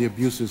all the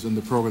abuses in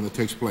the program that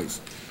takes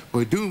place. But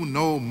we do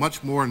know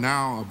much more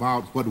now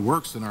about what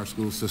works in our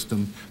school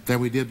system than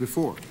we did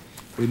before.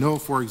 We know,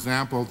 for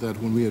example, that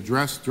when we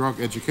address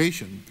drug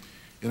education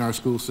in our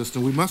school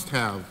system, we must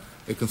have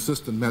a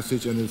consistent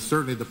message, and it's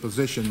certainly the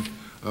position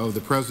of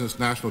the President's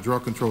National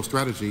Drug Control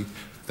Strategy.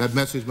 That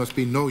message must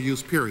be no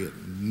use, period.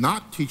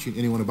 Not teaching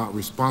anyone about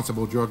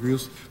responsible drug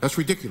use, that's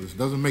ridiculous. It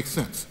doesn't make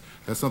sense.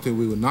 That's something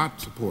we would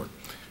not support.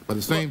 By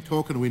the same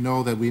token, we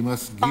know that we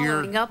must gear...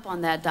 Following up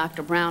on that,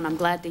 Dr. Brown, I'm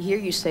glad to hear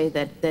you say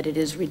that it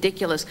is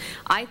ridiculous.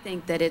 I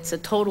think that it's a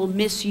total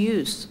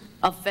misuse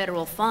of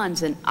federal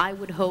funds. And I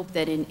would hope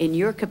that in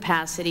your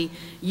capacity,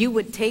 you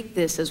would take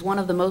this as one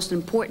of the most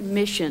important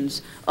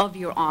missions of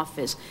your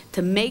office,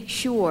 to make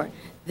sure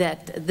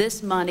that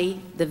this money,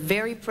 the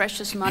very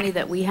precious money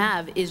that we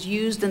have, is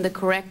used in the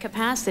correct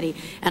capacity.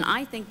 And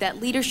I think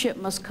that leadership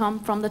must come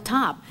from the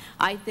top.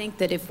 I think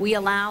that if we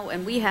allow,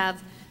 and we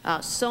have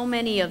so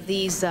many of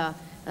these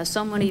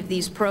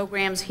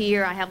programs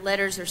here. I have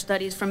letters or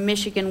studies from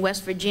Michigan,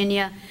 West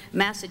Virginia,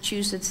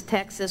 Massachusetts,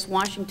 Texas,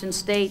 Washington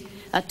State,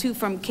 two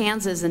from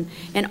Kansas. And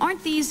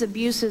aren't these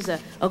abuses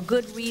a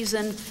good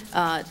reason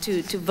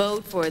to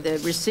vote for the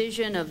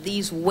rescission of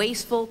these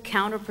wasteful,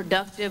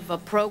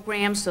 counterproductive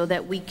programs, so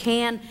that we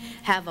can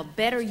have a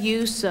better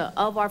use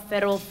of our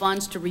federal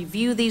funds to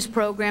review these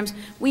programs?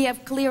 We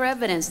have clear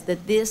evidence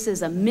that this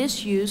is a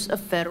misuse of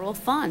federal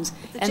funds.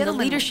 And the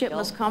leadership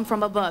must come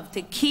from above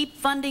to keep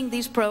funding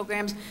these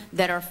programs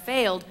that are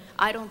failed.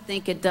 I don't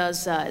think it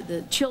does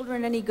the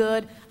children any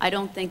good. I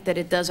don't think that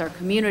it does our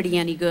community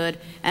any good.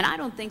 And I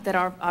don't think that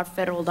our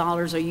federal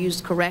dollars are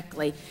used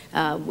correctly.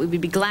 We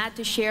would be glad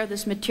to share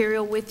this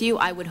material with you.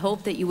 I would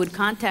hope that you would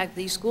contact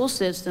these school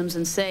systems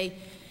and say,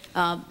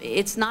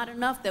 it's not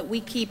enough that we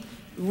keep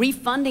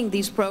refunding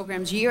these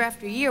programs year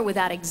after year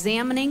without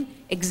examining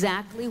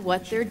exactly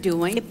what they're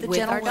doing with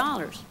our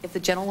dollars. If the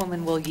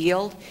gentlewoman will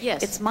yield.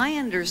 Yes. It's my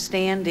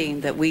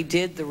understanding that we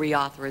did the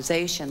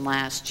reauthorization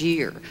last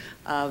year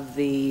of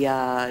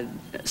the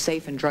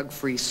safe and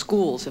drug-free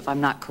schools, if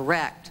I'm not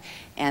correct,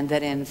 and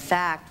that in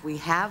fact we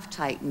have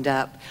tightened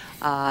up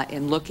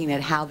in looking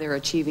at how they're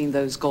achieving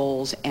those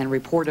goals and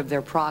report of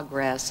their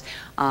progress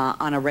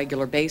on a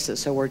regular basis.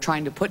 So we're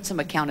trying to put some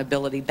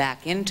accountability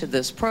back into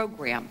this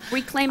program.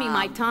 Reclaiming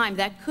my time,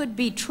 that could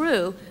be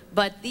true,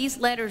 but these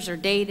letters are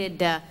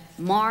dated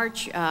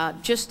March,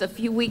 just a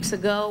few weeks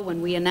ago,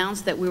 when we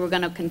announced that we were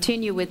going to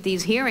continue with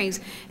these hearings,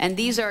 and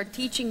these are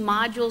teaching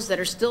modules that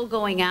are still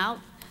going out.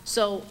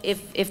 So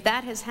if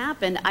that has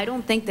happened, I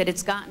don't think that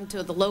it's gotten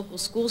to the local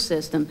school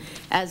system.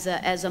 As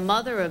a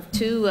mother of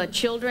two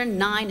children,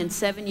 9 and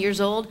 7 years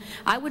old,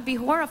 I would be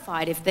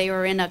horrified if they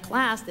are in a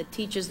class that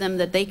teaches them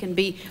that they can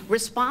be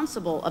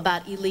responsible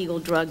about illegal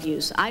drug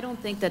use. I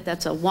don't think that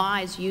that's a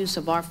wise use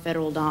of our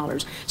federal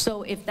dollars.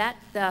 So if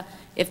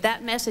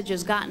that message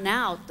has gotten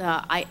out,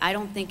 I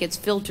don't think it's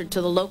filtered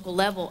to the local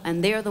level,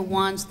 and they're the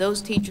ones,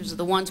 those teachers are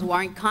the ones who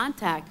are in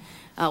contact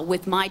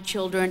with my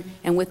children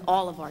and with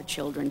all of our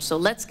children. So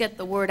let's get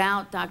the word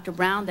out, Dr.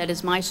 Brown. That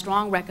is my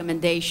strong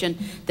recommendation,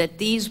 that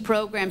these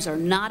programs are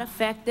not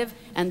effective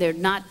and they're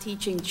not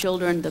teaching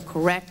children the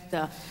correct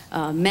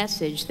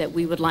message that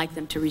we would like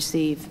them to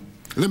receive.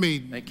 Let me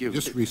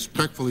just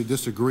respectfully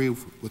disagree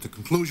with the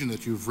conclusion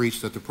that you've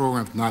reached that the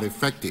program's not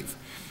effective.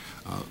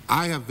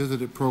 I have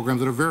visited programs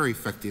that are very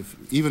effective.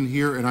 Even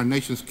here in our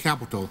nation's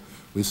capital,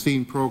 we've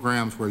seen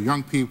programs where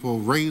young people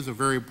raise a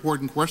very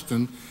important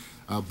question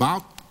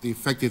about the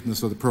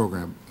effectiveness of the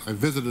program. I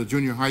visited a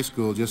junior high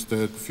school just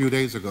a few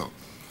days ago,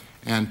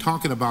 and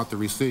talking about the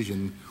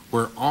rescission,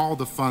 where all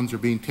the funds are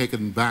being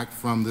taken back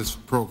from this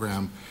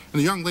program, and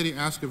the young lady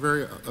asked a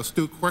very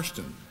astute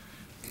question.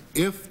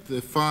 If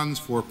the funds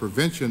for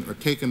prevention are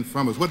taken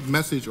from us, what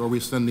message are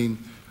we sending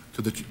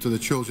to the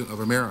children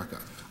of America?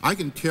 I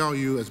can tell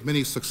you as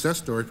many success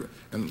stories,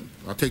 and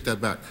I'll take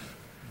that back,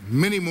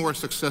 many more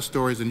success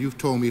stories than you've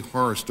told me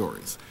horror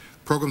stories.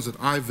 Programs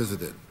that I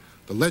visited,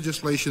 the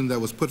legislation that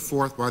was put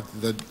forth by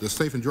the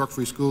Safe and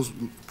Drug-Free Schools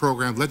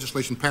program,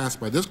 legislation passed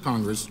by this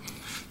Congress,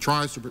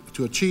 tries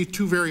to achieve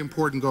two very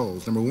important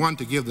goals. Number one,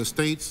 to give the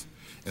states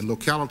and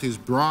localities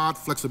broad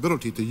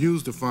flexibility to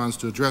use the funds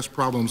to address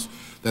problems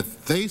that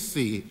they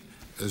see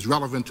as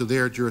relevant to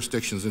their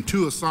jurisdictions, and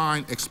two,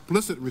 assign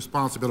explicit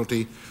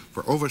responsibility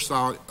for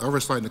oversight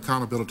and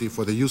accountability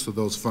for the use of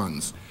those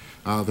funds.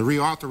 The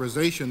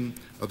reauthorization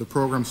of the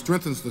program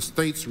strengthens the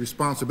state's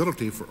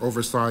responsibility for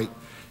oversight,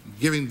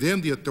 giving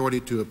them the authority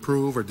to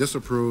approve or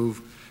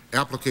disapprove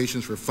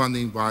applications for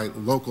funding by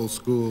local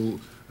school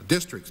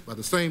districts. By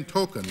the same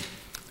token,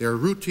 there are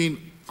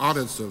routine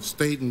audits of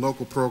state and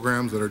local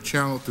programs that are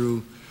channeled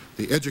through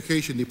the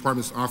Education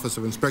Department's Office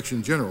of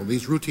Inspection General.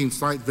 These routine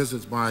site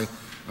visits by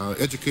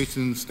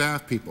education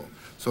staff people.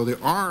 So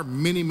there are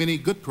many, many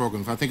good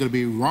programs. I think it would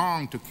be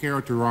wrong to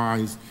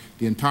characterize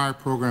the entire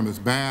program as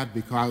bad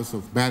because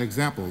of bad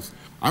examples.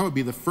 I would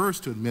be the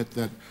first to admit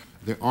that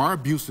there are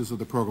abuses of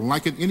the program,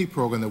 like in any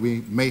program that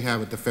we may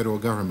have at the federal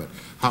government.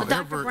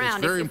 However, Brown,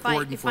 it's very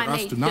important for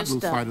us to not lose sight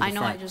of the fact. I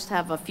know I just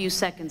have a few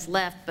seconds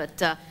left,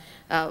 but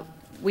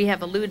we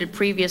have alluded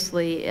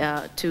previously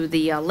to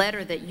the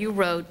letter that you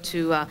wrote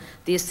to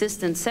the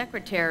Assistant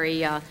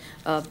Secretary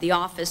of the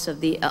Office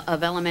of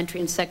Elementary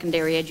and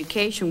Secondary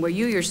Education, where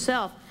you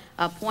yourself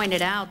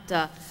pointed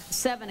out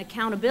 7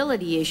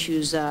 accountability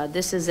issues.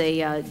 This is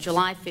a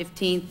July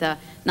 15th,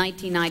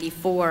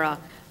 1994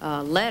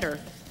 letter.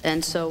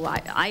 And so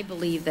I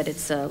believe that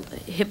it's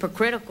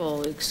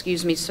hypocritical,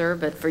 excuse me, sir,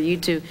 but for you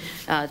to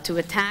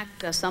attack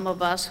some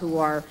of us who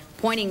are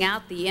pointing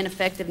out the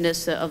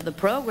ineffectiveness of the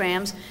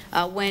programs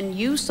when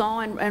you saw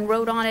and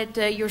wrote on it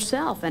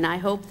yourself. And I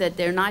hope that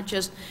they're not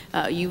just,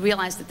 you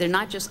realize that they're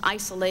not just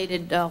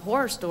isolated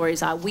horror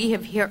stories. We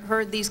have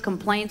heard these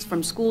complaints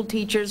from school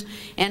teachers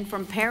and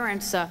from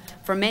parents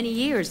for many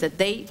years that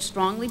they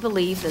strongly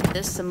believe that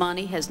this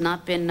money has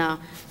not been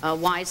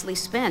wisely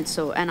spent.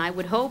 So, and I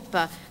would hope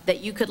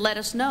that you could let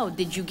us know,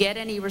 did you get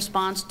any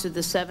response to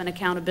the 7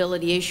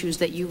 accountability issues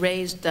that you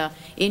raised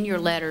in your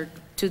letter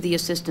to the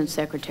Assistant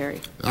Secretary?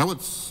 I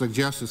would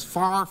suggest it's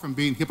far from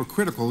being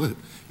hypocritical.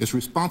 It's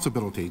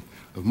responsibility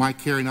of my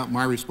carrying out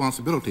my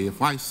responsibility.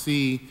 If I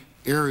see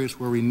areas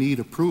where we need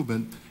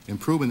improvement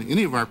in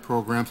any of our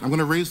programs, I'm going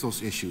to raise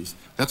those issues.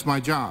 That's my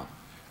job.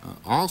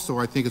 Also,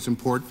 I think it's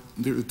important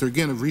to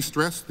again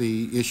re-stress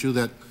the issue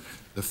that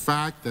the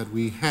fact that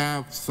we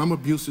have some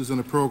abuses in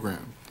the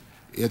program.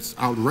 It's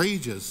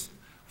outrageous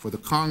for the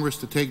Congress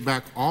to take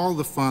back all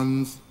the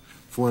funds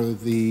for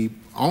the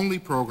only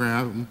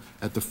program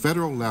at the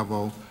federal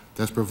level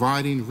that's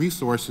providing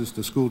resources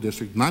to school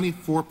districts.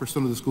 94%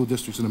 of the school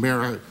districts in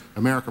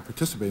America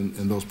participate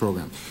in those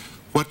programs.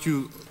 What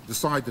you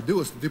decide to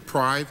do is to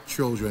deprive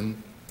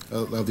children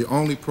of the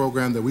only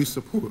program that we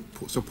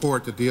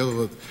support to deal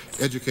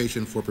with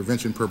education for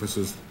prevention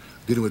purposes,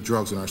 dealing with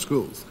drugs in our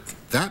schools.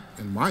 That,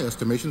 in my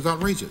estimation, is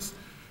outrageous.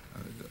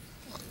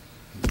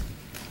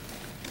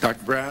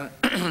 Dr. Brown,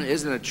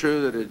 isn't it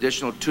true that an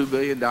additional $2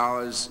 billion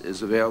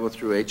is available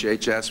through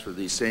HHS for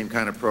these same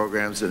kind of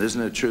programs? And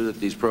isn't it true that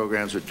these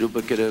programs are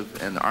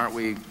duplicative? And aren't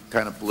we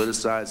kind of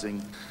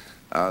politicizing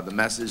the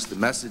message? The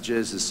message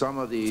is some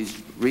of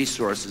these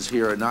resources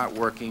here are not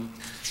working.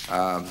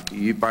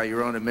 By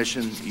your own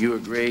admission, you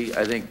agree.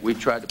 I think we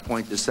tried to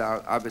point this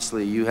out.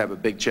 Obviously, you have a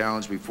big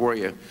challenge before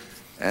you.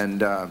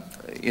 And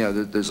you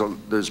know,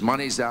 there's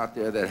monies out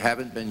there that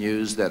haven't been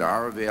used that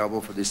are available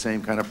for these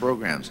same kind of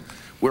programs.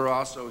 We're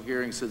also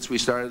hearing, since we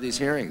started these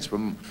hearings,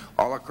 from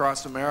all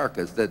across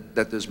America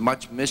that there's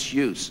much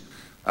misuse.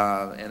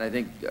 And I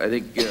think the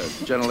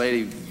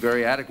gentlelady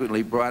very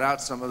adequately brought out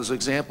some of those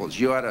examples.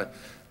 You ought to,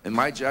 in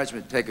my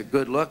judgment, take a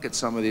good look at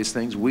some of these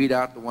things, weed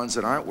out the ones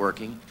that aren't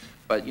working.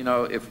 But you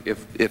know, if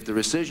the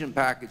rescission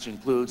package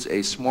includes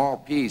a small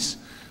piece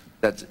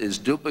that is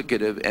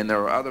duplicative and there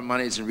are other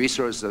monies and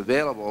resources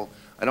available,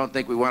 I don't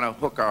think we want to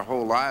hook our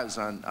whole lives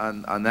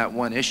on that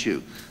one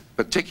issue,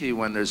 particularly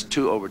when there's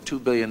over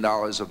 $2 billion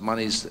of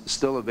monies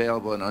still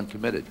available and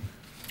uncommitted.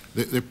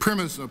 The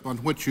premise upon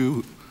which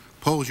you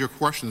pose your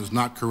question is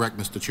not correct,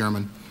 Mr.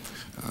 Chairman.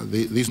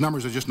 These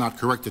numbers are just not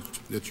correct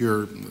that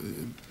you're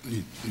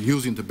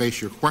using to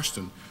base your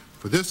question.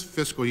 For this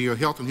fiscal year,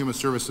 Health and Human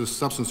Services,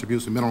 Substance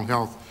Abuse and Mental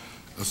Health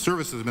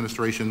Services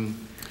Administration,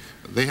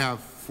 they have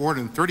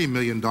 $430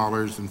 million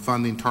in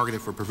funding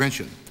targeted for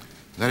prevention.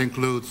 That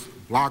includes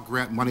block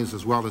grant monies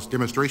as well as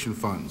demonstration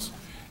funds.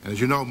 And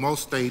as you know,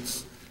 most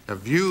states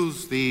have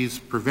used these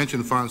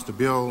prevention funds to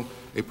build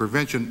a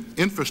prevention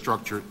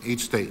infrastructure in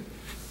each state.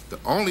 The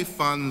only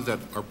funds that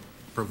are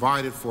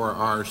provided for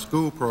our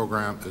school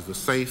program is the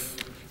Safe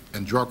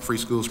and Drug-Free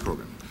Schools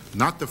program,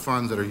 not the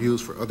funds that are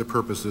used for other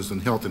purposes in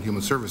health and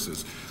human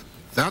services.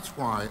 That's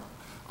why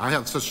I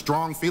have such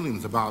strong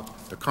feelings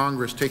about the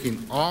Congress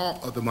taking all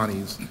of the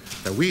monies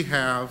that we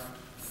have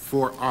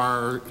for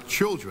our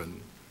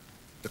children,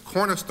 the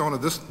cornerstone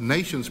of this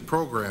nation's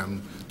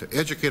program to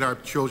educate our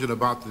children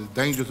about the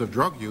dangers of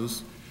drug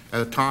use at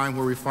a time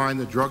where we find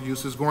that drug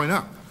use is going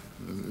up.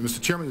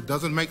 Mr. Chairman, it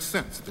doesn't make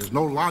sense. There's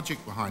no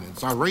logic behind it.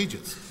 It's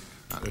outrageous.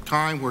 At a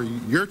time where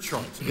your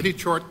charts,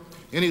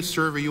 any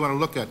survey you want to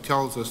look at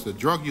tells us that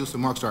drug use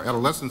amongst our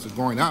adolescents is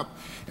going up,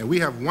 and we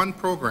have one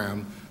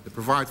program that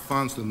provides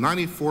funds to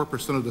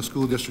 94% of the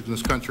school districts in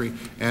this country,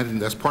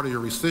 and that's part of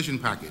your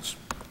rescission package.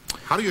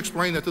 How do you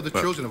explain that to the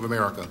children of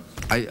America?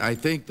 I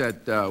think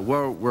that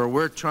where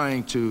we're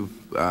trying to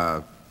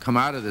come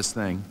out of this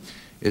thing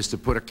is to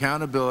put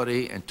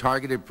accountability and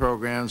targeted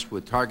programs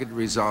with targeted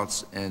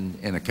results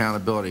and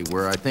accountability.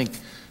 Where I think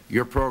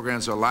your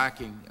programs are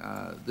lacking,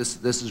 this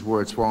is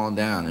where it's fallen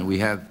down. And we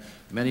have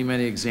many,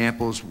 many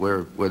examples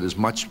where there's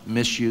much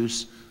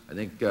misuse. I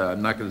think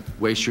I'm not going to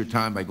waste your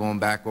time by going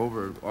back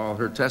over all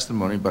her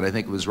testimony, but I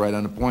think it was right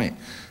on the point.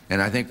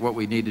 And I think what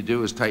we need to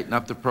do is tighten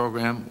up the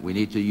program. We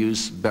need to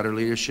use better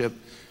leadership.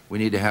 We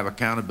need to have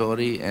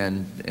accountability,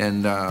 and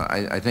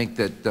I think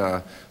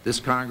that this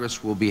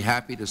Congress will be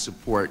happy to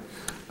support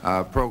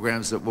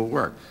programs that will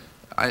work.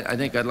 I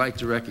think I'd like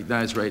to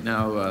recognize right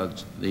now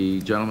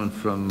the gentleman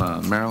from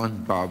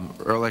Maryland,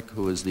 Bob Ehrlich,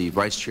 who is the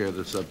Vice Chair of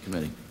the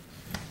subcommittee.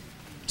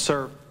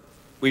 Sir,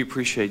 we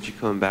appreciate you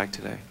coming back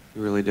today.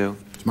 We really do.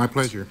 It's my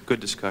pleasure. Good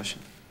discussion.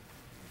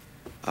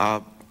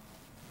 Let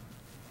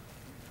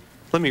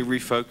me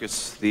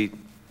refocus the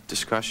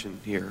discussion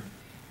here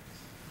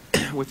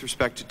with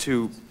respect to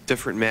two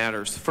different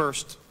matters.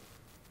 First,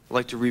 I'd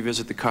like to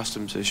revisit the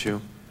customs issue.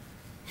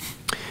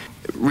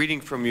 Reading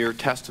from your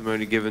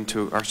testimony given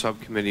to our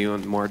subcommittee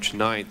on March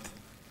 9th,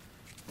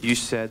 you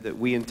said that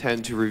we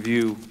intend to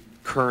review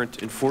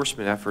current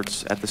enforcement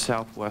efforts at the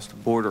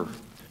southwest border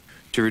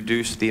to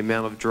reduce the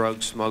amount of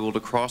drugs smuggled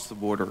across the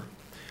border,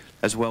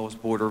 as well as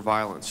border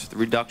violence. The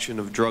reduction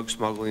of drug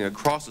smuggling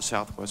across the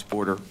southwest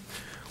border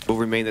will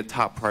remain the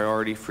top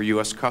priority for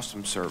U.S.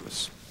 Customs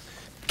Service.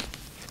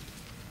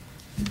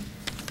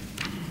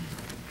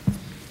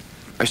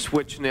 I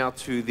switch now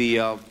to the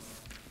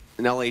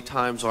an LA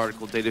Times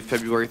article dated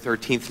February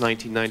 13th,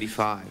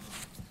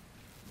 1995.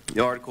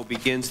 The article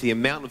begins, "The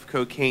amount of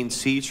cocaine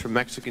seized from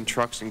Mexican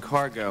trucks and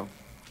cargo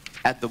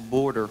at the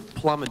border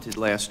plummeted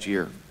last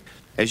year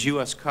as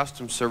U.S.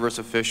 Customs Service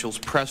officials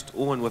pressed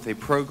on with a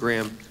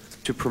program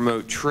to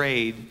promote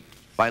trade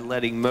by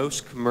letting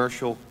most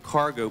commercial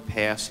cargo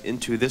pass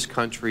into this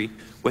country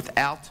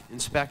without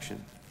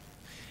inspection.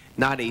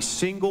 Not a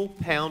single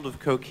pound of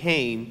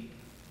cocaine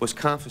was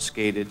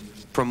confiscated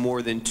from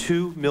more than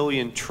 2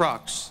 million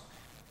trucks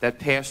that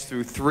passed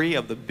through 3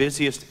 of the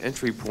busiest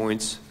entry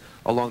points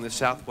along the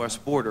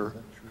southwest border,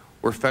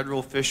 where federal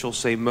officials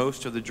say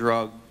most of the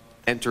drug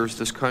enters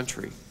this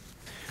country.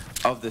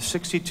 Of the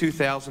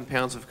 62,000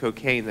 pounds of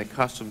cocaine that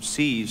Customs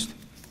seized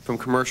from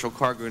commercial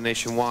cargo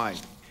nationwide,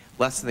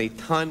 less than a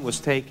ton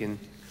was taken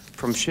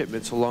from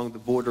shipments along the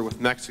border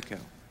with Mexico."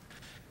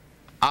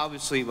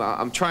 Obviously,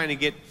 I'm trying to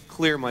get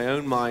clear in my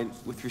own mind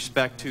with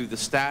respect to the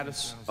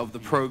status of the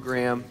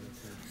program,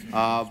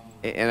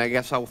 and I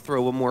guess I will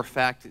throw one more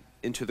fact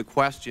into the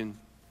question.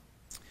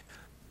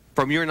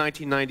 From your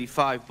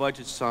 1995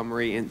 budget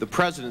summary and the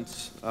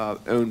President's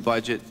own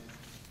budget,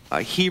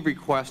 he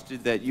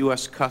requested that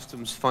U.S.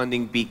 Customs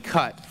funding be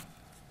cut,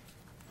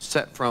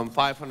 set from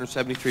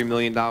 $573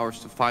 million to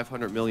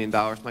 $500 million.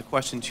 My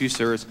question to you,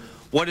 sir, is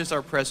what is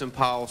our present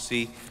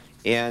policy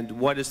and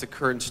what is the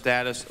current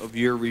status of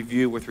your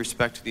review with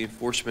respect to the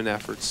enforcement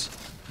efforts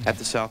at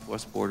the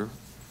southwest border?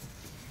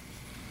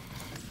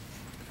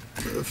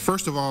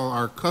 First of all,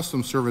 our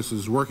Customs Service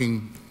is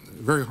working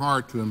very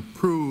hard to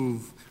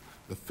improve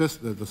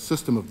the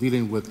system of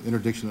dealing with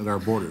interdiction at our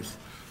borders.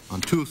 On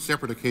 2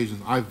 separate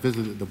occasions, I've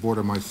visited the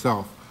border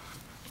myself,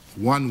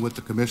 one with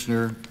the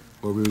Commissioner,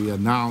 where we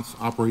announced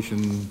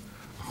Operation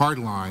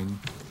Hardline,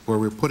 where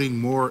we're putting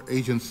more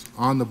agents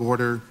on the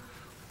border,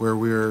 where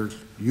we're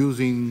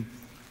using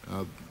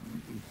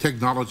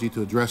technology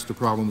to address the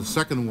problem. The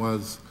second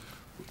was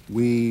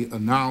we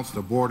announced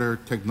a border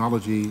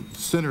technology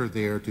center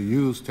there to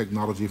use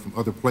technology from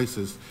other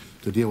places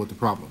to deal with the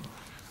problem.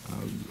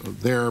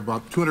 There are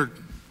about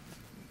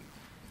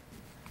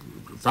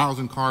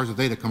 200,000 cars a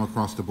day that come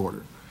across the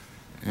border,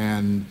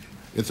 and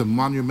it's a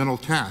monumental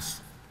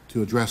task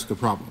to address the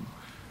problem.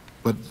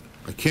 But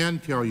I can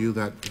tell you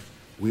that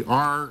we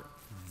are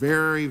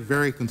very,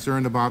 very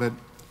concerned about it,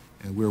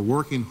 and we're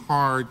working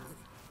hard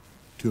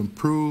to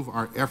improve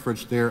our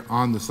efforts there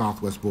on the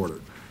southwest border.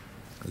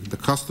 The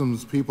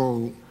Customs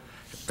people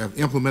have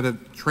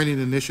implemented training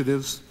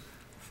initiatives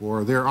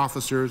for their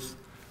officers.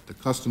 The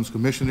Customs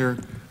Commissioner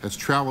has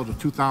traveled to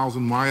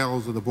 2,000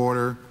 miles of the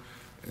border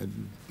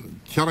and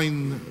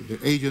telling the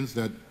agents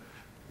that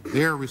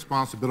their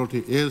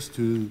responsibility is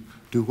to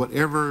do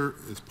whatever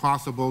is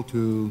possible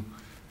to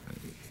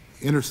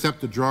intercept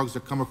the drugs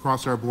that come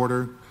across our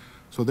border.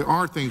 So there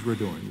are things we're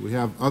doing. We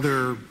have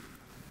other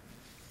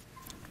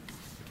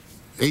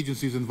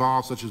agencies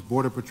involved, such as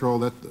Border Patrol,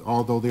 that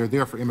although they're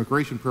there for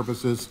immigration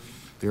purposes,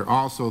 they're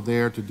also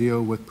there to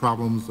deal with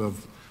problems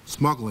of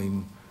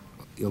smuggling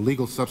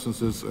illegal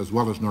substances as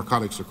well as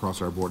narcotics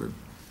across our border.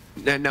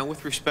 Now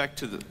with respect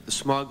to the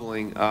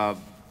smuggling,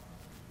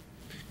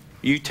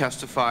 you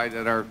testified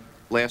at our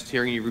last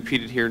hearing, you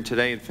repeated here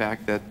today, in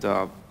fact, that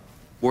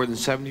more than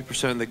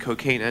 70% of the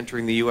cocaine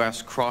entering the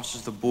U.S.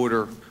 crosses the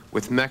border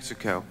with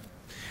Mexico,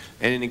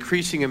 and an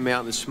increasing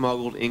amount is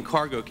smuggled in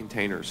cargo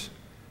containers.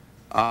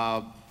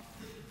 My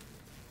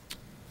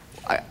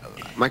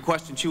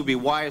question to you would be,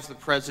 why has the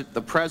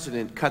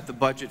President cut the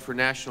budget for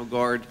National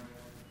Guard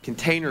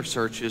container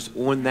searches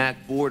on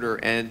that border,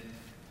 and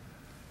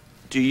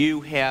do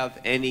you have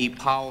any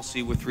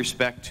policy with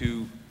respect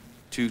to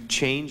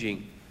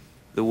changing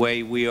the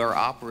way we are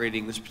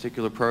operating this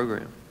particular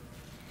program?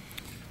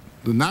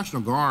 The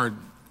National Guard,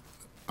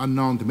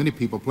 unknown to many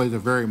people, plays a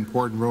very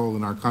important role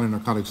in our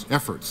counter-narcotics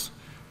efforts.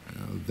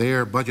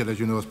 Their budget, as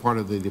you know, is part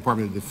of the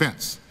Department of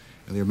Defense,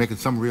 and they're making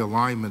some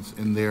realignments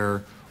in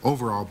their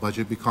overall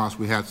budget because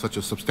we had such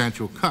a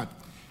substantial cut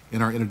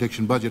in our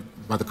interdiction budget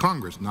by the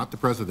Congress, not the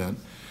President.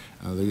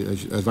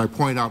 As I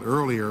pointed out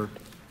earlier,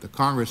 the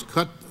Congress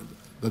cut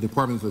the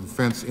Department of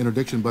Defense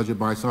interdiction budget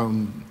by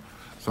some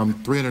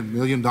 $300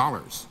 million.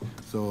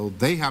 So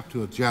they have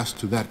to adjust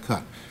to that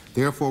cut.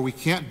 Therefore, we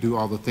can't do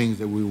all the things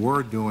that we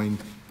were doing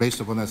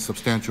based upon that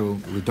substantial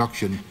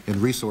reduction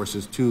in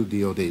resources to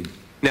DOD.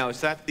 Now,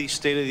 is that the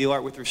state of the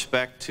art with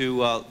respect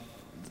to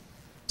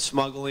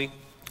smuggling?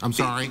 I'm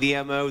sorry?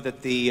 The MO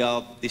that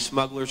the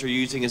smugglers are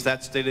using, is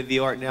that state of the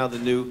art now, the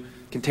new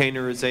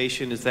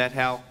containerization? Is that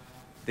how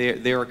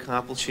they're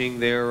accomplishing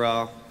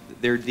their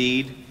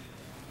deed?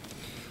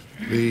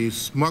 The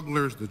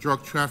smugglers, the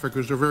drug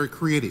traffickers are very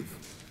creative.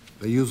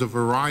 They use a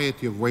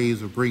variety of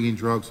ways of bringing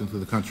drugs into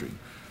the country.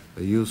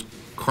 They use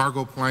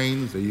cargo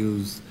planes, they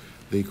use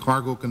the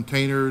cargo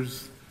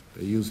containers,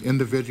 they use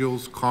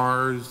individuals,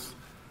 cars,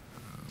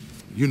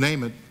 you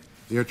name it,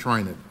 they're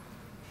trying it.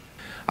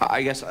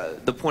 I guess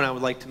the point I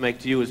would like to make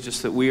to you is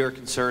just that we are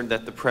concerned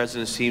that the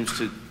President seems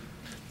to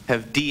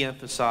have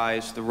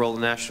de-emphasized the role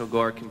the National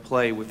Guard can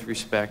play with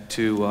respect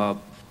to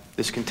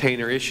this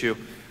container issue.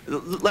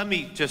 Let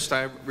me just,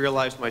 I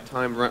realize my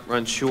time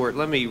runs short,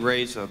 let me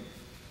raise a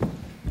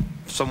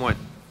somewhat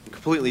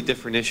completely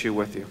different issue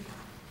with you.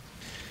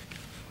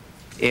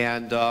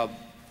 And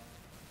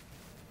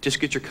just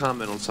get your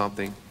comment on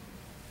something.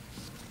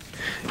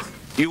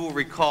 You will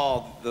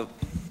recall the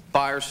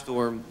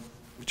firestorm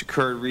which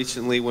occurred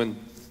recently when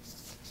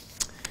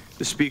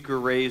the Speaker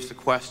raised a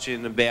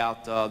question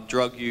about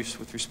drug use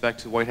with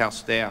respect to White House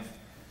staff.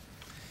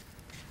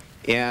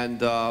 And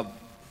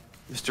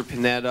Mr.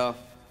 Panetta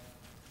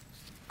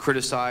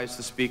criticized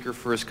the Speaker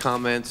for his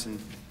comments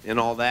and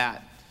all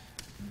that.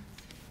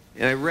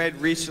 And I read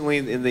recently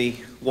in the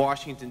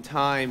Washington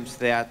Times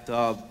that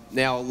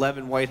now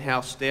 11 White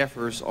House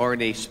staffers are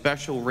in a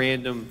special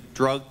random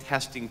drug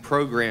testing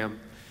program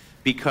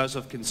because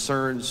of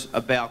concerns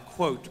about,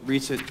 quote,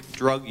 recent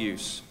drug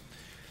use.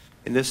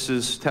 And this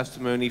is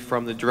testimony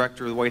from the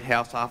Director of the White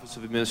House Office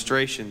of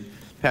Administration,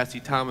 Patsy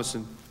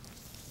Thomason,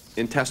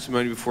 in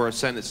testimony before a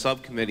Senate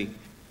subcommittee.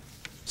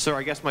 Sir,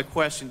 I guess my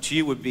question to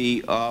you would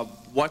be,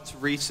 what's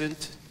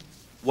recent,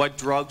 what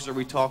drugs are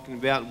we talking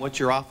about, and what's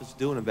your office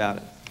doing about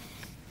it?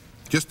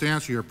 Just to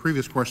answer your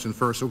previous question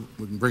first, so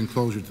we can bring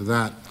closure to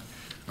that.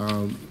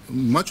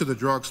 Much of the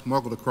drugs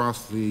smuggled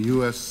across the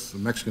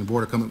U.S.-Mexican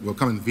border will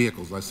come in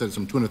vehicles. I said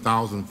some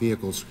 200,000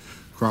 vehicles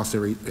cross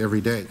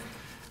every day.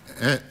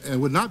 It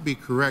would not be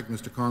correct,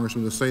 Mr.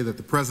 Congressman, to say that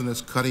the President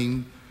is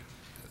cutting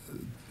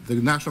the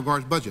National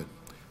Guard's budget.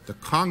 The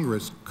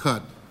Congress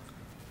cut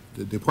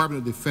the Department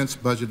of Defense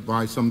budget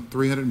by some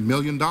 $300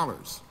 million.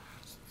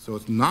 So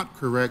it's not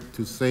correct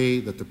to say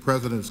that the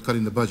President is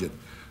cutting the budget.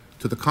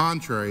 To the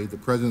contrary, the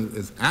President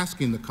is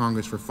asking the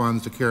Congress for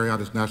funds to carry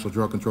out his national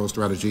drug control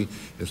strategy.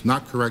 It's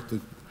not correct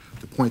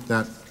to point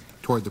that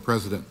toward the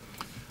President.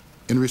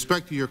 In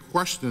respect to your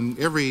question,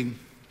 every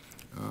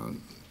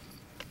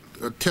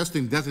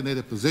testing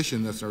designated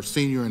position, that's our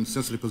senior and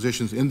sensitive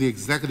positions in the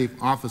executive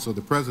office of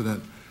the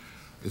President,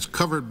 is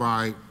covered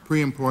by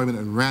pre-employment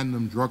and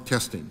random drug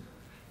testing.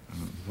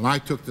 When I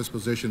took this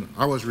position,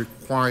 I was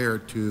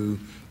required to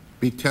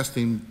be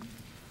testing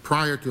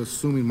prior to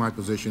assuming my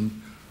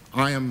position.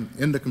 I am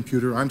in the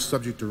computer. I'm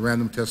subject to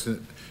random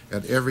testing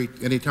at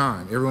any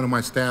time. Every one of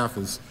my staff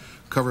is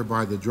covered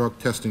by the drug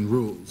testing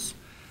rules.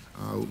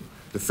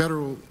 The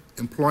federal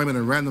employment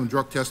and random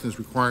drug testing is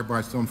required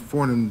by some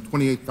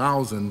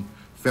 428,000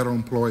 federal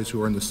employees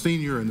who are in the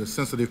senior and the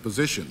sensitive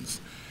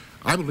positions.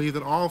 I believe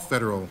that all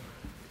federal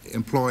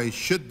employees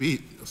should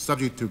be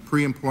subject to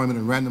pre-employment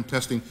and random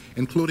testing,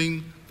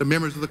 including the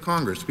members of the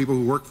Congress, people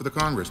who work for the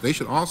Congress. They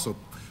should also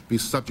be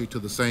subject to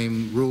the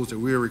same rules that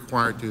we are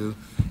required to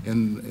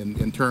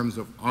in terms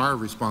of our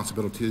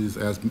responsibilities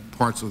as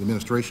parts of the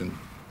administration.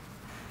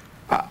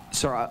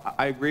 Sir,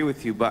 I agree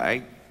with you,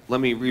 but let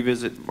me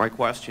revisit my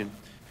question.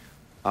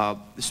 The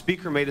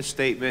Speaker made a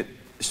statement.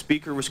 The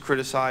Speaker was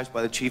criticized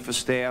by the Chief of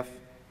Staff,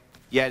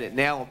 yet it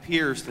now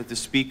appears that the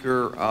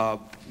Speaker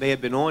may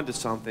have been on to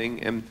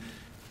something.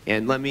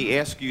 And let me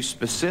ask you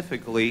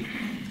specifically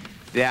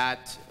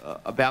that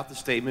about the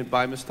statement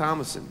by Ms.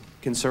 Thomason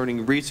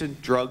concerning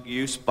recent drug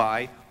use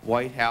by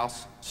White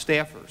House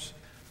staffers.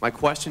 My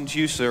question to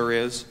you, sir,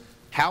 is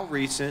how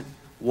recent,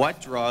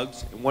 what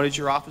drugs, and what is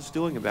your office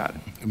doing about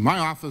it? My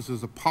office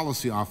is a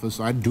policy office.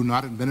 I do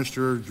not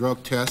administer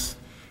drug tests.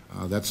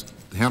 That's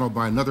handled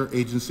by another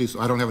agency, so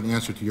I don't have an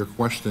answer to your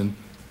question.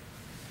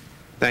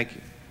 Thank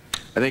you.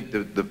 I think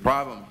the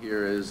problem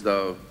here is,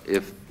 though,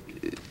 if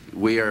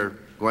we are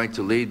going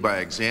to lead by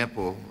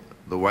example,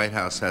 the White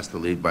House has to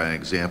lead by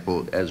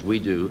example, as we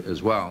do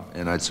as well.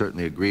 And I'd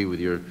certainly agree with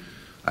your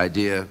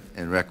idea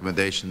and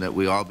recommendation that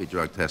we all be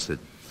drug tested.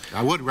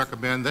 I would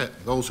recommend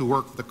that those who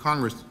work for the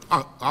Congress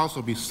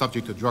also be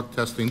subject to drug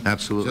testing.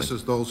 Absolutely. Just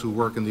as those who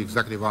work in the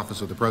executive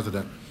office of the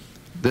President.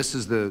 This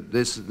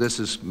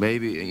is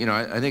maybe, you know,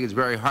 I think it's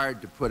very hard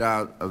to put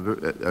out a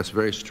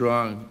very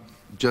strong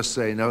just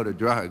say no to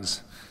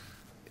drugs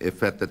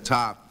if at the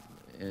top,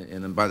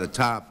 and by the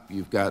top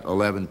you've got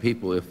 11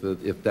 people,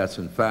 if that's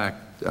in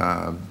fact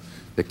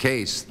the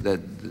case, that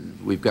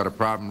we've got a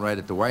problem right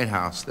at the White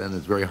House, then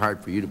it's very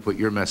hard for you to put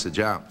your message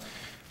out.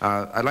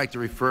 I'd like to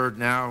refer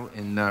now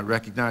and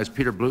recognize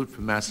Peter Blute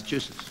from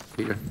Massachusetts.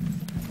 Peter.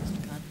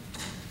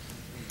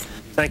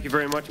 Thank you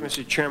very much,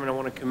 Mr. Chairman. I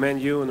want to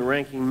commend you and the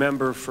ranking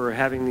member for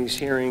having these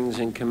hearings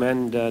and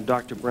commend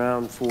Dr.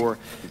 Brown for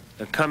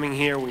coming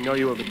here. We know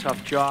you have a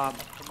tough job.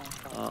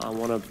 I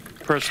want to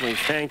personally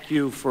thank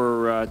you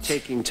for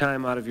taking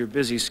time out of your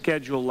busy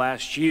schedule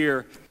last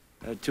year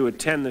to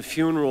attend the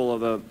funeral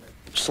of a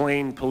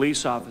slain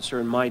police officer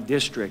in my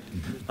district.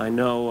 I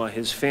know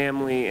his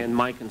family and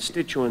my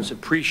constituents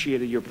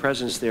appreciated your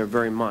presence there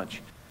very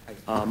much.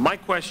 My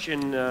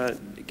question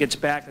gets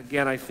back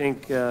again, I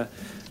think,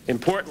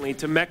 importantly,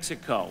 to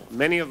Mexico.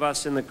 Many of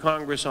us in the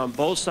Congress on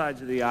both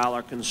sides of the aisle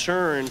are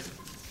concerned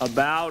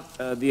about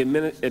the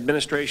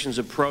administration's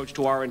approach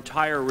to our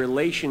entire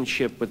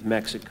relationship with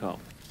Mexico.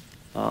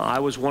 I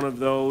was one of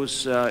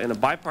those in a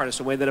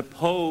bipartisan way that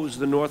opposed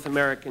the North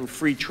American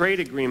Free Trade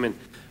Agreement,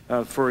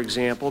 for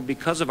example,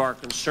 because of our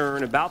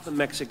concern about the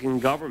Mexican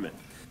government.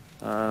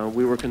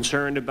 We were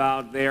concerned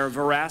about their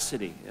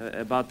veracity,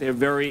 about their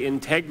very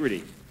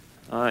integrity.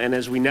 And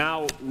as we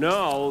now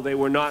know, they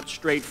were not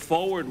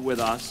straightforward with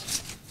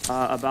us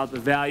about the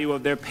value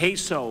of their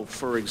peso,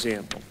 for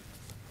example,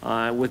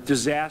 with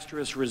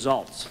disastrous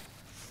results.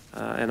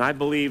 And I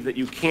believe that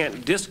you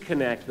can't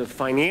disconnect the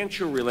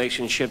financial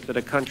relationship that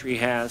a country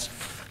has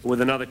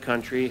with another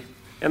country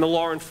and the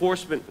law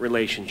enforcement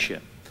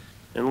relationship.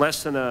 In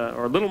less than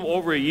or a little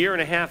over a year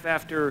and a half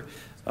after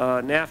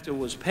NAFTA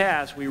was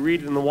passed, we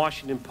read in the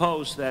Washington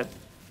Post that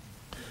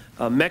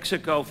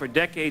Mexico, for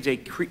decades a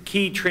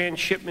key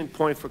transshipment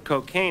point for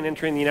cocaine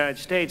entering the United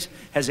States,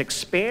 has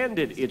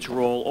expanded its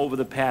role over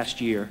the past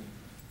year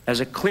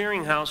as a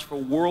clearinghouse for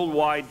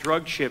worldwide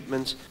drug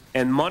shipments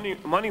and money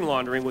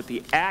laundering with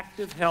the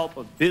active help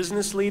of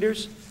business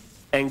leaders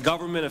and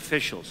government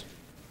officials.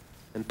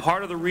 And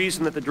part of the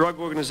reason that the drug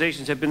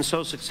organizations have been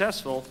so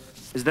successful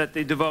is that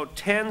they devote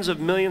tens of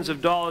millions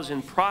of dollars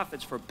in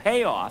profits for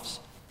payoffs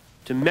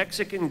to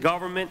Mexican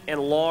government and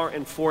law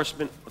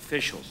enforcement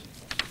officials.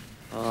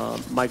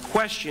 My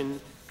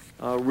question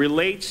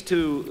relates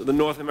to the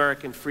North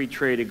American Free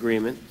Trade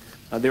Agreement.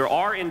 There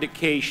are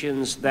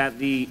indications that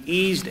the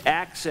eased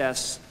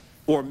access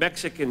for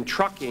Mexican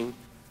trucking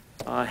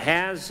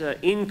has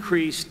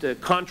increased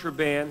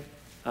contraband,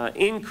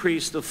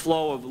 increased the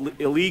flow of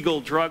illegal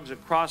drugs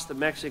across the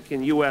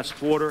Mexican-U.S.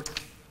 border.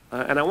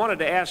 And I wanted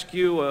to ask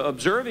you,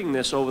 observing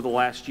this over the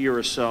last year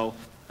or so,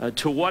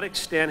 to what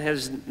extent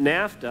has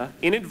NAFTA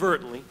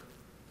inadvertently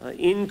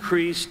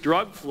increased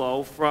drug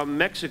flow from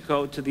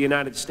Mexico to the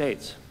United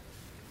States?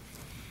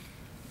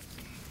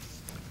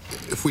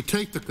 If we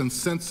take the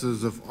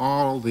consensus of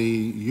all the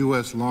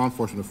U.S. law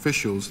enforcement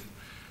officials,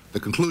 the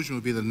conclusion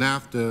would be that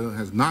NAFTA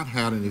has not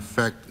had an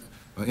effect,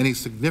 any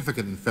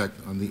significant effect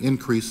on the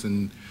increase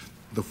in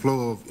the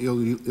flow of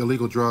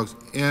illegal drugs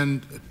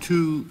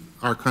into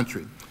our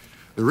country.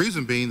 The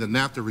reason being that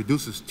NAFTA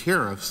reduces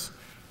tariffs,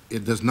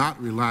 it does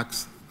not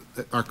relax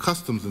our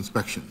customs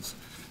inspections.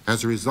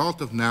 As a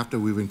result of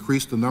NAFTA, we've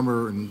increased the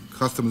number in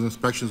customs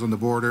inspections on the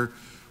border.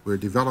 We're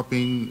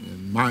developing,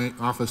 in my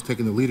office,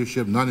 taking the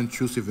leadership,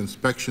 non-intrusive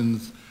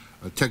inspections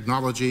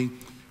technology.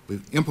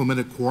 We've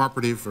implemented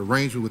cooperative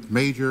arrangement with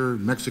major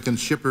Mexican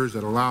shippers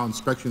that allow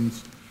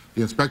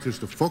the inspectors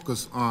to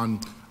focus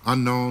on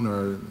unknown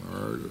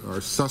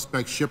or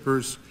suspect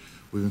shippers.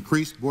 We've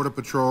increased Border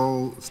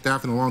Patrol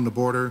staffing along the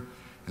border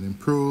and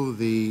improved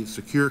the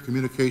secure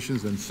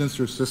communications and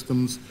sensor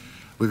systems.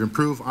 We've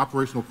improved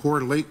operational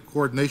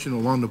coordination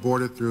along the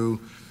border through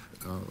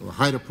a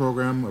HIDA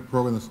program, a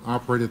program that's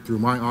operated through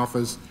my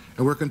office,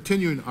 and we're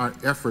continuing our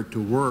effort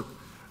to work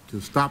to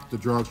stop the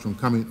drugs from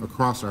coming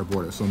across our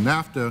border. So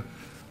NAFTA,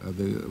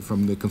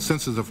 from the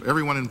consensus of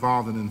everyone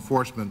involved in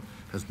enforcement,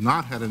 has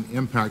not had an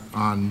impact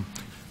on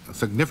a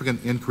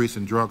significant increase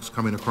in drugs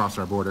coming across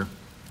our border.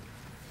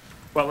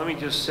 Well, let me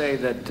just say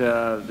that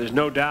there's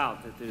no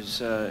doubt that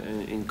there's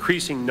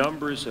increasing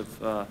numbers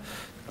of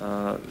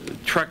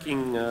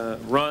trucking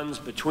runs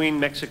between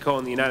Mexico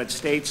and the United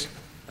States.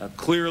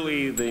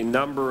 Clearly, the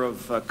number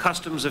of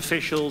customs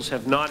officials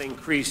have not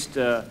increased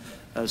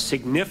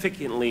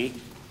significantly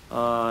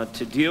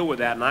to deal with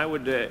that. And I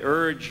would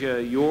urge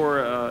your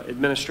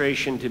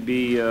administration to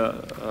be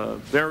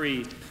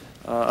very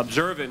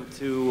observant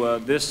to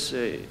this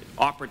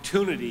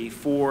opportunity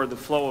for the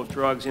flow of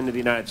drugs into the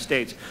United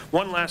States.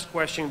 One last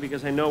question,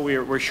 because I know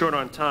we're short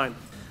on time.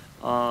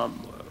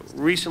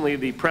 Recently,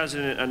 the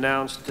President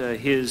announced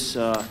his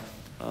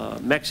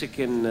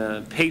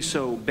Mexican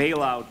peso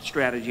bailout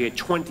strategy, a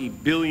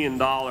 $20 billion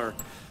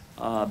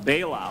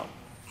bailout,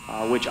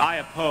 which I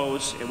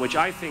oppose and which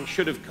I think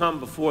should have come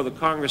before the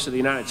Congress of the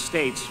United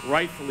States,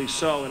 rightfully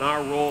so in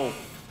our role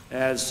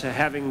as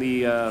having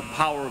the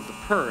power of the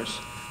purse.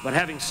 But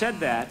having said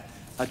that,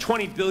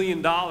 $20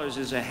 billion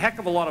is a heck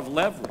of a lot of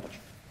leverage.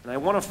 And I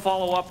want to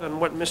follow up on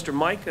what Mr.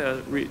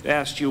 Mica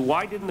asked you.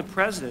 Why didn't the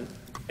President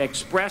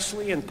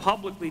expressly and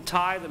publicly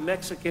tie the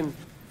Mexican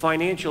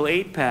financial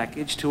aid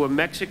package to a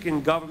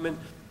Mexican government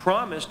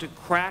promise to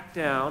crack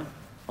down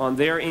on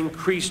their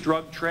increased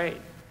drug trade?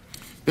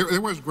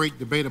 There was great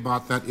debate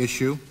about that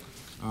issue.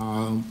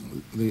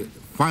 The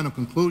final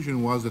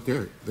conclusion was that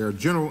there are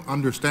general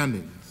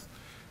understandings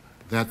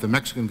that the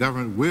Mexican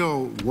government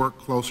will work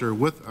closer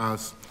with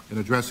us in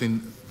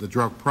addressing the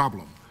drug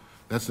problem.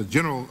 That's a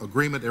general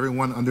agreement.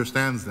 Everyone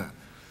understands that.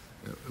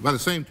 By the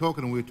same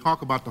token, when we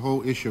talk about the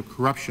whole issue of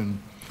corruption,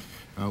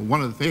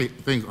 one of the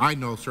things I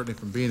know, certainly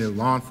from being a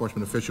law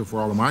enforcement official for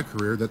all of my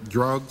career, that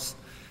drugs,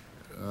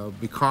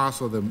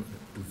 because of the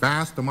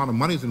vast amount of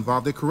money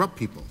involved, they corrupt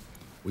people.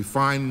 We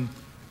find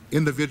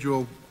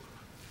individual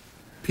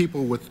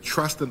people with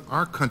trust in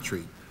our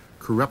country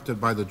corrupted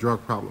by the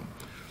drug problem.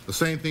 The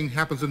same thing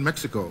happens in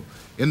Mexico.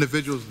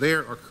 Individuals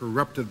there are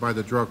corrupted by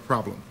the drug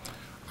problem.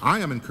 I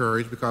am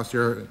encouraged because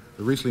the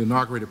recently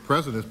inaugurated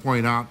president is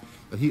pointing out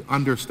that he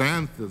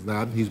understands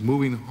that. He's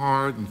moving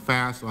hard and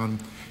fast on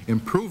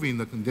improving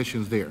the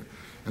conditions there.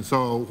 And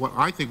so what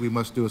I think we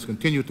must do is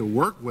continue to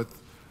work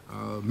with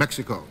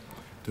Mexico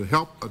to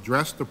help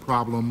address the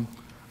problem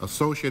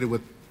associated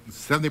with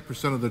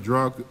 70% of the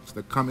drugs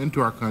that come into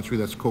our country,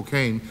 that's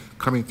cocaine,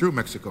 coming through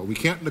Mexico. We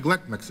can't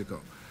neglect Mexico.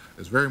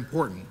 It's very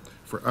important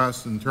for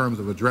us in terms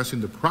of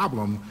addressing the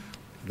problem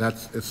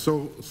that's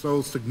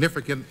so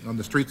significant on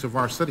the streets of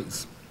our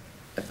cities.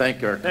 I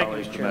thank our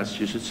colleague from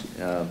Massachusetts.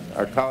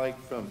 Our colleague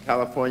from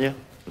California,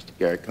 Mr.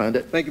 Gary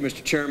Condit. Thank you,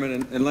 Mr.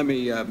 Chairman, and let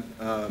me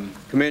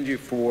commend you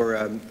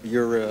for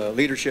your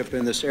leadership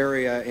in this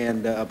area,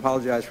 and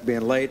apologize for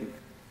being late.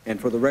 And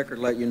for the record,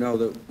 let you know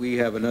that we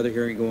have another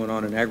hearing going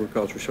on in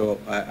agriculture, so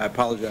I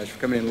apologize for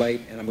coming in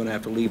late, and I'm going to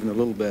have to leave in a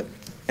little bit.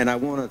 And I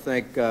want to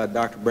thank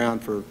Dr. Brown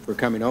for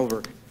coming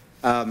over.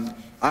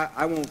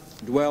 I won't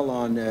dwell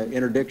on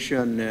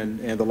interdiction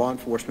and the law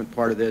enforcement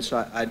part of this.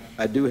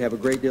 I do have a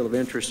great deal of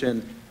interest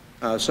in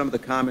some of the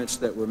comments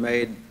that were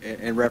made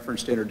in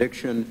reference to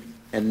interdiction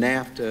and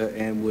NAFTA,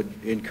 and would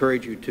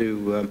encourage you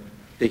to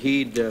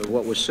heed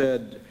what was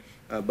said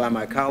by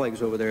my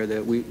colleagues over there,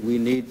 that we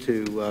need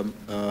to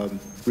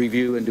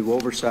review and do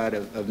oversight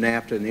of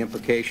NAFTA and the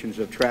implications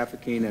of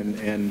trafficking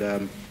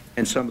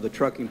and some of the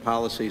trucking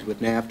policies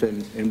with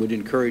NAFTA, and would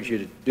encourage you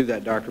to do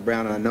that, Dr.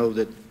 Brown. And I know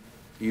that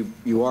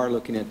you are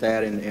looking at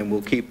that, and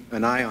we'll keep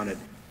an eye on it.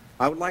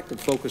 I would like to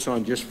focus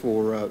on, just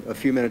for a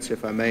few minutes,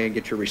 if I may, and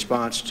get your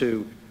response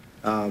to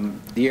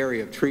the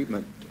area of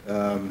treatment.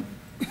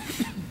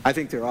 I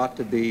think there ought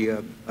to be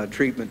a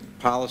treatment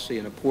policy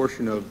and a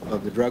portion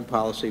of the drug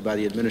policy by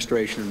the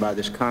administration and by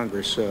this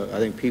Congress. I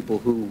think people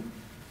who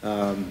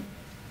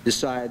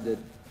decide that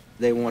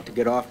they want to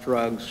get off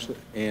drugs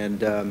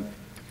and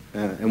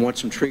want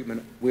some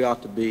treatment, we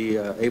ought to be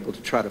able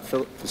to try to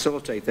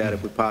facilitate that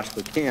if we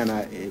possibly can.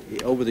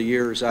 Over the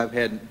years, I've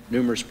had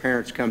numerous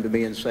parents come to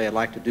me and say, I'd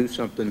like to do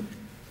something,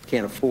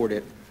 can't afford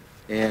it.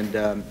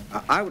 And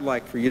I would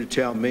like for you to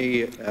tell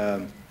me,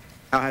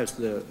 how has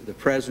the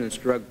President's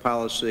drug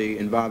policy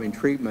involving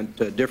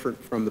treatment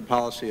different from the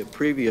policy of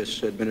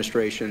previous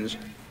administrations?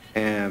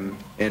 And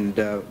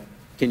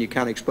can you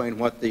kind of explain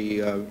what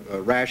the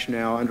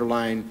rationale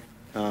underlying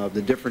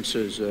the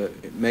differences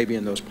maybe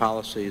in those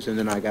policies? And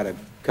then I got a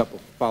couple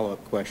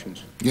follow-up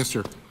questions. Yes,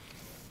 sir.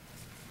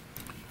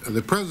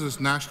 The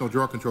President's National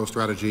Drug Control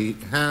Strategy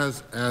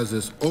has as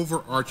its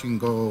overarching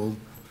goal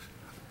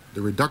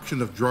the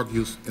reduction of drug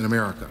use in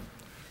America.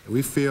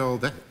 We feel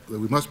that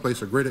we must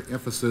place a greater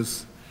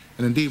emphasis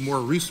and indeed more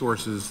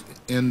resources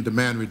in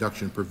demand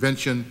reduction,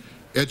 prevention,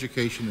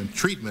 education, and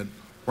treatment,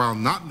 while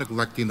not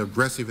neglecting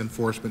aggressive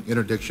enforcement,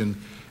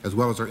 interdiction, as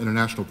well as our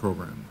international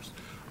programs.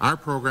 Our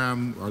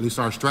program, or at least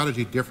our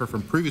strategy, differ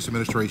from previous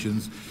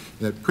administrations,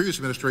 in that previous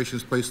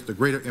administrations placed a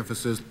greater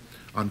emphasis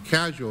on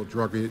casual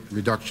drug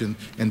reduction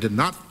and did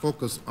not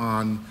focus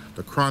on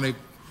the chronic,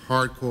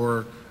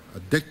 hardcore,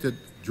 addicted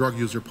drug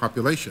user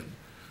population.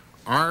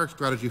 Our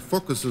strategy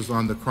focuses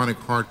on the chronic,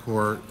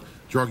 hardcore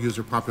drug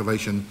user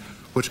population,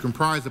 which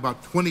comprise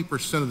about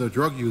 20% of the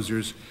drug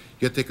users,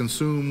 yet they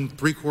consume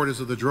 3/4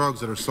 of the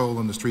drugs that are sold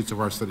on the streets of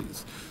our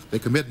cities. They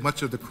commit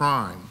much of the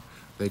crime.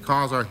 They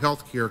cause our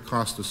health care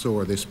costs to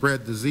soar. They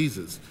spread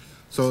diseases.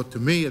 So to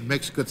me, it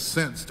makes good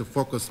sense to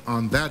focus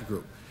on that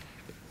group.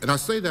 And I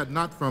say that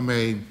not from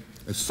a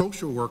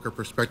social worker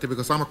perspective,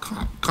 because I'm a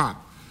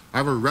cop.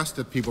 I've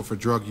arrested people for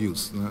drug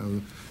use.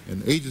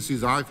 In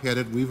agencies I've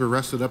headed, we've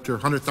arrested up to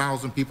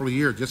 100,000 people a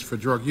year just for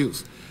drug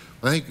use.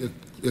 I think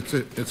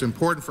it's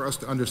important for us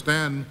to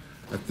understand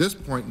at this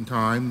point in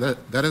time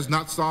that that has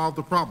not solved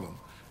the problem.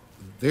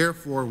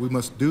 Therefore, we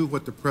must do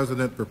what the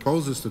President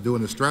proposes to do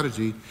in the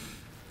strategy,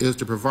 is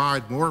to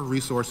provide more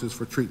resources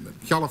for treatment.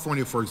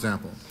 California, for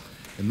example,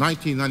 in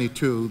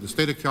 1992, the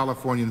state of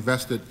California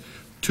invested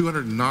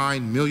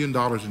 $209 million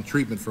in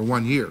treatment for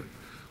 1 year.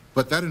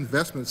 But that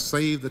investment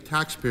saved the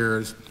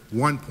taxpayers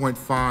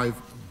 $1.5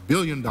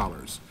 billion.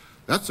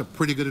 That's a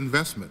pretty good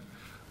investment.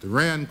 The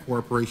RAND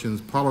Corporation's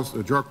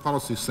Drug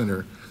Policy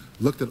Center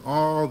looked at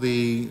all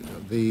the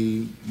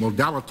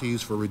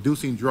modalities for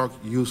reducing drug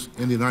use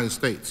in the United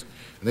States,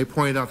 and they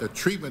pointed out that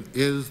treatment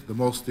is the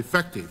most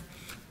effective.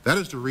 That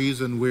is the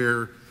reason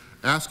we're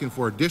asking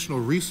for additional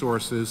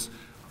resources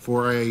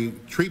for a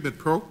treatment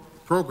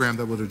program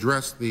that would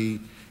address the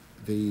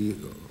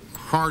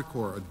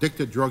hardcore,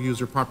 addicted drug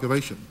user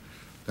population.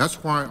 That's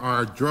why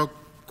our drug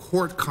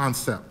court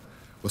concept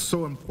was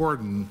so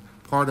important,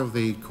 part of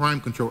the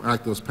Crime Control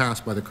Act that was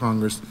passed by the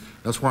Congress.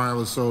 That's why I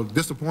was so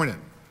disappointed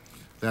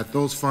that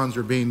those funds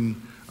are being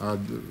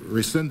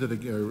rescinded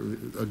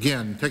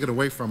again, taken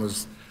away from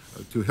us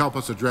to help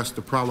us address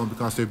the problem,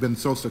 because they've been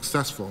so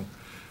successful.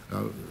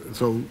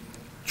 So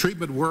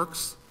treatment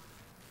works.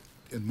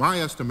 In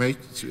my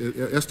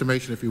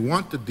estimation, if you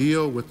want to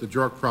deal with the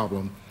drug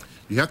problem,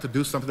 you have to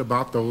do something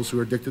about those who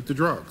are addicted to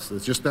drugs.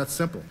 It's just that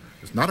simple.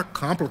 It's not a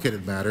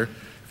complicated matter.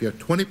 If you have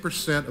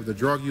 20% of the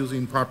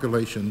drug-using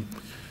population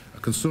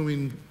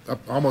consuming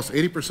almost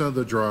 80% of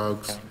the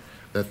drugs,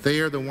 that they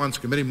are the ones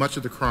committing much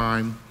of the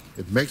crime,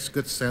 it makes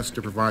good sense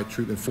to provide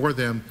treatment for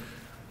them.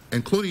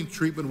 including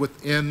treatment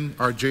within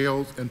our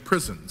jails and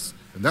prisons.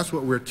 And that's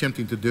what we're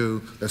attempting to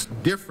do. That's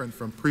different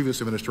from previous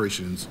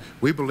administrations.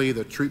 We believe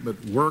that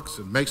treatment works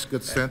and makes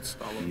good sense.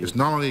 It's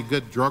not only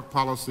good drug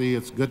policy,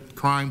 it's good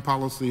crime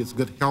policy, it's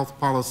good health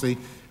policy,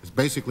 it's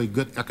basically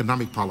good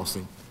economic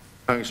policy.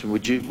 Congressman,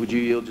 would you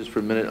yield just for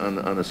a minute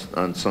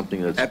on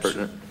something that's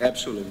pertinent?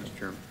 Absolutely, Mr.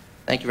 Chairman.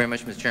 Thank you very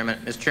much, Mr. Chairman.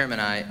 Mr.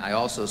 Chairman, I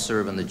also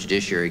serve on the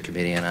Judiciary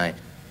Committee, and I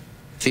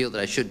feel that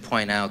I should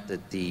point out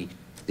that the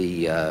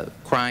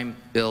crime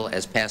bill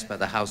as passed by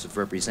the House of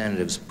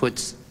Representatives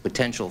puts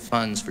potential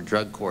funds for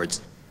drug courts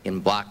in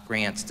block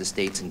grants to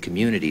states and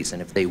communities,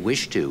 and if they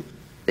wish to,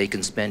 they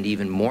can spend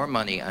even more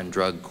money on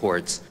drug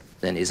courts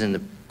than is in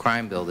the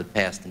crime bill that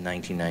passed in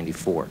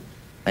 1994.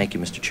 Thank you,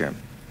 Mr. Chairman.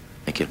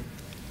 Thank you.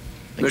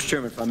 Mr.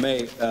 Chairman, if I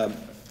may,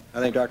 I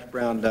think Dr.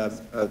 Brown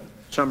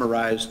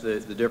summarized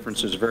the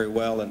differences very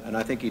well, and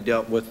I think he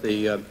dealt with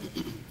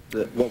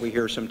what we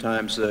hear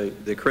sometimes,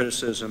 the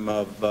criticism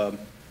of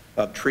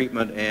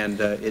treatment, and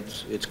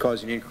it's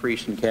causing an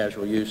increase in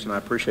casual use, and I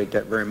appreciate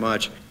that very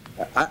much.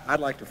 I'd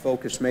like to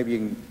focus, maybe you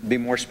can be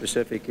more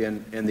specific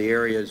in the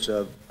areas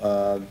of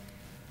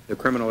the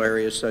criminal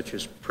areas such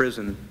as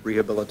prison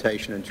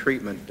rehabilitation and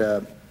treatment.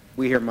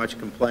 We hear much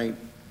complaint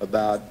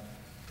about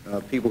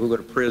people who go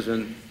to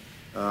prison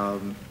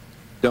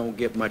don't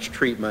get much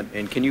treatment,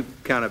 and can you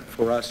kind of,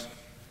 for us,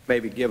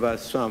 maybe give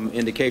us some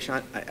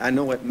indication? I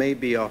know it may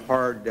be a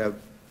hard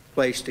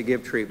place to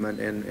give treatment,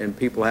 and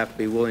people have to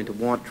be willing to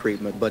want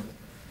treatment, but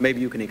maybe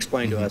you can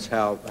explain to us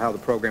how the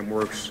program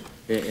works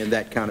in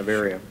that kind of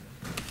area.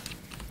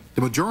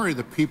 The majority of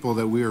the people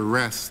that we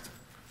arrest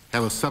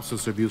have a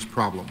substance abuse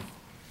problem.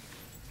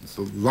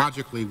 So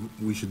logically,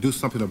 we should do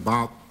something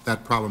about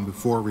that problem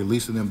before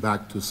releasing them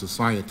back to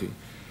society.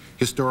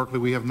 Historically,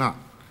 we have not.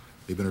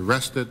 They've been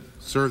arrested,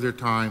 serve their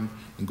time,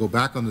 and go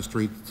back on the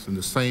streets in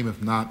the same,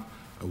 if not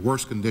a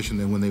worse condition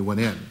than when they went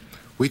in.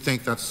 We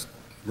think that's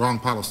wrong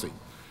policy.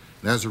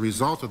 And as a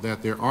result of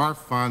that, there are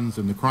funds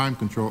in the Crime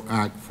Control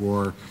Act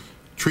for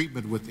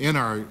treatment within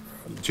our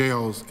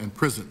jails and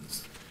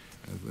prisons.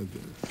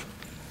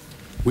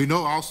 We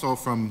know also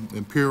from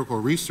empirical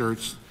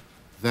research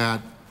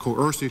that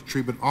coercive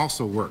treatment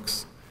also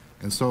works.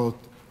 And so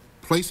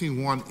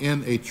placing one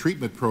in a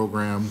treatment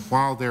program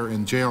while they're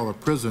in jail or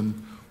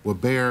prison will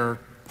bear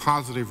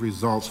positive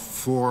results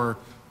for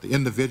the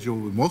individual,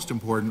 but most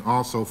important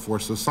also for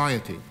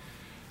society.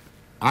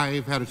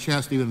 I've had a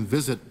chance to even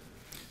visit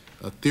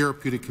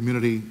therapeutic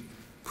community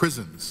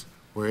prisons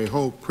where a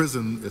whole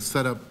prison is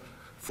set up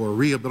for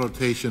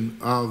rehabilitation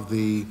of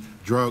the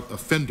drug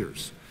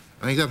offenders.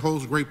 I think that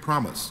holds great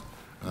promise.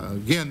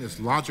 Again, it's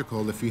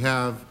logical if you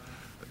have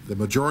the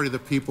majority of the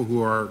people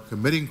who are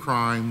committing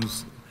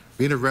crimes,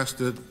 being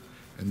arrested,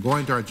 and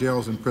going to our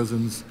jails and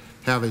prisons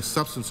have a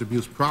substance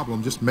abuse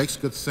problem. Just makes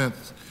good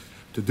sense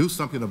to do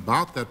something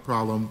about that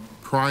problem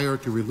prior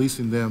to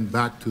releasing them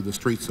back to the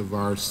streets of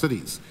our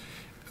cities.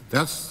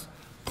 That's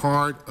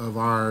part of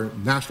our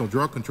national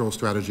drug control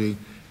strategy,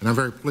 and I'm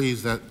very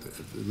pleased that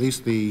at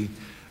least the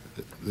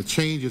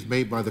changes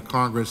made by the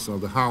Congress or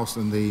the House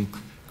and the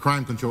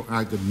Crime Control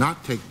Act did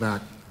not take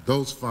back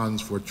those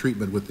funds for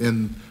treatment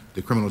within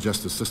the criminal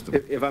justice system.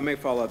 If I may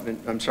follow up,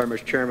 and I'm sorry,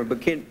 Mr. Chairman,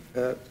 but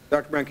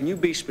Dr. Brown, can you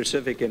be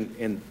specific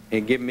and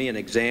give me an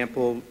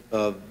example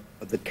of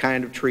the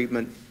kind of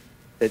treatment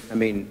that,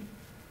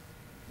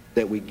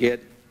 that we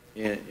get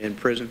in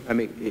prison?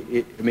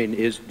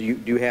 Do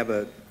you have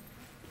a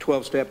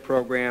 12-step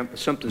program,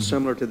 something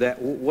similar to that?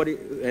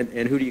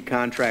 And who do you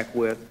contract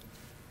with?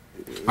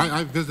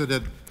 I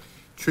visited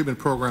treatment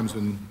programs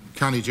in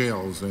county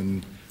jails,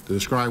 and to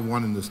describe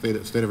one in the state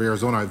of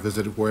Arizona I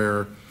visited,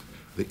 where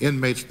the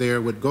inmates there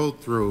would go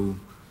through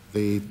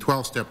the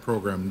 12-step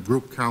program,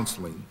 group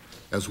counseling,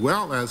 as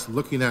well as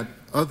looking at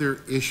other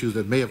issues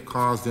that may have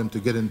caused them to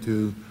get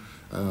into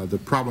the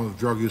problem of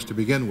drug use to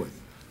begin with,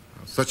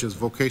 such as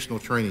vocational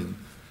training.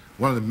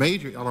 One of the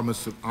major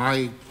elements that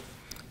I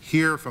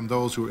hear from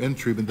those who are in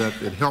treatment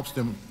that it helps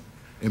them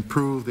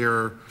improve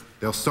their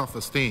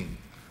self-esteem.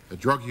 The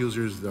drug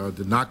users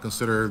did not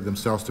consider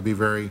themselves to be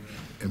very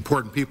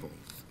important people.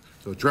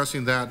 So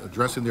addressing that,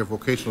 addressing their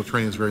vocational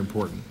training is very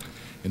important.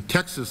 In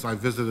Texas, I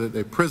visited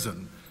a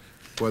prison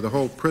where the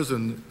whole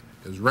prison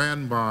is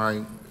ran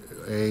by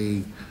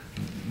a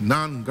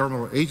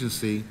non-governmental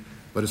agency,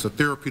 but it's a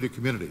therapeutic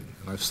community.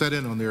 And I've sat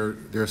in on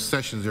their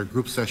sessions, their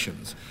group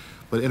sessions.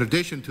 But in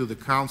addition to the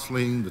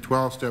counseling, the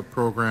 12-step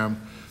program,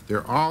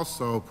 there are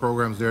also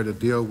programs there to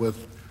deal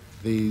with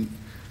the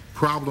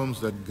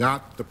problems that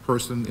got the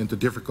person into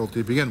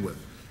difficulty to begin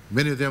with.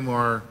 Many of them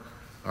are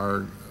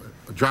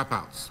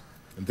dropouts,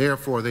 and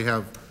therefore they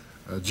have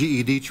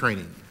GED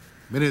training.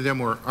 Many of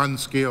them are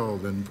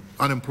unskilled and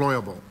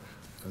unemployable,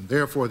 and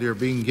therefore they're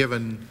being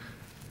given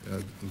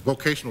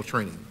vocational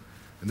training.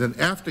 And then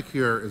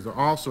aftercare is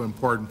also an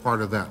important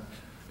part of that.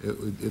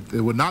 It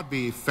would not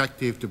be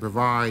effective to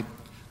provide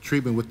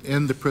treatment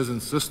within the prison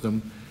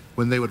system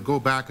when they would go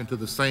back into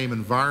the same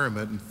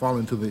environment and fall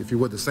into the, if you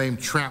would, the same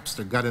traps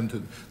that got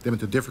them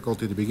into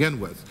difficulty to begin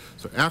with.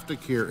 So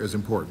aftercare is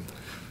important.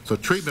 So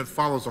treatment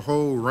follows a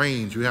whole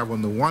range. You have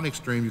on the one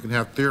extreme, you can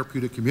have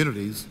therapeutic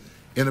communities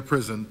in a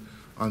prison.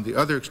 On the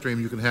other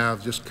extreme, you can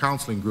have just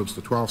counseling groups,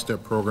 the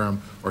 12-step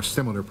program or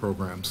similar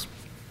programs.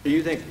 Do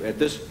you think at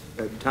this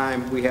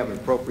time we have an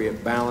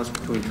appropriate balance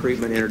between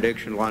treatment,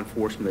 interdiction, law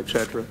enforcement, et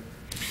cetera?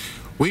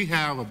 We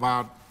have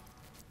about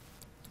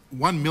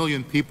 1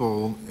 million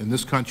people in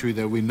this country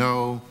that we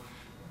know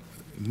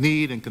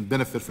need and can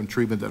benefit from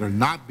treatment that are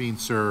not being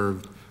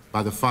served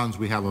by the funds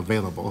we have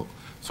available.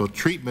 So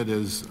treatment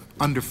is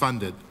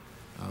underfunded.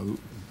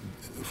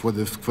 For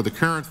the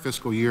current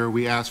fiscal year,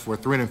 we asked for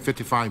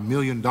 $355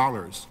 million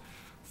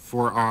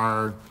for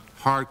our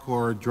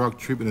hardcore drug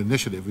treatment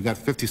initiative. We got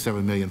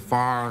 $57 million,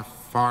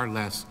 far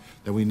less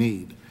than we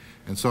need.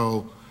 And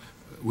so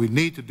we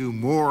need to do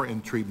more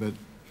in treatment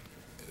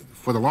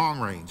for the long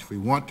range. If we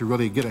want to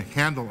really get a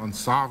handle on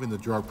solving the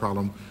drug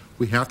problem,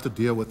 we have to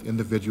deal with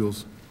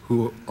individuals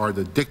who are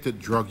the addicted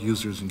drug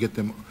users and get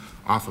them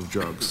off of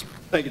drugs.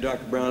 Thank you,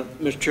 Dr. Brown.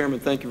 Mr. Chairman,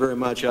 thank you very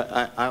much.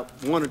 I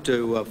wanted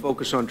to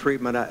focus on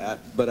treatment,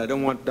 but I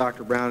don't want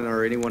Dr. Brown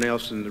or anyone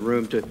else in the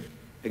room to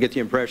get the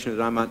impression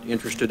that I'm not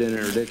interested in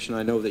interdiction.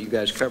 I know that you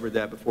guys covered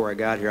that before I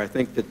got here. I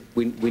think that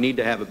we need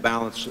to have a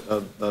balance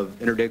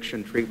of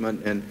interdiction,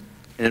 treatment, and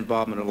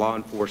involvement in law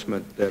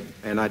enforcement.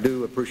 And I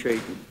do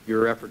appreciate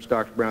your efforts,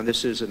 Dr. Brown.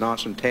 This is an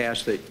awesome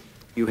task that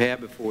you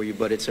have before you,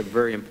 but it's a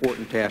very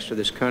important task to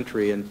this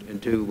country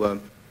and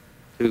to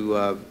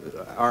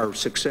our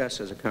success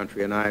as a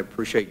country, and I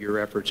appreciate your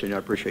efforts and I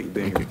appreciate you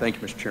being here.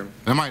 Thank you, Mr. Chairman.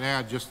 I might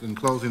add, just in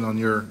closing on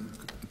your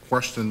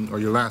question or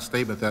your last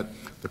statement, that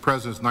the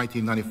President's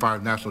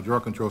 1995 National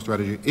Drug Control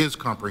Strategy is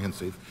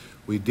comprehensive.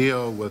 We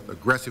deal with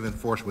aggressive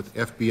enforcement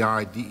with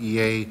FBI,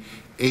 DEA,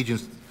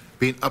 agents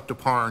being up to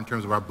par in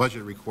terms of our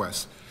budget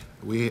requests.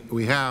 We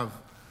have,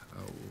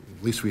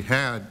 at least we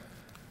had,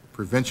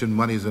 prevention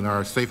monies in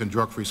our Safe and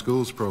Drug-Free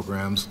Schools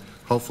programs.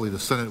 Hopefully the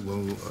Senate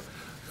will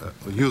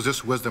use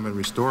this wisdom and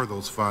restore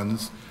those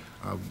funds.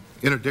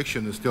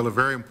 Interdiction is still a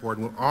very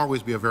important, will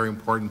always be a very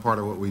important part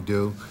of what we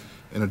do.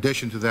 In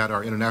addition to that,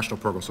 our international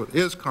program. So it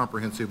is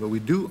comprehensive, but we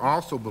do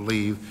also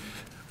believe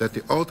that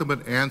the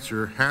ultimate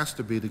answer has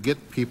to be to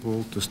get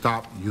people to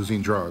stop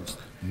using drugs.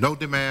 No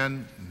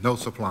demand, no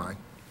supply.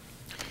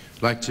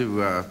 I'd like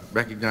to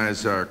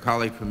recognize our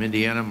colleague from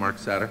Indiana, Mark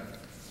Satter.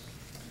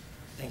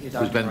 Thank you,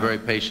 Dr. Who's been Brown. very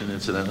patient,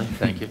 incidentally.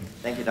 Thank you.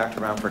 Thank you, Dr.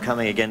 Brown, for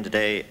coming again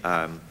today.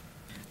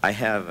 I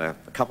have a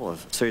couple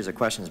of series of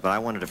questions, but I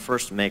wanted to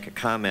first make a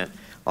comment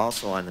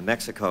also on the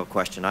Mexico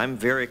question. I'm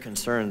very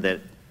concerned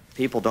that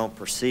people don't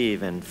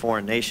perceive in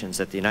foreign nations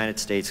that the United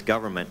States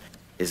government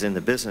is in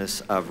the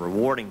business of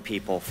rewarding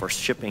people for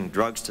shipping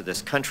drugs to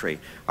this country.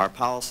 Our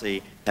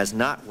policy has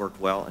not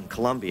worked well in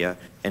Colombia,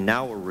 and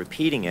now we're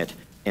repeating it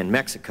in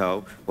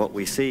Mexico. What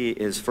we see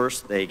is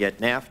first they get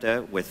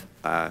NAFTA with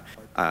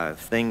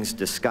things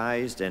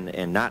disguised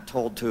and not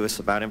told to us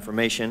about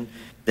information.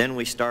 Then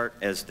we start,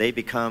 as they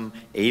become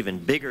an even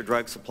bigger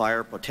drug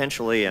supplier,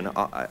 potentially, and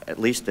at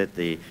least at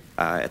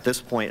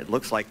this point it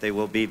looks like they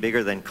will be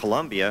bigger than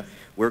Colombia,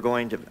 we're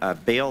going to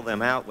bail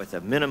them out with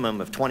a minimum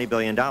of $20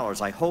 billion.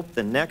 I hope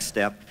the next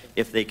step,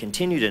 if they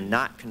continue to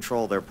not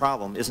control their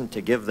problem, isn't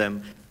to give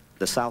them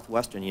the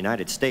southwestern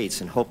United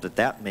States and hope that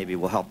that maybe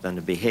will help them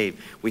to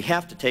behave. We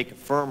have to take a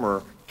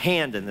firmer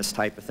hand in this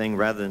type of thing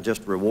rather than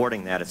just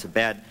rewarding that. It's a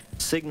bad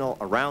signal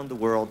around the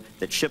world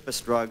that ship us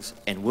drugs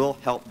and will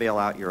help bail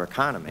out your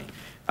economy.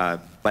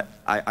 But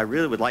I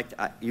really would like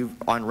to, you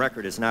on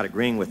record is not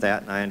agreeing with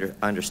that, and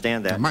I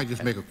understand that. I might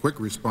just make a quick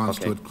response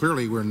to it.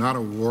 Clearly, we're not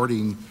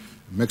awarding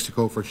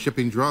Mexico for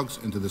shipping drugs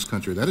into this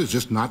country. That is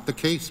just not the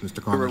case, Mr.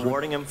 Congressman. We're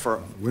rewarding them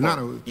for... We're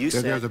not.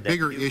 There's a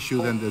bigger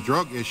issue than the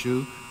drug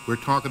issue. We're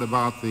talking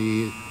about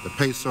the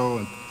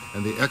peso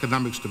and the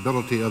economic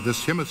stability of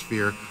this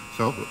hemisphere.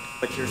 So,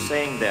 but you're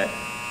saying that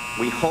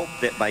we hope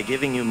that by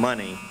giving you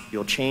money,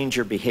 you'll change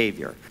your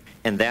behavior.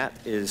 And that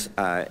is,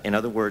 in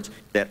other words,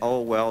 that, oh,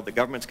 well, the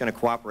government's going to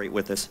cooperate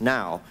with us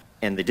now,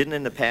 and they didn't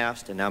in the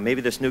past, and now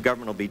maybe this new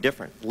government will be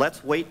different.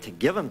 Let's wait to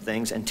give them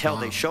things until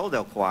they show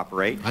they'll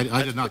cooperate.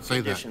 I did not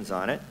say that. Conditions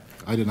on it.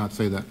 I did not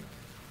say that.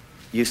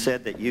 You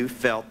said that you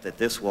felt that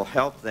this will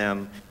help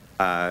them,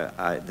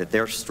 that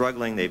they're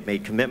struggling, they've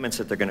made commitments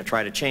that they're going to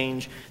try to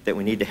change, that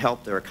we need to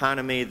help their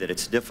economy, that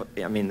it's difficult.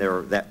 I mean,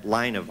 that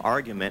line of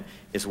argument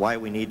is why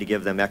we need to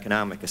give them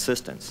economic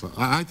assistance. Well,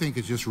 I think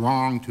it's just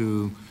wrong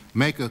to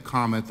make a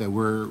comment that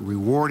we're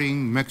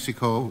rewarding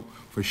Mexico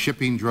for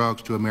shipping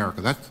drugs to America.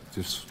 That's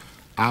just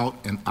out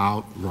and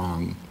out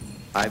wrong.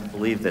 I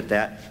believe that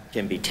that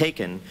can be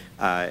taken,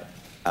 and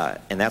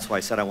that's why I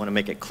said I want to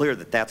make it clear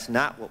that that's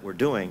not what we're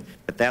doing,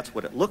 but that's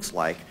what it looks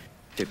like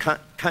to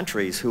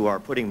countries who are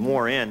putting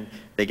more in.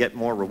 They get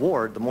more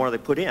reward the more they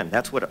put in.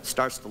 That's what it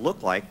starts to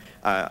look like.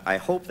 I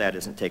hope that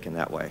isn't taken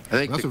that way.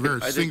 That's a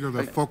very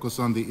singular focus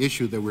on the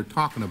issue that we're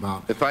talking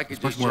about. If I could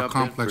it's much more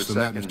complex than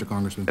that, Mr.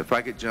 Congressman. If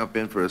I could jump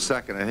in for a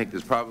second, I think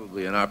there's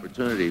probably an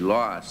opportunity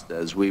lost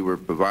as we were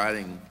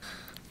providing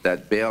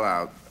that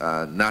bailout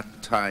not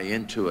to tie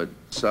into it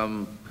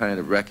some kind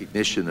of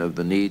recognition of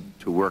the need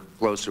to work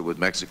closer with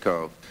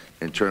Mexico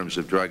in terms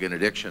of drug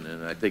interdiction,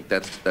 and I think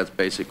that's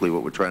basically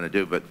what we're trying to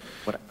do. But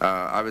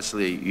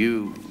obviously,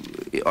 you,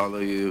 although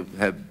you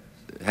have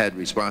had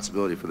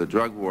responsibility for the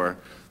drug war,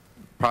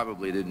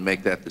 probably didn't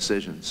make that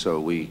decision. So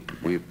we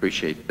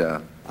appreciate.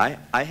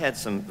 I had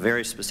some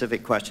very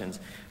specific questions.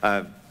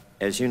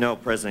 As you know,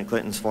 President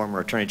Clinton's former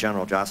Attorney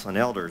General Jocelyn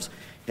Elders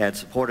had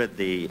supported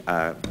the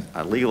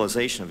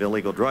legalization of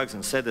illegal drugs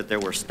and said that there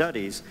were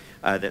studies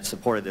that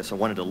supported this. I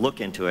wanted to look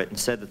into it and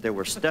said that there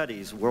were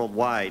studies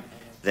worldwide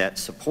that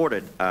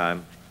supported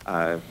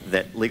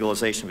that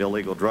legalization of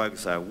illegal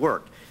drugs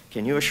worked.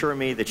 Can you assure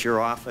me that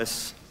your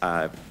office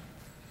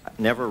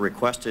never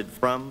requested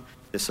from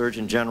the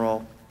Surgeon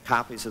General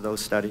copies of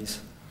those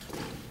studies?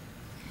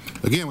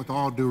 Again, with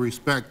all due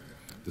respect,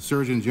 the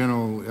Surgeon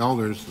General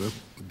Elders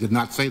did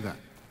not say that.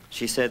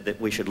 She said that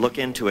we should look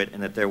into it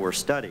and that there were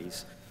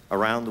studies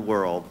around the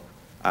world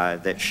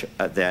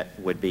that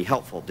would be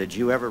helpful. Did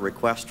you ever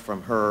request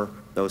from her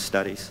those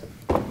studies?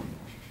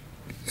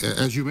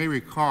 As you may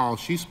recall,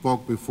 she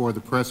spoke before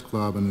the press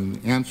club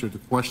and answered the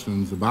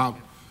questions about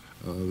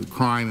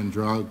crime and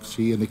drugs.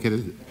 She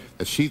indicated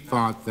that she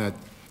thought that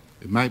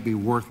it might be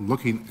worth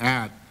looking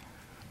at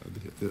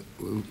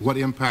what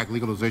impact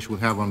legalization would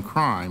have on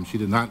crime. She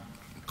did not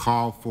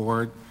call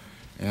for it,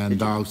 and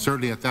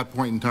certainly at that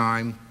point in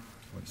time,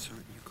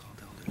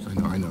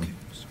 I know.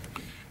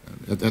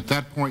 At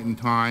that point in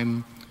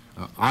time,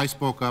 I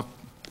spoke up.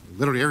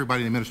 Literally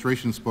everybody in the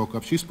administration spoke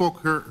up. She spoke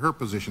her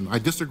position. I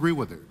disagree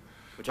with her.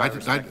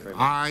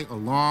 I,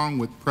 along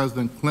with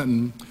President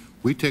Clinton,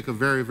 we take a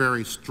very,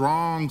 very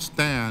strong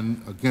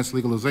stand against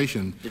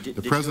legalization.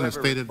 The President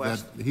stated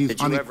that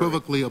he's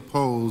unequivocally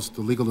opposed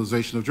to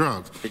legalization of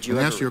drugs. To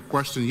answer your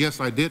question, yes,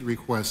 I did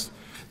request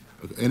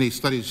any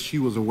studies she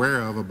was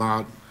aware of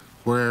about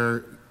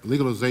where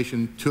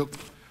legalization took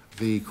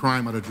the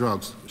crime out of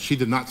drugs. She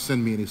did not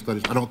send me any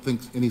studies. I don't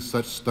think any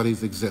such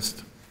studies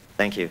exist.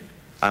 Thank you.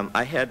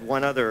 I had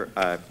one other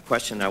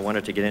question I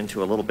wanted to get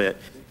into a little bit,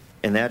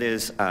 and that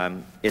is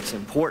it's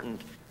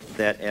important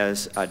that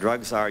as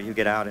drug czar you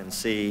get out and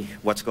see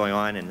what's going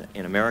on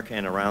in America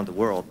and around the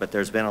world, but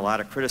there's been a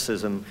lot of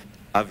criticism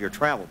of your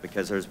travel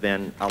because there's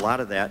been a lot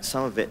of that,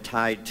 some of it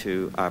tied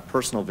to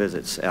personal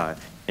visits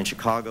in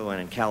Chicago and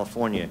in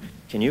California.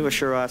 Can you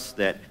assure us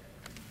that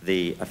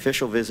the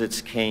official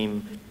visits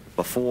came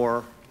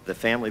before the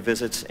family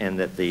visits and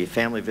that the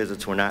family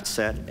visits were not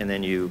set and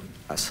then you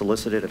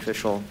solicited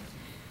official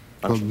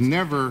functions? Well,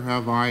 never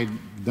have I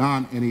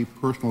done any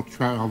personal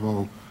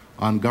travel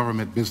on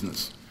government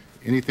business.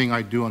 Anything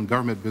I do on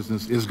government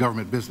business is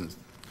government business.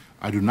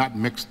 I do not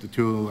mix the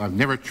two. I've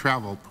never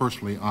traveled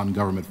personally on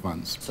government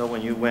funds. So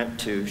when you went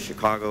to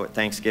Chicago at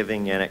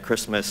Thanksgiving and at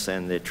Christmas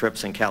and the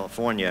trips in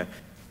California,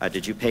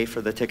 did you pay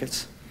for the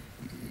tickets?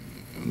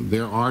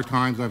 There are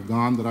times I've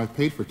gone that I've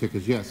paid for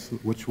tickets, yes.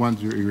 Which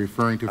ones are you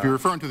referring to? If you're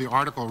referring to the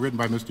article written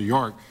by Mr.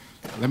 York,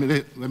 let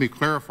me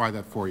clarify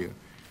that for you.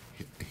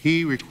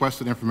 He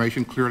requested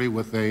information clearly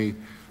with a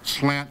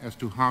slant as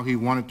to how he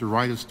wanted to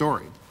write his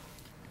story.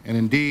 And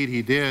indeed,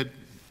 he did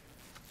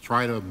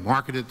try to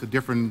market it to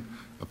different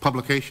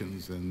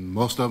publications, and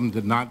most of them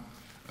did not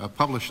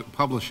publish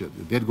it.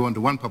 It did go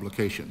into one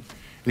publication.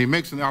 And he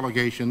makes an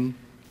allegation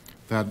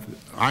that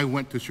I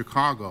went to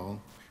Chicago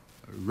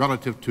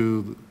relative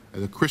to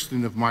the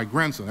christening of my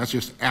grandson. That's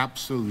just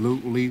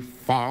absolutely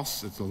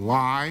false. It's a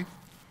lie.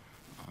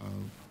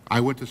 I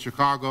went to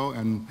Chicago,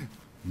 and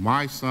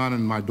my son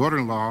and my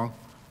daughter-in-law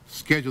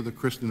scheduled the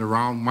christening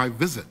around my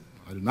visit.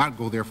 I did not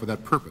go there for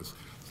that purpose.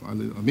 So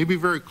let me be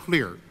very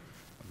clear.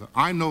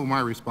 I know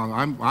my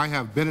responsibility. I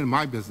have been in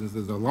my business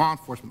as a law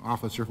enforcement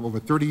officer for over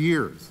 30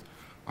 years.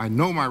 I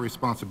know my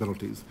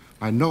responsibilities.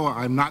 I know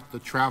I'm not to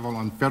travel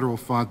on federal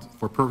funds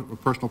for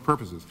personal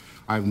purposes.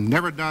 I've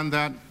never done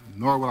that,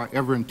 nor will I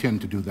ever intend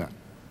to do that.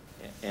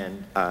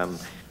 And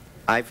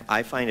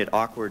I find it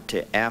awkward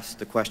to ask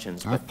the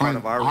questions, but part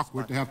of our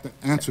awkward to have to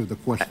answer the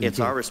questions. It's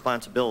our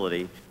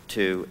responsibility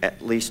to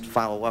at least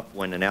follow up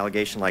when an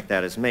allegation like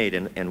that is made.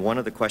 And one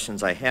of the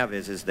questions I have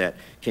is that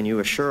can you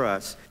assure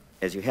us,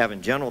 as you have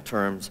in general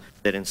terms,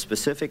 that in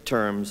specific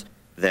terms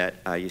that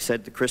you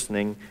said the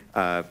christening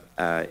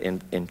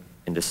in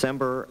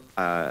December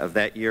of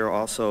that year,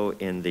 also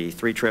in the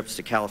 3 trips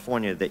to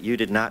California, that you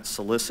did not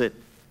solicit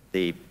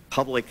the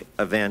public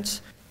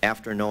events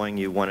after knowing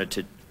you wanted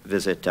to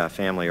visit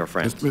family or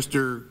friends?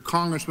 Mr.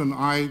 Congressman,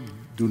 I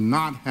do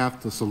not have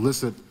to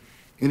solicit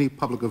any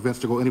public events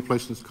to go any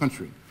place in this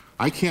country.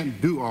 I can't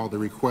do all the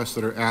requests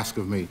that are asked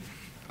of me.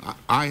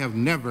 I have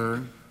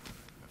never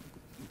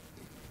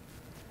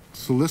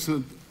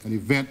solicited an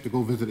event to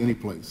go visit any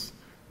place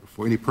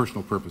for any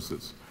personal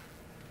purposes.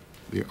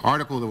 The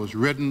article that was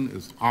written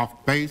is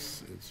off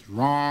base, it's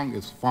wrong,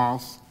 it's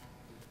false.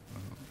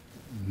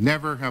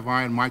 Never have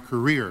I in my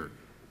career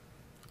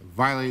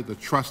violated the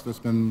trust that's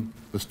been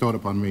bestowed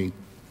upon me.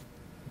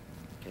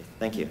 Okay,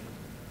 thank you.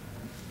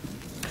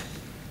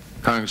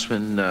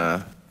 Congressman,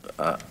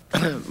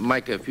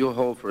 Micah, if you'll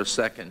hold for a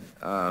second,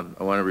 I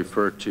want to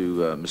refer to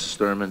Mrs.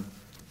 Thurman,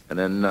 and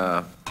then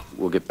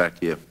we'll get back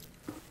to you.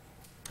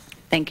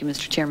 Thank you,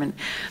 Mr. Chairman.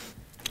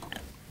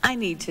 I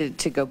need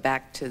to go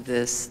back to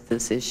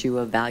this issue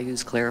of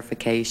values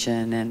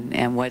clarification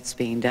and what's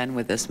being done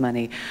with this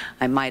money.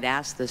 I might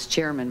ask this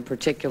chairman,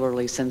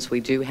 particularly since we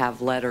do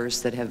have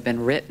letters that have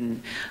been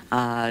written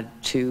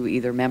to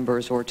either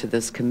members or to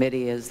this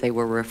committee as they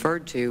were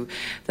referred to,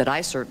 that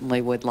I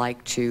certainly would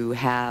like to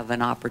have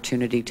an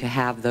opportunity to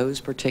have those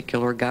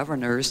particular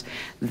governors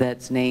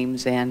that's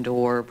names and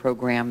or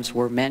programs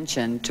were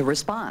mentioned to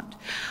respond.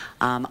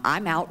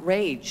 I'm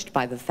outraged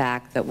by the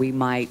fact that we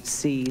might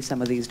see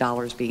some of these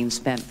dollars being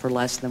spent for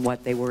less than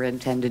what they were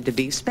intended to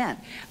be spent.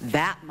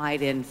 That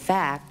might in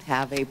fact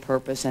have a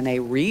purpose and a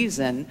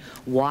reason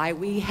why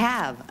we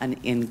have an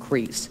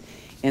increase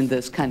in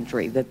this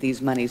country, that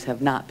these monies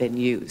have not been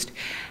used.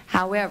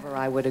 However,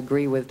 I would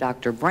agree with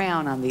Dr.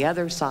 Brown on the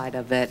other side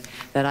of it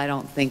that I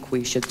don't think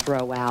we should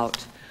throw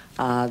out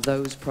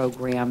those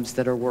programs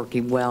that are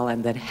working well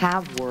and that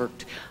have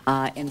worked.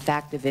 In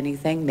fact, if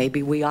anything,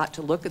 maybe we ought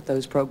to look at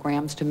those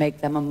programs to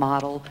make them a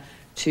model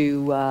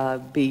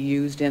to be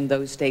used in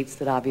those states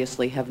that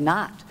obviously have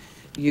not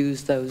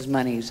used those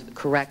monies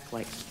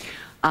correctly.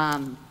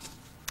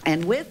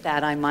 And with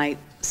that, I might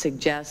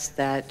suggest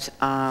that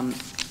I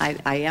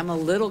am a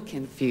little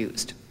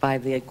confused by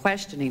the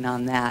questioning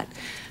on that,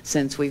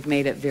 since we've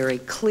made it very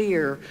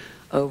clear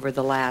over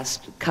the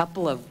last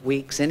couple of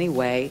weeks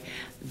anyway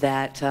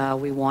that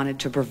we wanted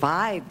to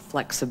provide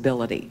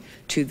flexibility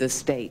to the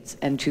states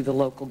and to the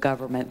local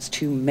governments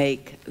to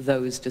make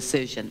those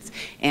decisions.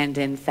 And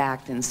in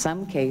fact, in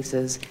some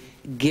cases,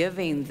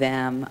 giving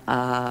them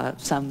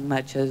some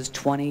much as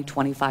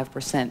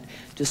 20–25%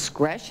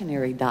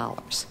 discretionary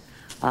dollars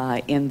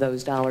in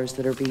those dollars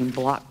that are being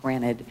block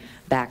granted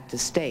back to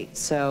states.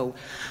 So,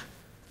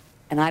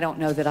 and I don't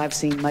know that I've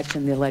seen much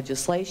in the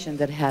legislation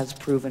that has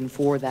proven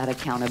for that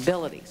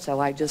accountability. So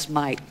I just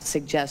might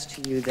suggest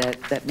to you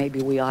that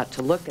maybe we ought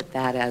to look at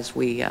that as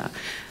we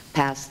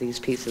pass these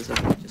pieces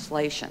of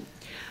legislation.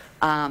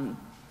 I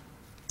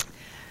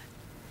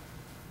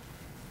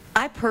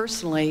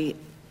personally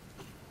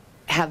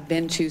have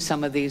been to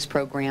some of these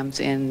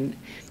programs in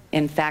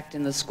fact,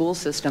 in the school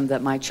system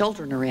that my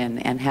children are in,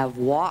 and have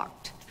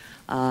walked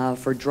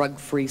for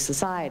drug-free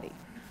society.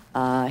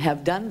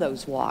 Have done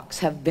those walks,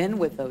 have been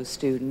with those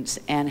students,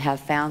 and have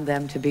found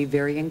them to be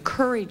very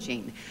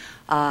encouraging.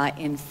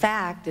 In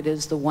fact, it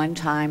is the one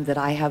time that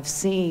I have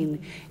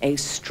seen a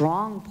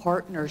strong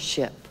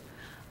partnership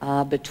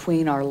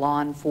between our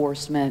law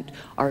enforcement,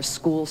 our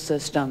school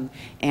system,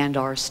 and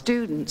our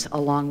students,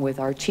 along with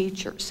our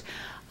teachers.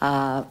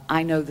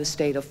 I know the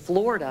state of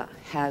Florida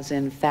has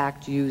in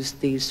fact used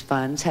these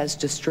funds, has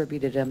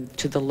distributed them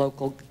to the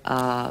local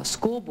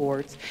school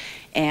boards,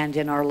 and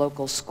in our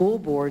local school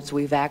boards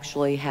we've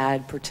actually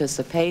had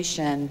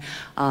participation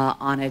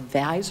on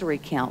advisory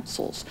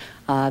councils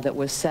that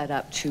was set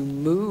up to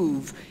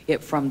move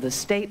it from the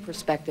state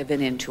perspective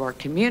and into our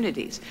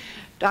communities.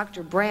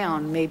 Dr.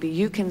 Brown, maybe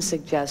you can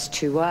suggest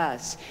to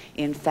us,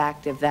 in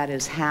fact, if that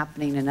is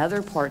happening in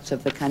other parts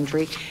of the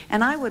country,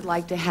 and I would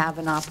like to have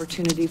an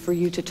opportunity for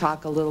you to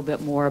talk a little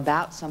bit more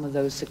about some of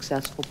those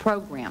successful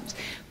programs.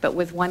 But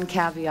with one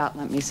caveat,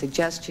 let me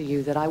suggest to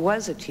you that I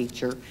was a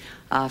teacher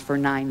for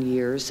 9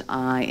 years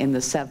in the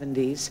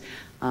 70s.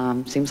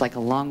 Seems like a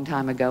long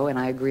time ago, and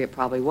I agree it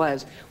probably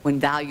was, when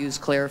values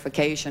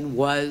clarification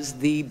was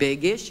the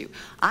big issue.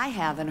 I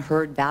haven't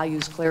heard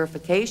values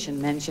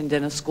clarification mentioned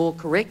in a school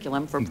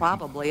curriculum for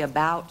probably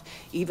about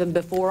even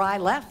before I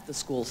left the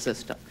school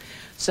system.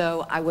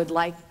 So I would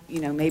like,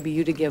 maybe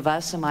you to give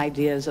us some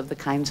ideas of the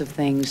kinds of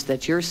things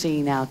that you're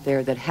seeing out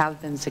there that have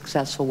been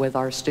successful with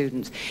our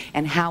students,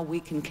 and how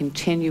we can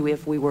continue,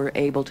 if we were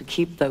able to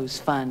keep those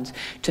funds,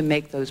 to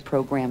make those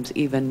programs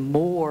even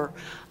more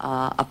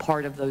a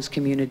part of those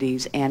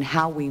communities, and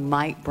how we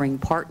might bring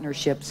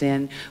partnerships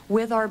in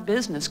with our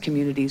business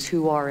communities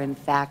who are in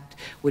fact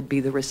would be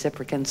the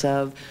recipients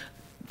of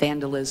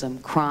vandalism,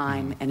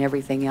 crime, and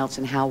everything else,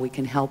 and how we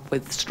can help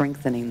with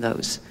strengthening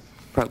those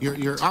programs.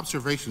 Your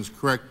observation is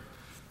correct.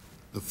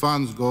 The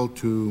funds go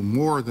to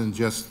more than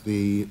just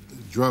the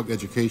drug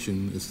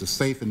education. It's the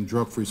Safe and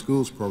Drug-Free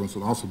Schools program,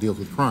 so it also deals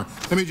with crime.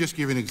 Let me just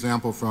give you an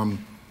example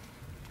from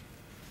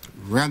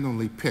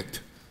randomly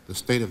picked, the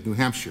state of New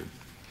Hampshire,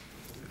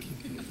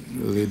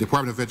 the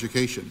Department of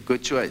Education.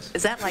 Good choice.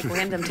 Is that like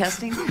random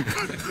testing?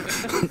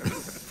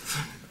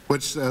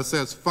 Which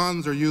says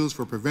funds are used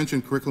for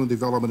prevention, curriculum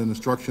development and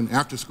instruction,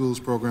 after-schools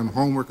program,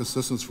 homework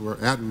assistance for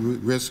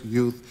at-risk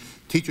youth,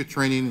 teacher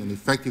training and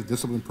effective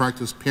discipline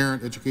practice,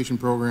 parent education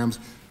programs,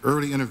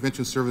 early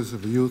intervention services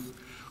for youth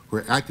who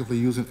are actively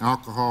using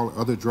alcohol,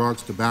 other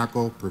drugs,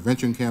 tobacco,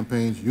 prevention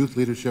campaigns, youth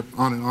leadership,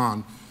 on and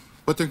on.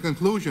 But the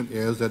conclusion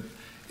is that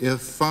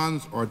if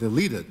funds are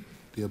deleted,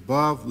 the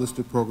above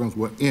listed programs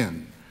will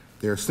end.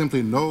 There are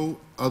simply no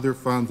other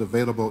funds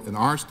available in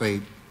our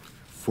state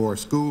for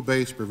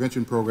school-based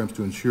prevention programs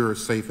to ensure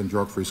safe and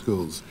drug-free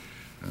schools.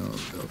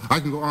 I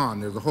can go on.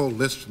 There's a whole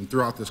list from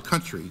throughout this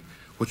country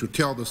which would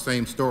tell the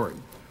same story,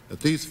 that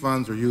these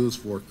funds are used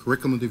for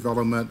curriculum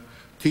development,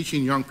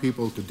 teaching young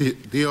people to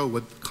deal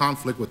with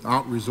conflict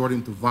without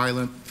resorting to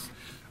violence,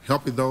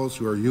 helping those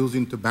who are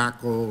using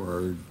tobacco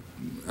or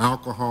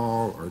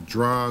alcohol or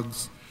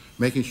drugs,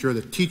 making sure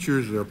that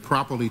teachers are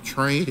properly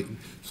trained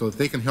so that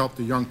they can help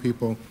the young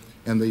people.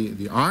 And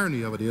the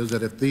irony of it is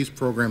that if these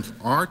programs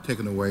are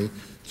taken away,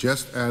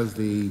 just as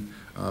the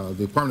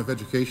Department of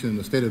Education in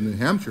the state of New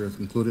Hampshire has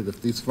concluded,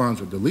 if these funds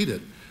are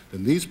deleted,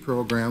 then these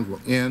programs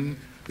will end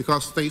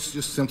because states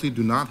just simply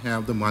do not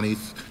have the money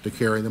to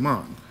carry them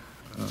on.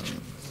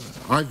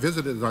 I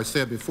visited, as I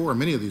said before,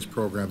 many of these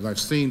programs, and I've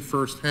seen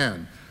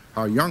firsthand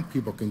how young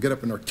people can get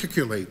up and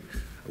articulate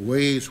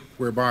ways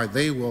whereby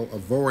they will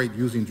avoid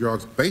using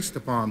drugs based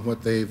upon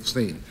what they've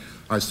seen.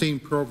 I've seen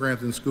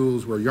programs in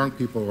schools where young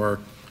people are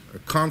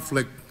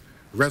conflict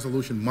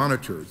resolution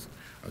monitors,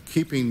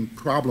 keeping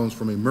problems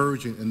from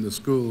emerging in the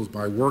schools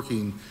by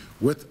working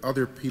with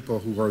other people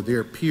who are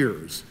their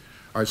peers.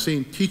 I've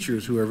seen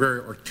teachers who are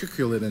very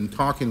articulate in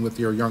talking with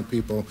their young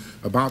people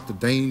about the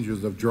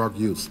dangers of drug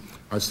use.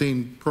 I've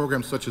seen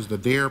programs such as the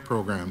DARE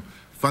program,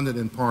 funded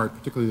in part,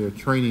 particularly their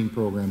training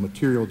program,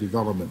 material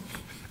development,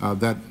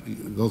 that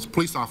those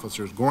police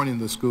officers going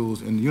into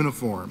schools in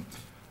uniform.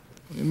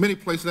 In many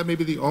places, that may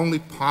be the only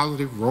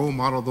positive role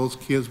model those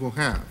kids will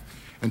have.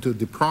 And to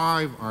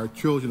deprive our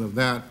children of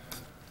that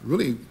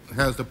really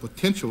has the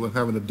potential of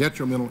having a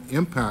detrimental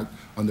impact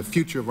on the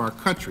future of our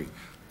country.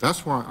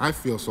 That's why I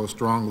feel so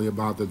strongly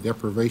about the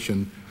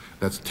deprivation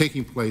that's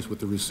taking place with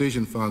the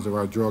rescission funds of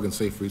our Drug and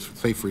Safe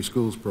Free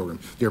Schools program.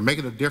 They're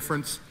making a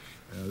difference.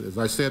 As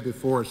I said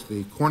before, it's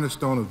the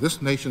cornerstone of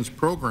this nation's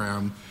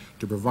program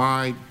to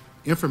provide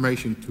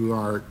information to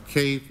our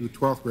K through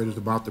 12th graders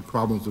about the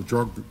problems of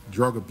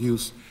drug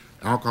abuse,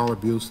 alcohol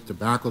abuse,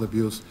 tobacco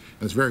abuse,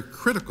 and it's very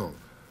critical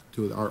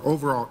to our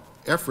overall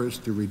efforts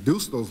to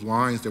reduce those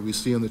lines that we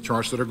see in the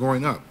charts that are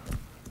going up.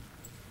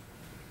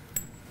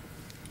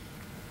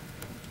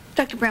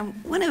 Dr. Brown,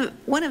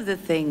 one of the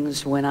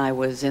things when I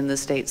was in the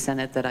State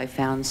Senate that I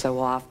found so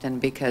often,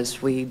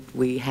 because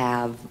we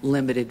have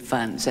limited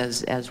funds,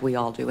 as we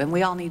all do, and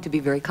we all need to be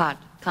very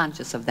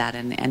conscious of that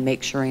and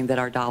make sure that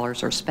our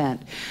dollars are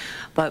spent.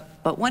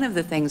 But one of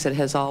the things that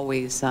has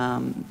always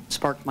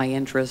sparked my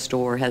interest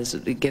or has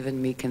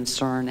given me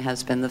concern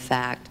has been the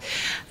fact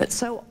that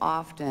so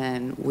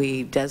often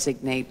we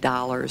designate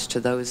dollars to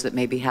those that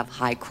maybe have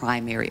high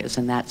crime areas,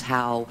 and that's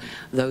how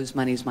those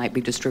monies might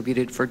be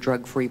distributed for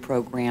drug-free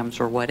programs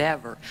or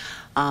whatever.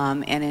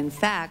 And in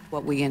fact,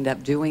 what we end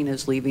up doing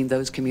is leaving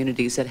those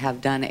communities that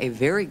have done a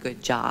very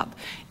good job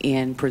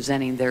in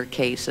presenting their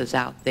cases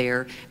out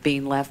there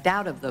being left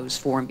out of those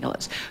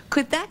formulas.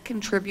 Could that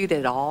contribute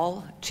at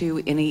all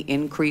to any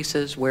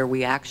increases where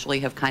we actually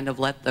have kind of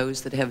let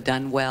those that have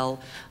done well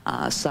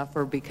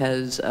suffer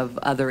because of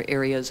other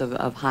areas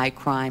of high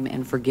crime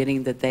and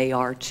forgetting that they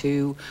are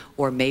too,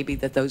 or maybe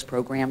that those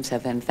programs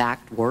have in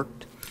fact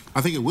worked?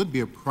 I think it would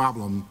be a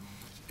problem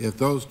if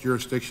those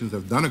jurisdictions that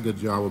have done a good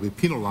job will be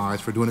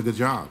penalized for doing a good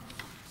job.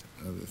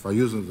 If I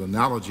use an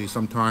analogy,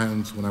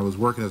 sometimes when I was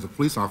working as a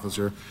police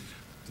officer,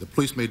 the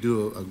police may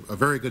do a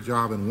very good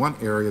job in one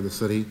area of the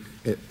city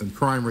and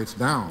crime rates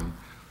down.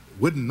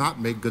 Would not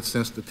make good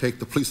sense to take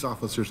the police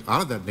officers out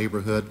of that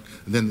neighborhood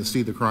and then to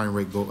see the crime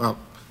rate go up.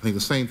 I think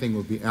the same thing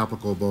would be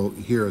applicable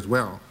here as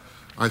well.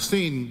 I've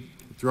seen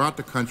throughout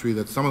the country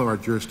that some of our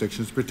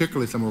jurisdictions,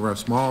 particularly some of our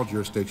small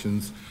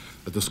jurisdictions,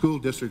 that the school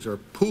districts are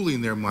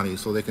pooling their money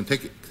so they can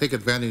take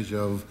advantage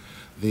of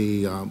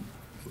the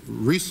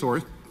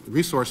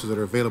resources that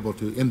are available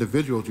to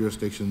individual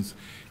jurisdictions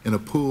in a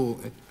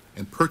pool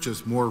and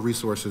purchase more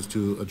resources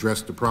to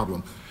address the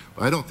problem.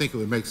 But I don't think it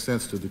would make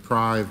sense to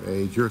deprive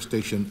a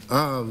jurisdiction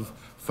of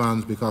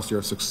funds because they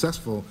are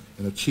successful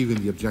in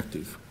achieving the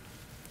objective.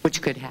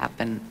 Which could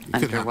happen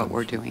under what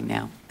we're doing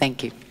now.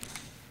 Thank you.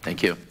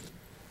 Thank you.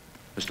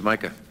 Mr.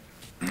 Micah.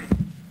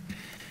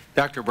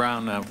 Dr.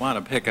 Brown, I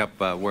want to pick up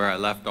where I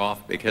left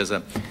off because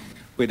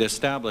we'd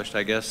established,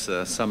 I guess,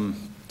 some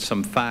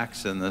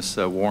facts in this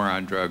war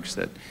on drugs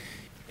that,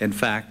 in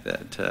fact,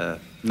 that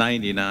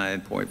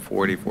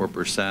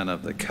 99.44%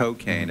 of the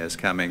cocaine is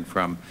coming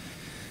from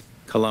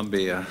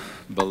Colombia,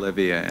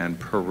 Bolivia, and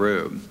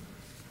Peru.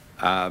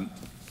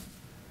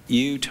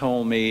 You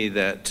told me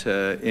that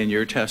in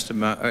your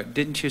testimony,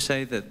 didn't you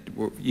say that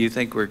you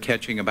think we're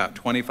catching about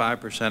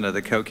 25% of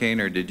the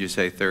cocaine, or did you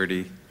say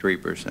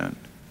 33%?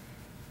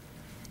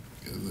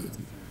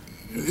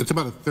 It's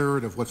about a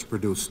third of what's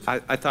produced.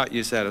 I thought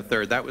you said a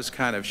third. That was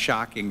kind of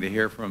shocking to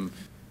hear from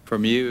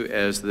you,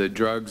 as the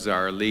drugs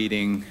are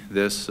leading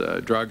this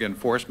drug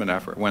enforcement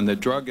effort. When the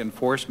Drug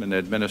Enforcement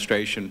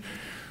Administration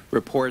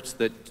reports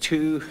that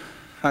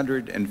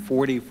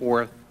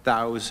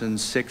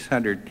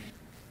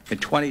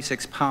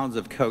 244,626 pounds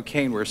of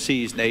cocaine were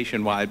seized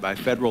nationwide by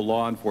federal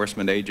law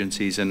enforcement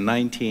agencies in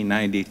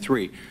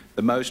 1993,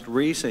 the most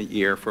recent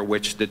year for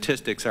which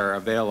statistics are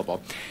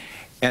available.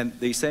 And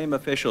the same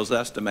officials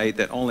estimate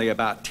that only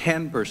about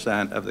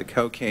 10% of the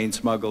cocaine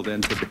smuggled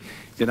into the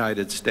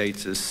United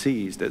States is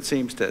seized. It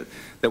seems that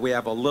we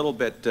have a little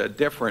bit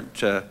different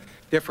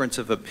difference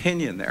of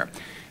opinion there.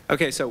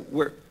 Okay, so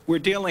we're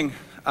dealing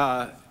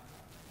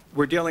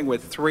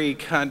with 3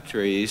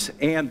 countries,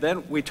 and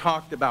then we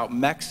talked about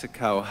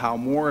Mexico, how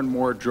more and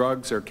more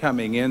drugs are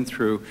coming in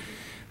through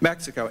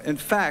Mexico. In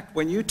fact,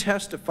 when you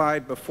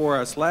testified before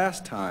us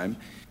last time,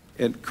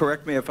 and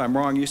correct me if I'm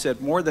wrong, you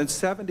said more than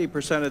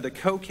 70% of the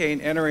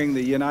cocaine entering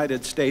the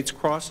United States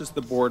crosses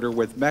the border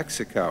with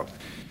Mexico.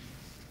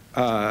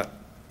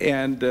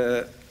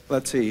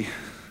 Let's see,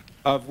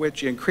 of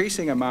which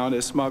increasing amount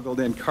is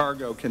smuggled in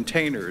cargo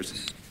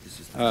containers.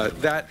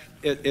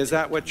 Is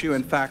that what you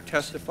in fact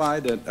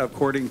testified,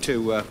 according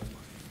to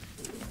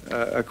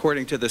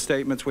the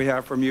statements we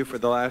have from you for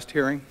the last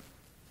hearing?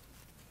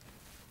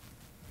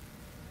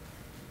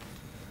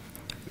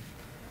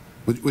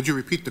 Would you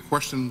repeat the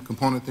question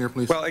component there,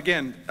 please? Well,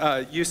 again,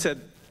 you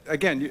said,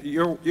 again,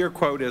 your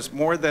quote is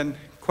more than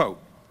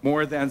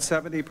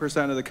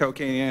 70% of the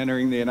cocaine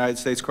entering the United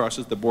States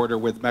crosses the border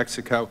with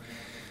Mexico,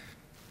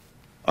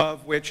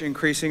 of which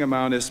increasing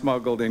amount is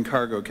smuggled in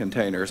cargo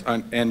containers,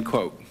 end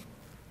quote.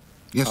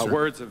 Yes, sir.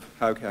 Words of,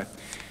 okay.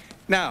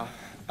 Now,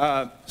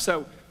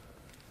 so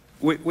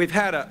we've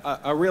had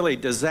a really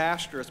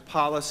disastrous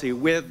policy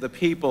with the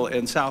people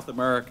in South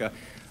America.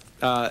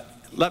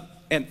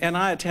 And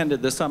I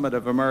attended the Summit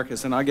of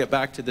Americas, and I'll get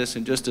back to this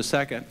in just a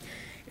second.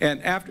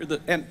 And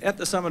at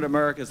the Summit of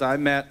Americas, I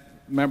met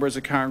members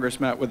of Congress,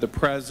 met with the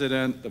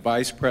President, the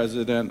Vice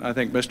President, I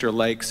think Mr.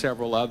 Lake,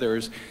 several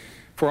others,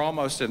 for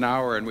almost an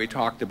hour, and we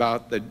talked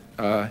about the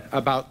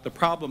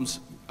problems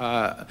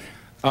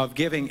of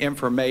giving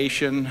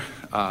information,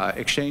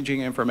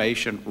 exchanging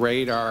information,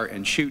 radar,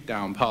 and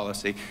shoot-down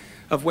policy,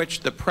 of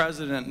which the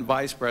President and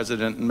Vice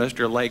President and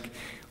Mr. Lake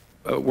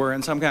were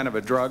in some kind of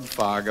a drug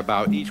fog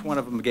about. Each one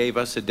of them gave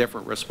us a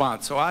different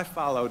response. So I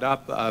followed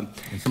up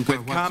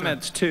with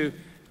comments to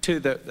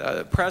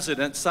the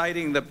President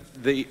citing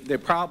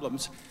the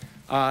problems.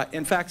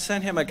 In fact,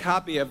 sent him a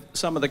copy of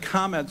some of the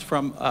comments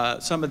from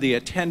some of the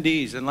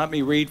attendees. And let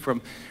me read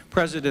from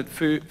President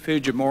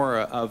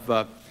Fujimori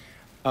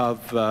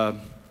of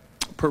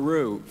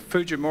Peru.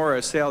 Fujimori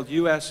assailed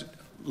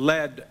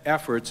U.S.-led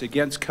efforts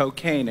against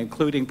cocaine,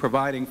 including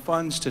providing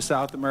funds to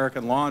South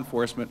American law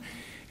enforcement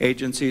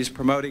agencies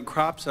promoting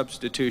crop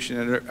substitution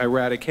and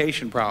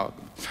eradication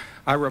problems.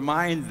 I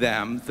remind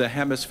them, the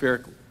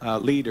hemispheric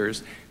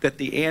leaders, that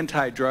the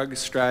anti-drug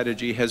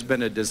strategy has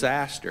been a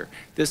disaster.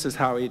 This is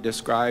how he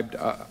described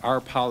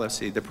our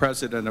policy, the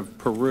President of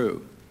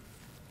Peru.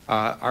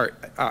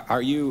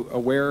 Are you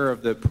aware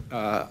of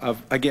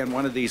again,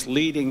 one of these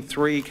leading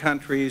 3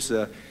 countries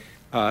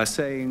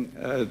saying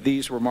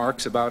these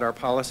remarks about our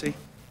policy?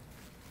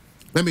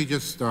 Let me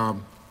just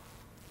go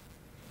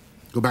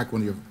back to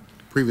one of your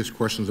previous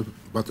questions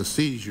about the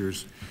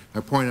seizures. I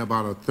pointed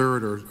about a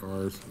third of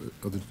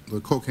the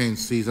cocaine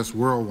seized. That's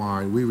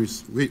worldwide. We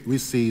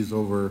seize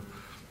over a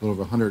little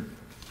over 100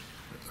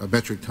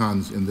 metric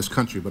tons in this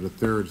country, but a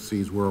third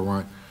seized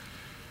worldwide.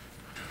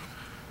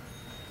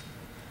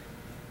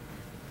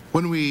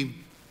 When we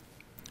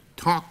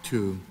talk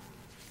to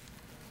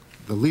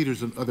the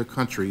leaders in other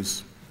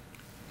countries,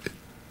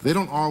 they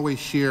don't always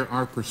share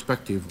our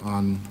perspective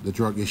on the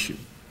drug issue.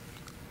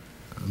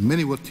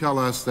 Many will tell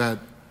us that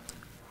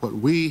what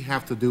we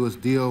have to do is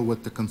deal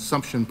with the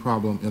consumption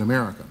problem in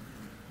America.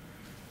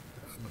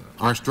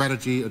 Our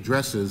strategy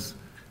addresses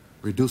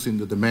reducing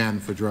the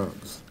demand for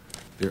drugs.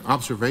 Their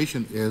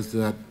observation is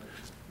that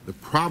the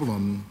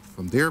problem,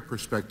 from their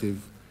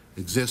perspective,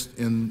 exists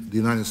in the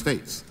United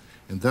States.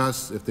 And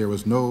thus, if there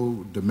was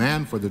no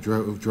demand for the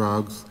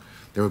drugs,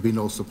 there would be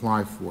no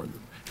supply for them.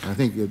 I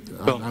think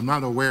I'm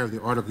not aware of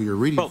the article you're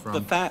reading from.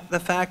 The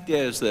fact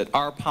is that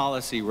our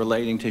policy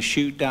relating to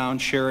shoot-down,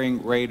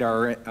 sharing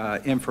radar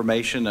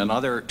information and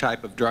other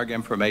type of drug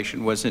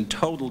information was in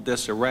total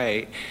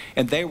disarray,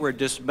 and they were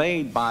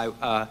dismayed by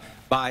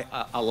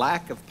a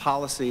lack of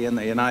policy in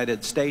the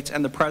United States,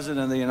 and the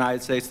President of the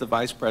United States, the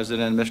Vice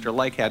President, and Mr.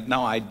 Lake had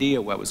no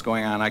idea what was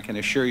going on, I can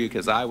assure you,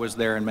 because I was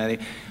there and many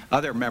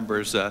other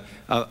members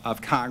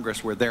of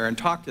Congress were there and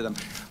talked to them.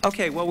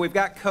 Okay, well, we've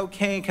got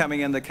cocaine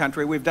coming in the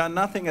country. We've done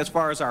nothing as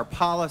far as our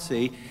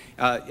policy,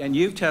 and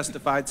you've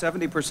testified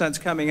 70% is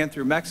coming in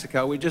through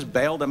Mexico. We just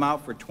bailed them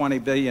out for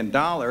 $20 billion.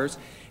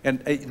 And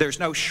there's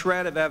no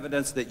shred of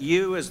evidence that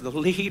you, as the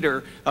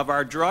leader of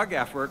our drug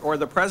effort, or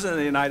the President of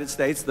the United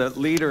States, the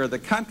leader of the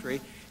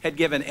country, had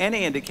given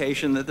any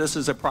indication that this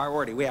is a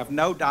priority. We have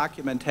no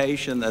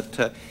documentation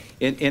that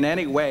in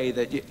any way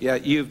that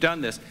you've done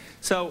this.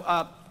 So,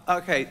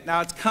 okay,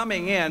 now it's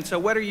coming in, so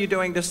what are you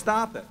doing to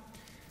stop it?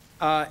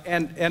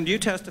 And you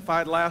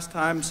testified last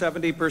time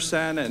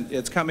 70%, and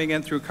it's coming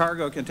in through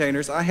cargo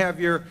containers. I have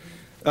your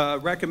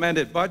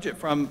recommended budget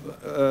from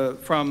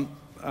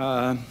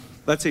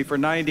let's see, for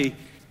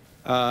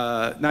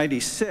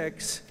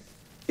 96.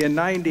 In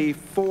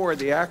 94,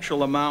 the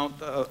actual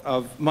amount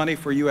of money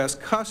for U.S.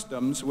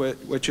 Customs,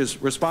 which is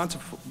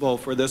responsible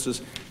for this,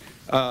 is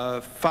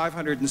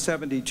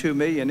 $572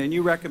 million, and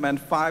you recommend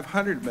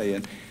 $500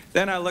 million.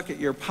 Then I look at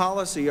your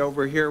policy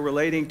over here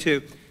relating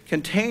to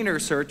container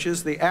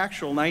searches. The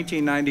actual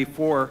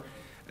 1994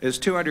 is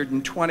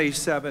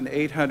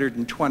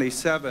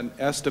 227,827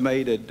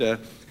 estimated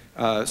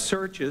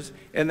searches,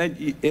 and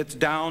then it's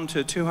down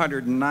to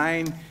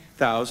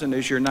 209,000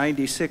 is your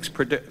 96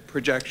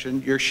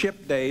 projection. Your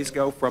ship days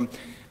go from,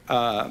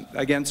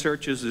 again,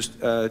 searches is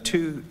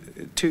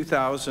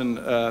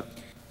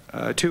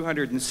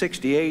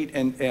 2,268,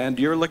 and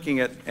you're looking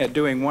at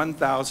doing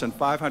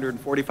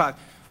 1,545.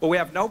 Well, we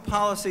have no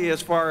policy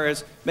as far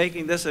as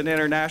making this an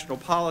international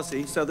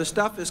policy, so the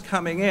stuff is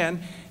coming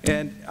in,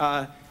 and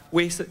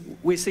we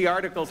see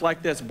articles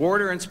like this: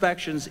 border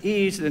inspections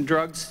eased and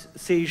drug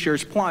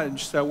seizures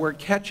plunged. So we're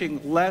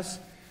catching less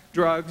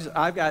drugs.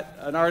 I've got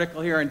an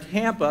article here in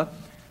Tampa,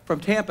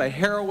 from Tampa.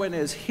 Heroin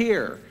is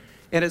here,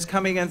 and it's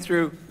coming in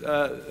through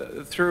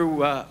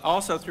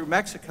also through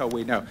Mexico,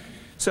 we know.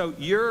 So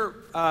you're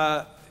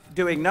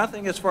doing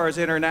nothing as far as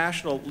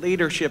international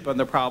leadership on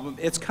the problem.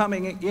 It's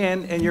coming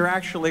in, and you're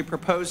actually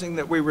proposing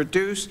that we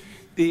reduce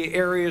the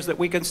areas that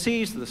we can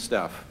seize the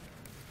stuff.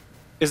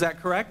 Is that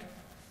correct?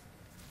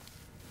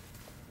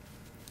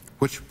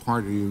 Which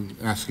part are you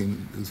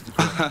asking is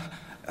correct?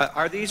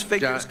 Are these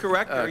figures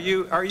correct? Are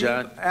you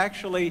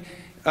actually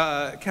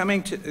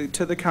coming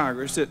to the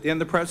Congress that in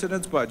the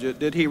President's budget,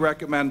 did he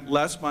recommend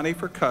less money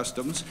for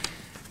customs,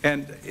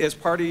 and is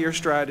part of your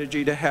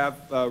strategy to have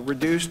a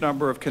reduced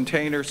number of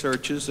container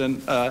searches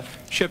and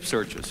ship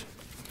searches?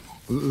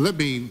 Let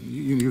me,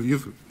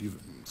 you've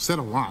said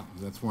a lot.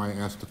 That's why I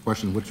asked the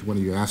question, which one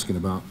are you asking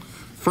about?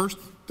 First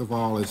of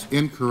all, it's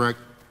incorrect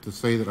to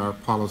say that our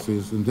policy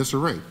is in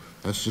disarray.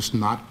 That's just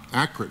not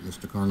accurate,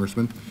 Mr.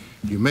 Congressman.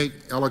 You make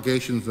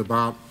allegations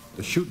about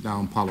the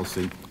shoot-down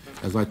policy.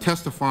 As I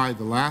testified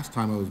the last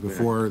time I was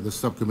before the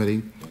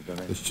subcommittee,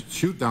 the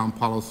shoot-down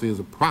policy is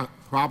a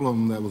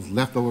problem that was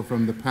left over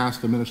from the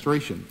past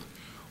administration,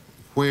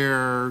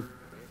 where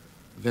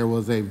there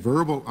was a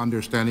verbal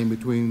understanding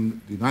between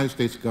the United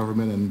States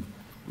government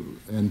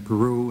and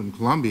Peru and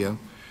Colombia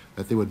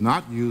that they would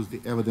not use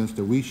the evidence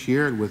that we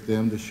shared with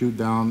them to shoot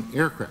down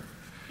aircraft.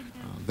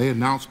 They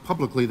announced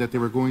publicly that they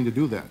were going to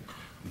do that.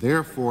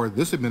 Therefore,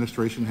 this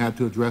administration had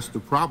to address the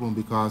problem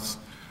because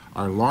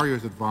our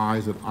lawyers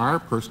advised that our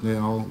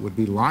personnel would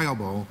be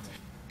liable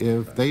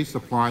if they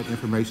supplied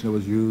information that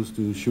was used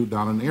to shoot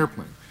down an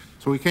airplane.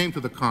 So we came to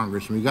the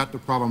Congress and we got the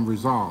problem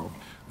resolved.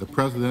 The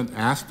President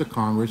asked the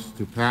Congress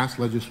to pass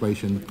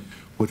legislation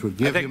which would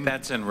give him... I think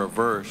that's in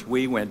reverse.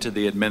 We went to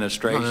the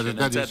administration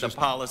and said the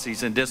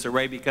policy's in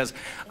disarray because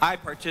I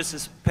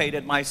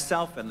participated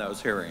myself in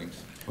those hearings.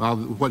 Well,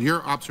 what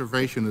your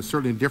observation is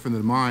certainly different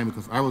than mine,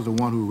 because I was the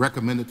one who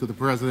recommended to the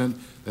President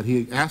that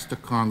he asked the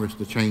Congress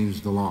to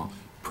change the law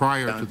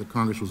prior to the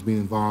Congress was being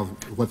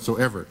involved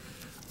whatsoever.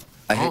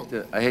 I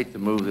hate to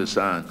move this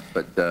on,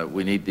 but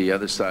we need, the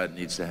other side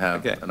needs to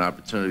have an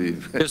opportunity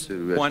Just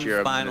to one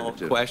final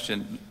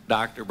question,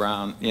 Dr.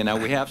 Brown. You know,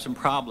 we have some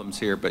problems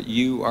here, but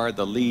you are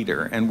the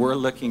leader, and we're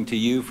looking to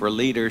you for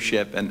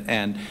leadership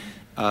and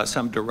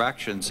some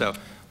direction. So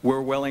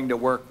we're willing to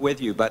work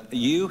with you, but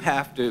you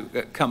have to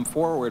come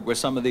forward with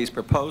some of these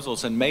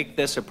proposals and make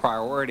this a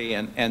priority,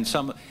 and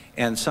some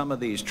of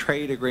these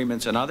trade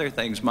agreements and other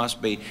things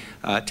must be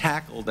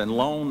tackled, and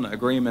loan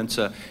agreements.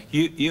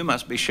 You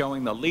must be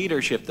showing the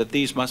leadership that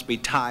these must be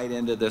tied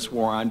into this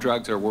war on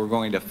drugs, or we're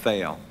going to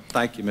fail.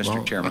 Thank you,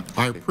 Mr. Chairman.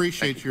 I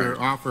appreciate your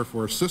offer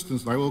for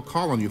assistance, and I will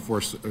call on you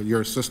for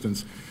your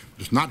assistance.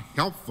 It's not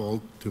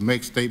helpful to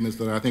make statements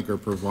that I think are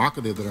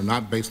provocative, that are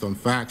not based on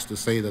facts, to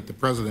say that the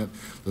President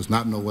does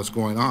not know what's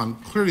going on.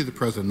 Clearly the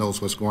President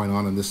knows what's going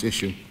on in this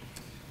issue.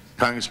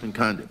 Congressman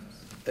Condon.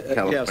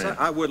 Yes,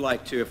 I would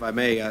like to, if I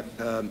may.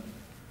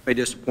 May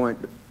disappoint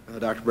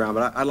Dr. Brown,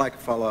 but I'd like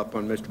to follow up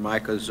on Mr.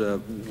 Mica's,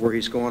 where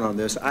he's going on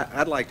this.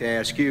 I'd like to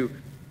ask you,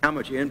 how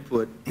much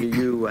input do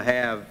you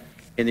have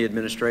in the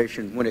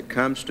administration when it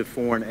comes to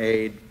foreign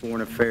aid,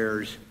 foreign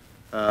affairs,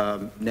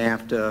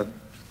 NAFTA,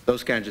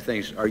 those kinds of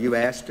things? Are you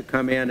asked to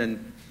come in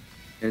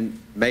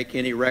and make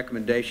any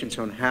recommendations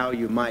on how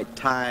you might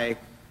tie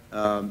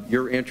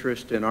your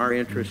interest and our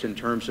interest in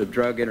terms of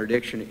drug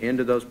interdiction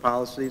into those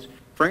policies?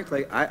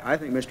 Frankly, I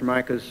think Mr.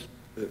 Mica's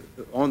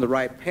on the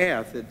right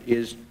path. It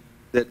is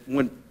that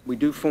when we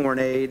do foreign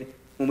aid,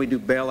 when we do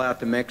bailout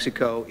to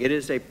Mexico, it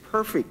is a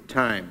perfect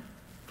time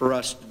for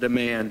us to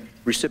demand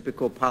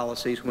reciprocal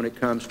policies when it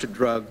comes to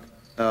drug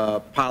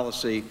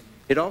policy.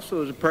 It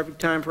also is a perfect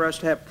time for us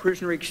to have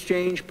prisoner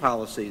exchange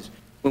policies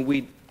when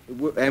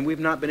we've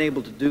not been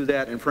able to do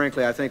that, and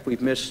frankly, I think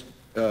we've missed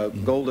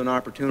golden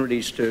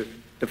opportunities to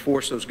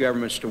force those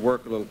governments to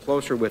work a little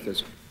closer with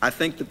us. I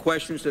think the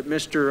questions that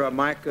Mr.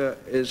 Mica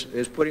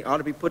is putting ought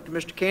to be put to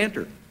Mr.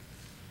 Cantor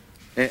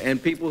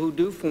and people who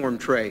do foreign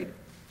trade.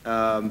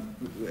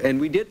 And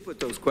we did put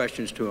those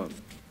questions to him.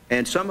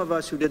 And some of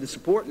us who didn't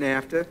support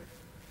NAFTA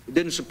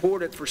didn't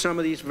support it for some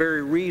of these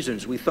very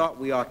reasons. We thought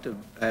we ought to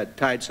have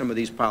tied some of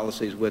these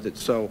policies with it.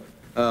 So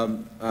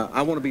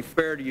I want to be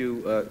fair to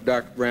you,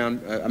 Dr.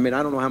 Brown. I mean,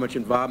 I don't know how much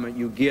involvement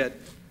you get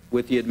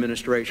with the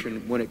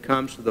administration when it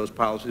comes to those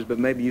policies, but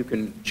maybe you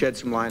can shed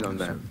some light on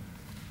that.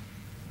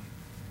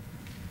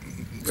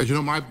 As you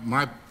know,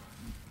 my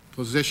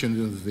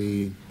position is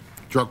the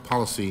drug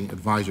policy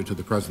advisor to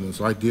the President,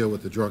 so I deal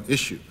with the drug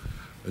issue.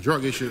 The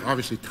drug issue is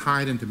obviously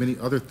tied into many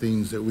other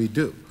things that we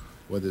do,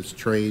 whether it's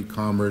trade,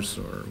 commerce,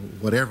 or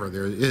whatever.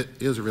 There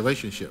is a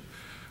relationship.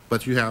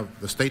 But you have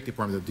the State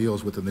Department that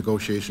deals with the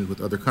negotiations with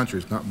other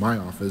countries, not my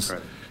office.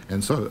 Right.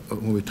 And so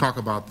when we talk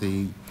about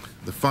the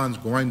funds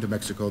going to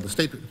Mexico, the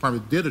State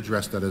Department did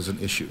address that as an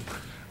issue.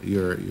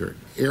 Your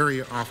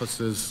area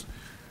offices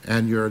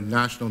and your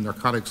national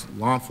narcotics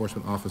law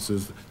enforcement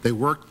offices, they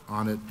worked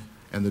on it,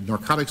 and the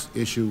narcotics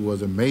issue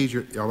was a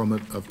major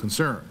element of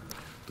concern.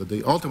 But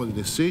the ultimate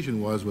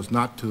decision was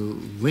not to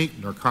link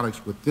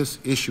narcotics with this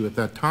issue at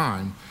that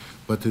time,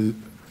 but to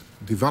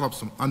develop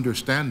some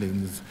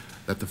understandings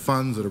that the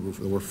funds that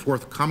were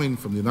forthcoming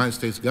from the United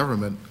States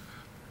government,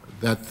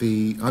 that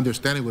the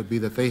understanding would be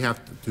that they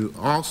have to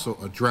also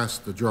address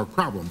the drug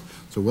problem.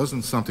 So it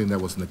wasn't something that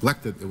was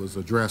neglected, it was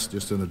addressed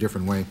just in a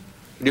different way.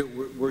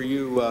 Were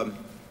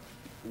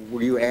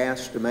you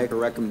asked to make a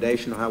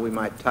recommendation on how we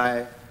might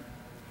tie?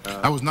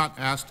 I was not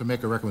asked to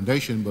make a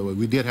recommendation, but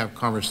we did have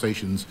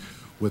conversations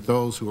with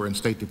those who are in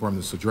State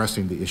Departments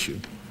addressing the issue.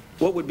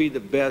 What would be the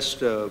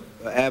best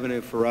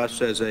avenue for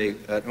us as an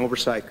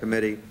oversight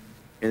committee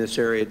in this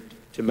area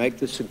to make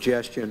the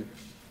suggestion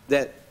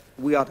that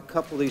we ought to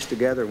couple these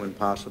together when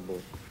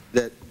possible,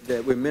 that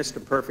we missed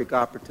a perfect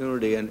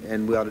opportunity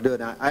and we ought to do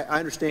it? Now, I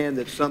understand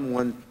that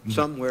someone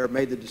somewhere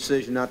made the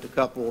decision not to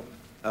couple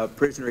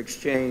prisoner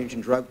exchange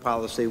and drug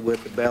policy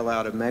with the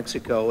bailout of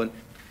Mexico,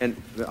 and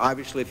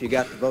obviously if you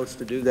got the votes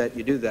to do that,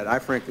 you do that. I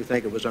frankly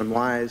think it was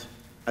unwise.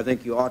 I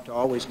think you ought to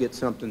always get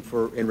something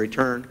in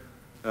return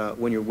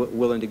when you're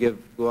willing to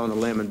go on a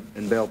limb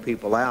and bail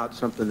people out,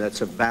 something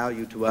that's of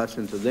value to us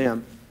and to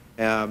them.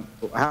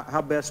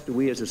 How best do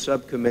we as a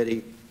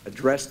subcommittee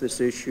address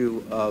this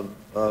issue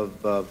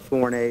of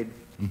foreign aid,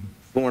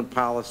 foreign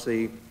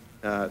policy,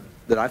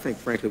 that I think,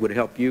 frankly, would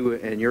help you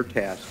in your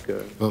task?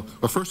 Well,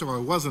 first of all,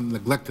 it wasn't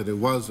neglected. It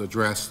was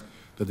addressed.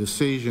 The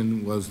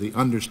decision was the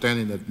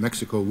understanding that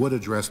Mexico would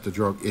address the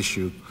drug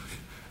issue.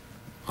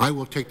 I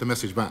will take the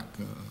message back.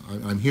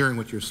 I'm hearing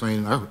what you're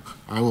saying.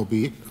 I will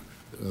be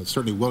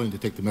certainly willing to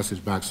take the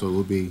message back so it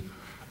will be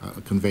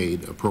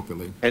conveyed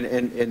appropriately.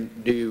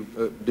 And do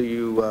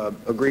you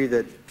agree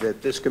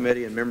that this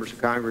committee and members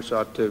of Congress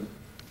ought to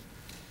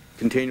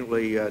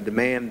continually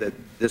demand that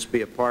this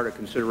be a part of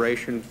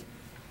consideration?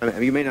 I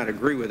mean, you may not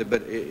agree with it,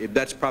 but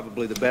that's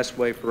probably the best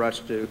way for us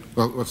to...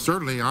 Well,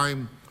 certainly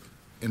I'm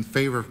in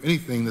favor of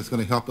anything that's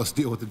going to help us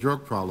deal with the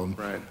drug problem.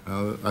 Right.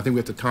 I think we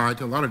have to tie it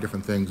to a lot of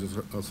different things,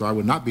 so I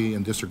would not be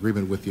in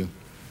disagreement with you.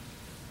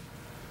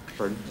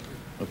 Pardon?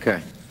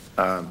 Okay.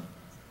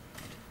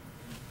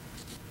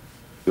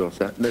 You all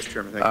set? Mr.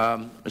 Chairman, thank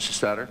you. Mr.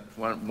 Sutter,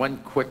 one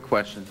quick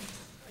question.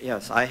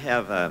 Yes, I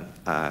have,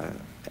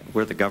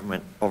 we're the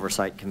Government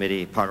Oversight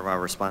Committee. Part of our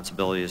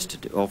responsibility is to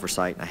do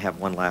oversight. I have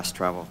one last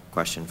travel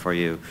question for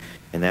you,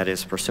 and that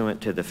is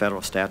pursuant to the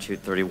Federal Statute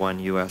 31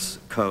 U.S.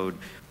 Code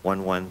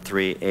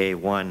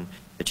 113A1,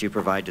 that you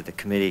provide to the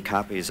committee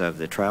copies of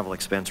the travel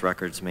expense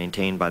records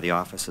maintained by the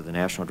Office of the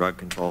National Drug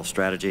Control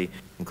Strategy,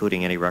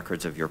 including any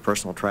records of your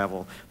personal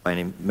travel by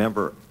any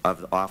member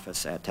of the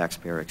office at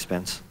taxpayer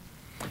expense.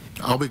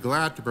 I'll be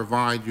glad to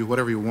provide you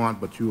whatever you want,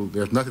 but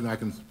there's nothing I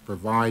can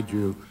provide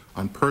you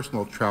on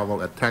personal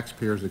travel at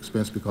taxpayers'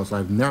 expense, because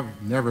I've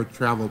never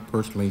traveled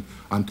personally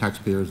on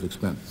taxpayers'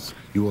 expense.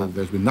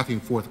 There's been nothing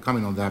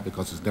forthcoming on that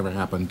because it's never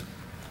happened.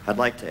 I'd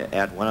like to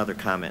add one other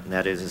comment, and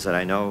that is that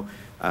I know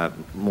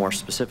more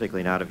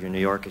specifically not of your New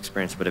York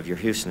experience, but of your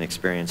Houston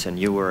experience, and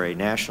you were a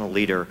national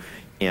leader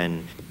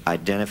in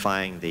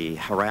identifying the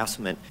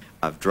harassment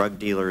of drug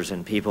dealers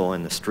and people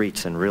in the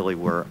streets, and really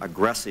were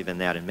aggressive in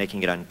that and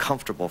making it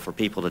uncomfortable for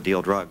people to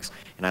deal drugs.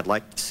 And I'd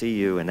like to see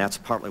you, and that's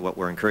partly what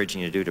we're encouraging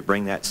you to do, to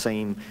bring that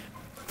same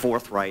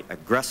forthright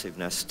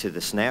aggressiveness to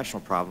this national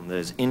problem that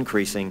is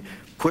increasing.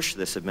 Push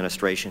this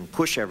administration,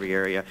 push every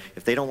area.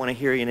 If they don't want to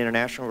hear you in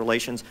international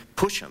relations,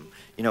 push them.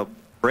 You know,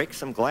 break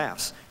some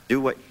glass. Do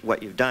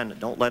what you've done.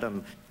 Don't let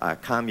them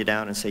calm you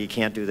down and say you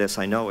can't do this.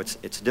 I know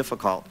it's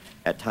difficult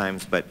at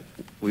times, but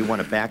we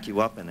want to back you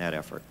up in that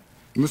effort.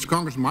 Mr.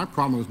 Congressman, my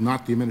problem is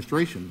not the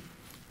administration.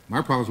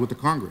 My problem is with the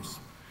Congress.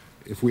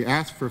 If we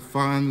ask for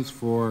funds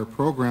for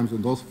programs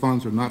and those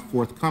funds are not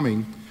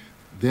forthcoming,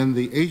 then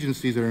the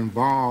agencies that are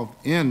involved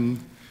in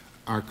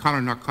our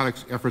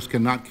counter-narcotics efforts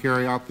cannot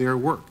carry out their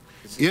work.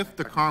 If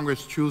the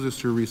Congress chooses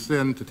to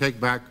rescind, to take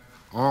back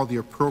all the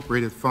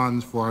appropriated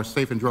funds for our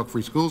safe and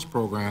drug-free schools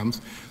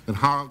programs, then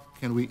how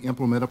can we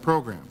implement a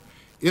program?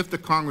 If the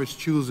Congress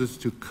chooses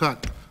to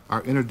cut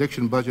our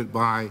interdiction budget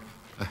by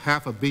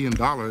 $500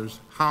 million,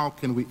 how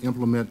can we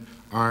implement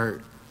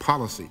our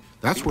policy?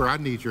 That's where I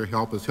need your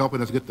help, is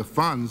helping us get the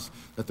funds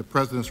that the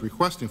President is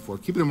requesting for.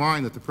 Keep in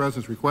mind that the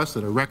President's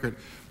requested a record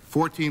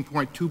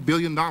 $14.2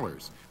 billion.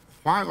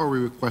 Why are we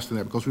requesting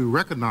that? Because we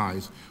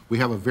recognize we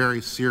have a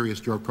very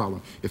serious drug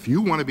problem. If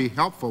you want to be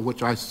helpful,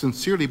 which I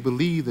sincerely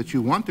believe that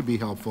you want to be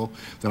helpful,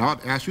 then I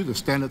would ask you to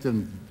stand up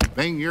and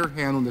bang your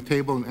hand on the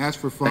table and ask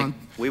for funds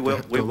to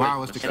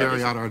allow us to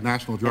carry out our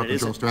national drug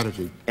control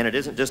strategy. And it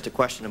isn't just a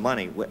question of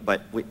money,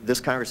 but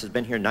this Congress has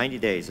been here 90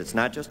 days. It's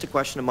not just a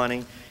question of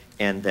money,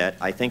 and that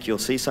I think you'll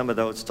see some of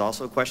those. It's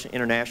also a question of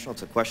international.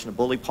 It's a question of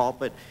bully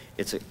pulpit.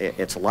 It's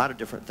a lot of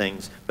different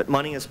things, but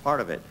money is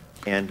part of it.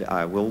 And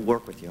we'll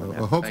work with you on that.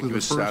 Well, hopefully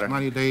the first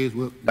 90 days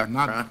will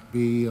not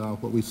be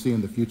what we see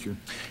in the future.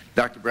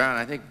 Dr. Brown,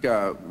 I think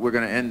we're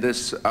going to end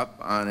this up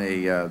on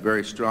a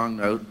very strong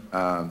note.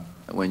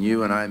 When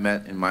you and I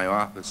met in my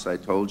office, I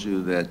told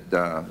you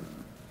that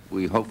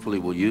we hopefully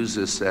will use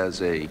this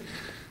as a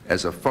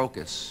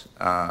focus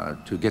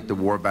to get the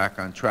war back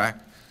on track.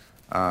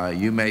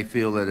 You may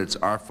feel that it's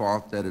our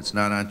fault that it's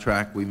not on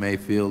track. We may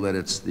feel that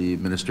it's the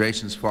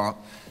administration's fault.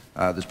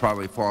 There's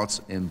probably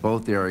faults in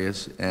both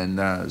areas,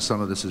 and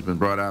some of this has been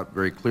brought out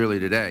very clearly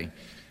today.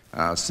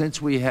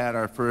 Since we had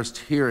our first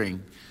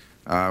hearing,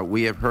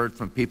 we have heard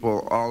from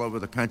people all over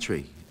the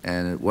country,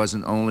 and it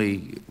wasn't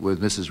only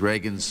with Mrs.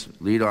 Reagan's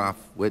leadoff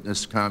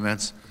witness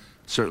comments,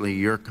 certainly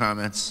your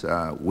comments.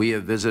 We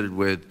have visited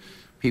with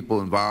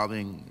people involved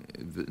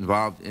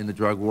in the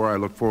drug war. I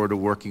look forward to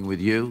working with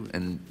you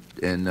and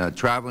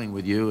traveling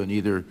with you in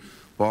either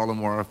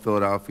Baltimore or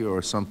Philadelphia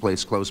or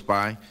someplace close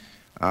by.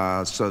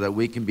 So that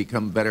we can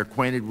become better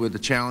acquainted with the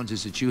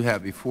challenges that you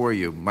have before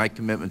you. My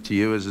commitment to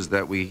you is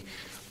that we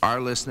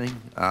are listening.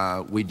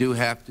 We do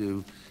have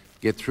to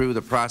get through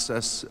the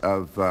process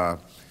of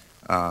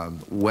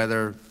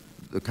whether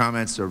the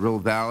comments are real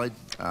valid,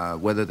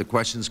 whether the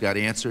questions got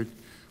answered.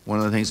 One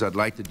of the things I'd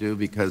like to do,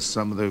 because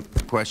some of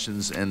the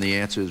questions and the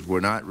answers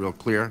were not real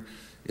clear,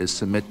 is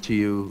submit to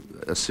you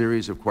a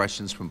series of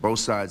questions from both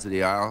sides of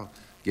the aisle,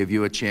 give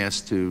you a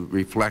chance to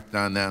reflect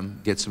on them,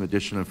 get some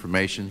additional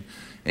information,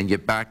 and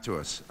get back to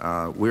us.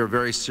 We're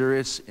very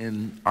serious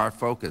in our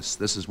focus.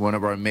 This is one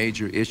of our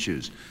major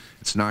issues.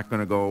 It's not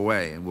going to go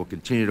away, and we'll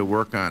continue to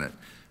work on it.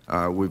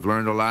 We've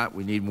learned a lot.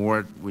 We need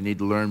more. We need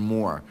to learn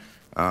more.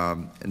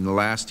 In the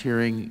last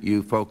hearing,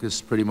 you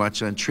focused pretty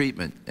much on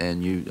treatment,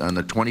 and on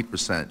the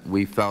 20%.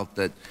 We felt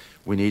that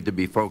we need to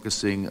be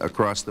focusing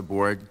across the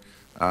board,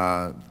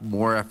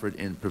 more effort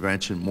in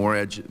prevention, more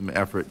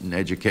effort in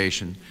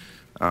education,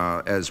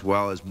 as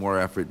well as more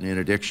effort in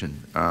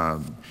interdiction.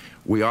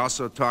 We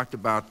also talked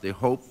about the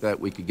hope that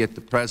we could get the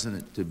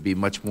President to be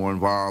much more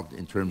involved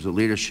in terms of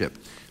leadership.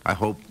 I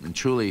hope and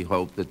truly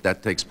hope that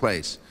that takes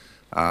place.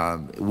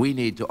 We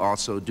need to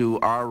also do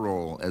our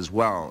role as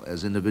well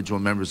as individual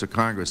members of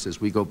Congress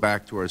as we go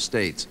back to our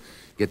states,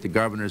 get the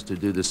governors to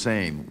do the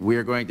same. We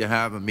are going to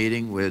have a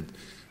meeting with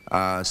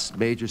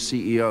major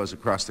CEOs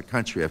across the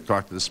country. I've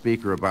talked to the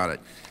Speaker about it,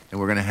 and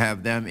we're going to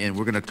have them in.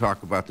 We're going to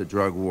talk about the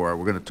drug war.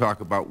 We're going to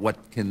talk about what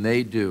can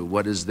they do,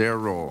 what is their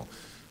role.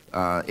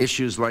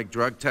 Issues like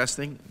drug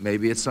testing,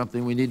 maybe it's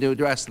something we need to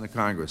address in the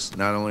Congress,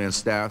 not only on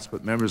staffs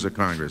but members of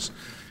Congress.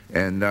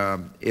 And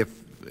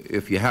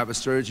if you have a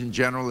Surgeon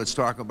General that's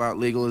talking about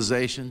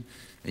legalization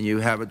and you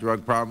have a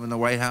drug problem in the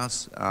White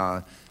House,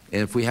 and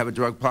if we have a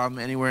drug problem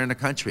anywhere in the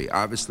country,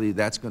 obviously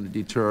that's going to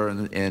deter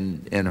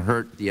and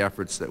hurt the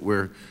efforts that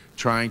we're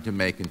trying to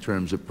make in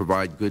terms of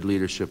provide good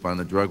leadership on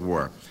the drug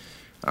war.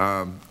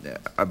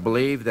 I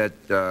believe that,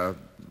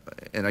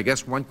 and I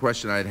guess one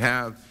question I'd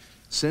have,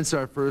 since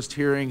our first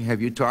hearing,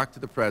 have you talked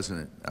to the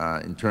President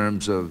in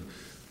terms of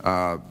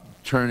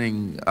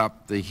turning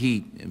up the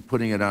heat and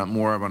putting it on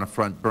more of on a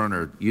front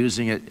burner,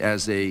 using it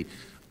as a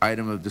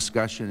item of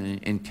discussion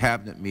in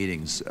cabinet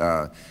meetings,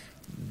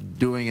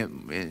 doing it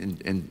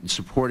and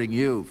supporting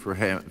you,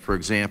 for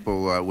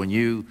example, when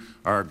you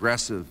are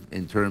aggressive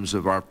in terms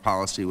of our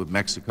policy with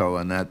Mexico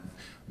and that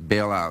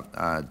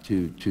bailout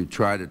to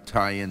try to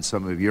tie in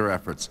some of your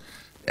efforts?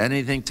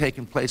 Anything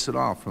taken place at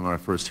all from our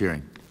first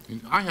hearing?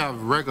 I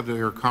have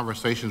regular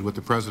conversations with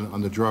the President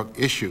on the drug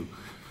issue.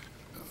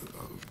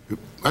 I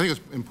think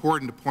it's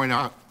important to point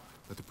out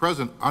that the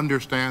President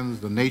understands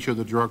the nature of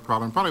the drug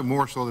problem, probably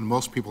more so than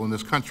most people in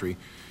this country.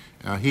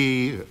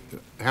 He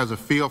has a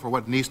feel for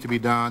what needs to be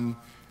done.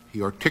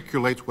 He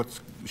articulates what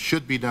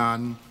should be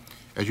done.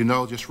 As you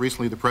know, just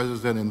recently the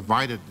President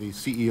invited the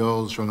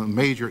CEOs from the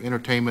major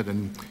entertainment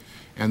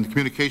and the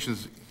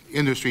communications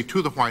industry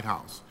to the White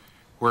House,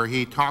 where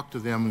he talked to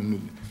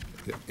them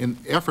in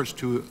efforts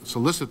to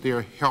solicit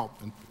their help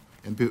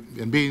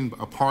and being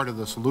a part of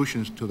the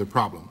solutions to the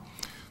problem.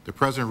 The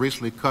President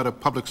recently cut a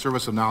public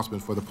service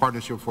announcement for the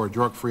Partnership for a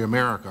Drug-Free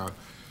America,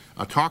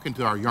 talking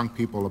to our young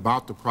people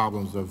about the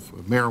problems of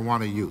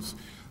marijuana use.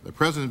 The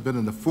President has been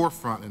in the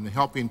forefront in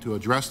helping to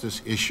address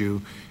this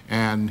issue,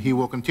 and he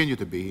will continue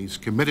to be. He's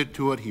committed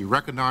to it. He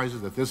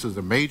recognizes that this is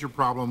a major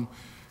problem.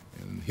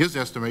 In his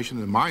estimation,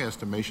 in my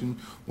estimation,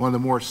 one of the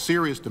more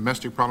serious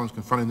domestic problems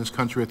confronting this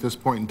country at this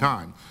point in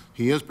time.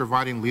 He is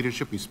providing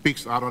leadership. He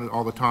speaks out on it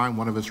all the time.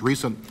 One of his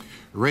recent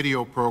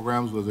radio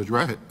programs was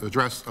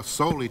addressed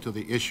solely to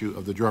the issue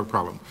of the drug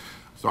problem.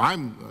 So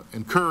I'm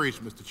encouraged,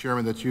 Mr.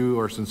 Chairman, that you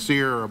are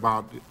sincere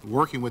about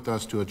working with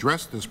us to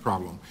address this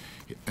problem.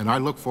 And I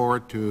look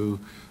forward to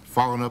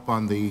following up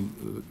on the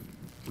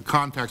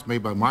contacts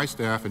made by my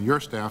staff and your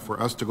staff for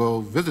us to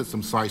go visit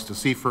some sites to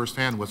see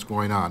firsthand what's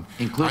going on.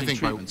 Including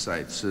treatment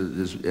sites,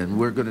 and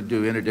we're going to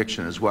do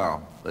interdiction as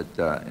well, but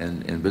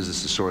in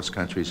business-to-source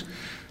countries.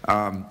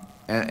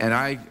 And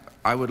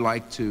I would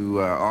like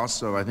to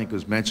also, I think it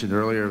was mentioned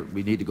earlier,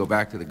 we need to go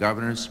back to the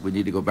governors. We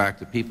need to go back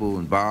to people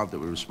involved that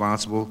were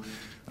responsible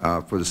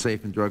for the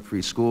Safe and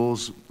Drug-Free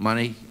Schools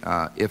money.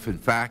 If, in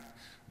fact,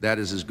 that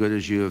is as good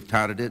as you have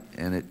touted it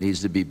and it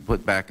needs to be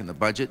put back in the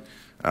budget,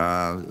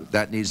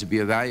 that needs to be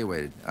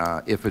evaluated.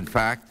 If, in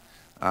fact,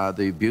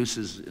 the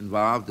abuses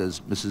involved, as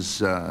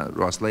Mrs.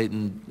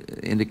 Ross-Layton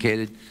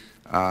indicated,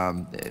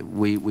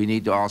 we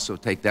need to also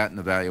take that in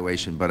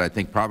evaluation. But I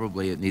think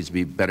probably it needs to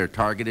be better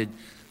targeted,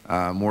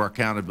 more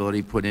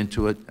accountability put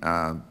into it,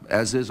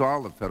 as is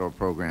all the federal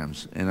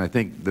programs. And I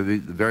think the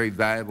very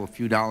valuable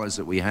few dollars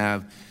that we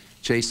have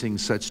chasing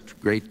such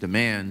great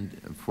demand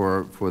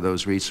for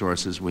those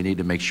resources, we need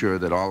to make sure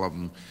that all of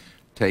them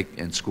take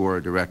and score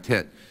a direct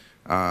hit.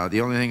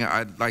 The only thing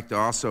I'd like to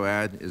also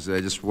add is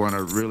I just want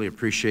to really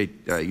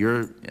appreciate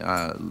your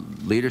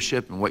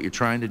leadership and what you're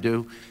trying to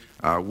do.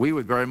 We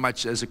would very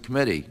much, as a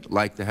committee,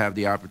 like to have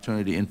the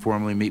opportunity to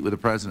informally meet with the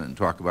President and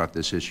talk about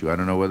this issue. I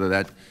don't know whether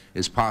that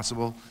is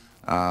possible.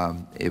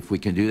 If we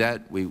can do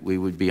that, we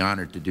would be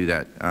honored to do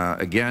that.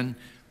 Again,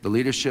 the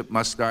leadership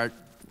must start.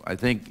 I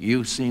think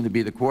you seem to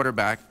be the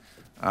quarterback.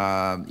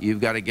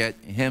 You've got to get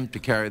him to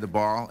carry the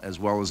ball as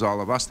well as all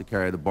of us to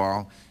carry the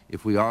ball.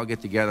 If we all get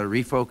together,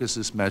 refocus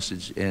this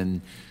message, and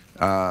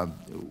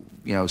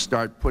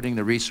start putting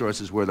the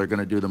resources where they're going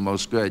to do the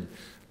most good,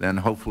 then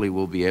hopefully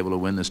we'll be able to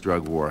win this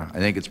drug war. I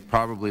think it's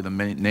probably the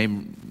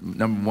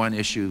number one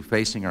issue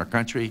facing our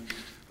country.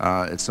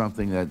 It's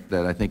something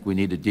that I think we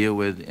need to deal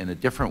with in a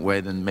different way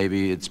than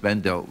maybe it's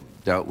been dealt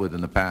with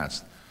in the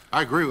past.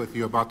 I agree with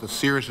you about the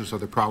seriousness of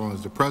the problem.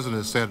 As the President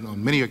has said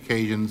on many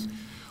occasions,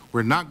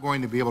 we're not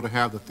going to be able to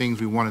have the things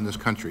we want in this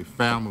country,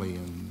 family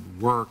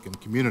and work and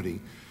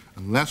community,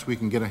 unless we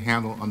can get a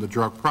handle on the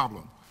drug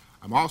problem.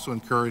 I'm also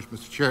encouraged,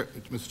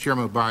 Mr.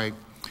 Chairman, by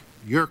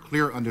your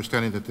clear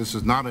understanding that this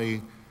is not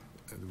a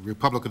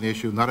Republican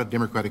issue, not a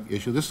Democratic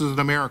issue. This is an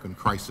American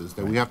crisis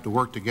that we have to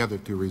work together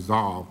to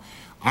resolve.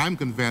 I'm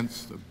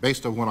convinced,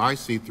 based on what I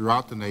see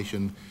throughout the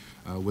nation,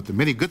 with the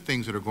many good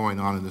things that are going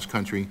on in this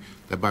country,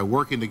 that by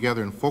working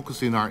together and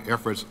focusing our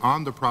efforts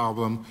on the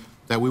problem,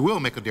 that we will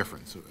make a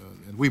difference.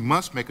 And we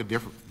must make a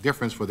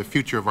difference for the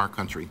future of our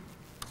country.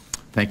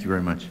 Thank you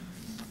very much.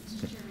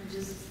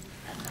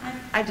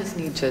 I just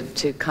need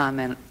to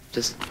comment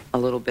just a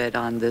little bit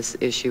on this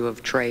issue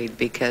of trade,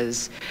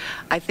 because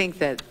I think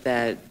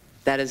that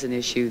is an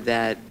issue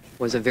that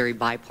was a very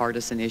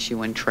bipartisan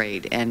issue in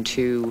trade, and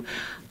to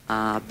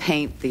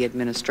paint the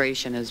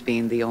administration as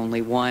being the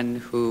only one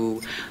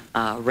who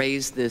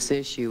raised this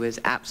issue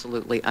is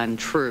absolutely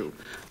untrue.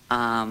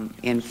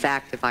 In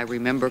fact, if I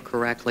remember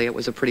correctly, it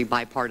was a pretty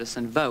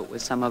bipartisan vote,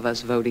 with some of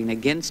us voting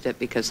against it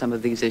because some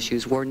of these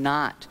issues were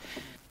not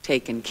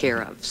taken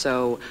care of.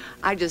 So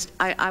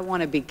I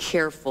want to be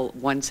careful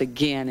once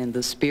again, in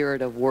the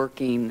spirit of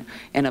working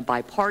in a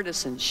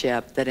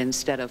bipartisanship, that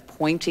instead of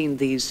pointing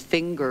these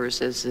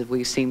fingers as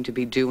we seem to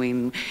be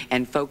doing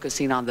and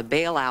focusing on the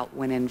bailout,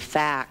 when in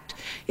fact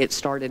it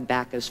started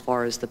back as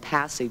far as the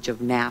passage of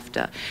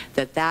NAFTA,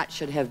 that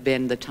should have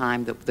been the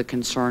time that the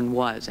concern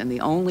was. And the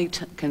only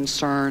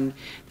concern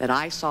that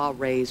I saw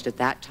raised at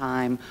that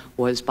time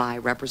was by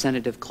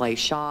Representative Clay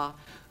Shaw.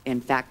 In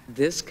fact,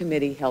 this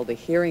committee held a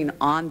hearing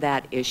on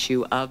that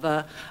issue of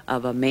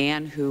a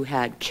man who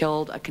had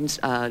killed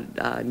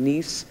a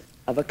niece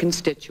of a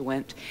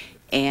constituent,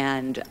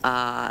 and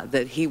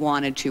that he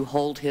wanted to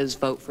hold his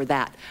vote for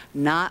that.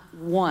 Not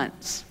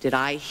once did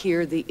I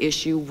hear the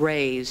issue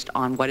raised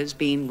on what is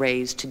being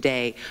raised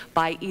today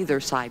by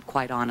either side,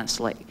 quite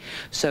honestly.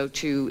 So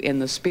in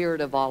the spirit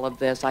of all of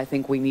this, I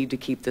think we need to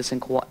keep this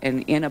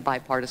in a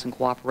bipartisan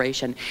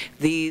cooperation.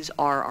 These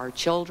are our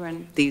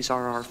children. These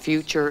are our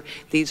future.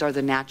 These are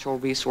the natural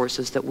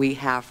resources that we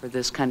have for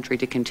this country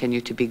to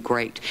continue to be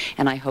great.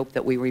 And I hope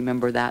that we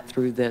remember that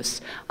through this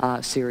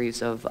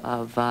series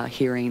of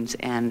hearings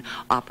and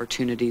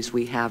opportunities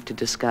we have to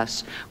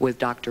discuss with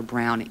Dr.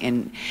 Brown,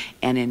 and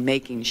in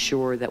making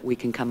sure that we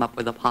can come up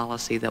with a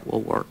policy that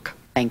will work.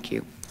 Thank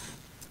you.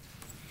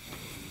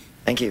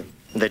 Thank you.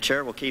 The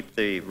Chair will keep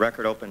the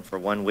record open for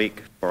 1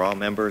 week for all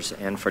members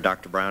and for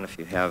Dr. Brown if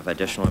you have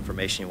additional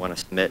information you want to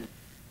submit.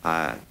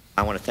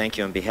 I want to thank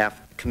you on behalf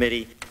of the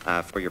committee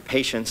for your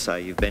patience.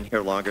 You've been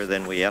here longer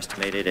than we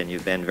estimated, and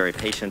you've been very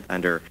patient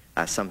under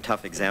some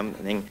tough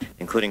examining,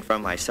 including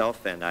from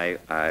myself, and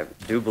I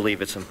do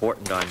believe it's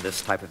important on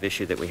this type of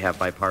issue that we have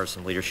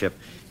bipartisan leadership,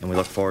 and we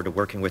look forward to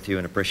working with you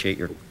and appreciate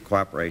your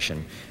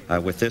cooperation.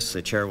 With this,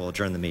 the Chair will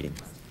adjourn the meeting.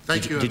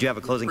 Thank you. Did you have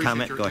a closing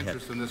comment? Go ahead.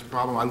 Interest in this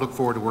problem. I look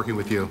forward to working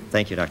with you.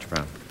 Thank you, Dr.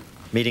 Brown.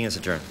 Meeting is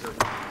adjourned.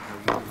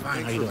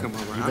 Thanks for coming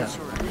over. I'm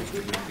sorry.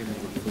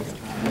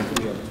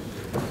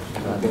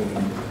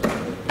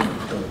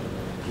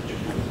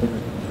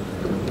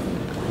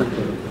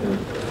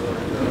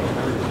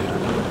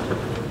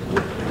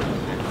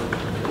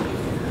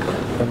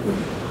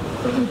 you.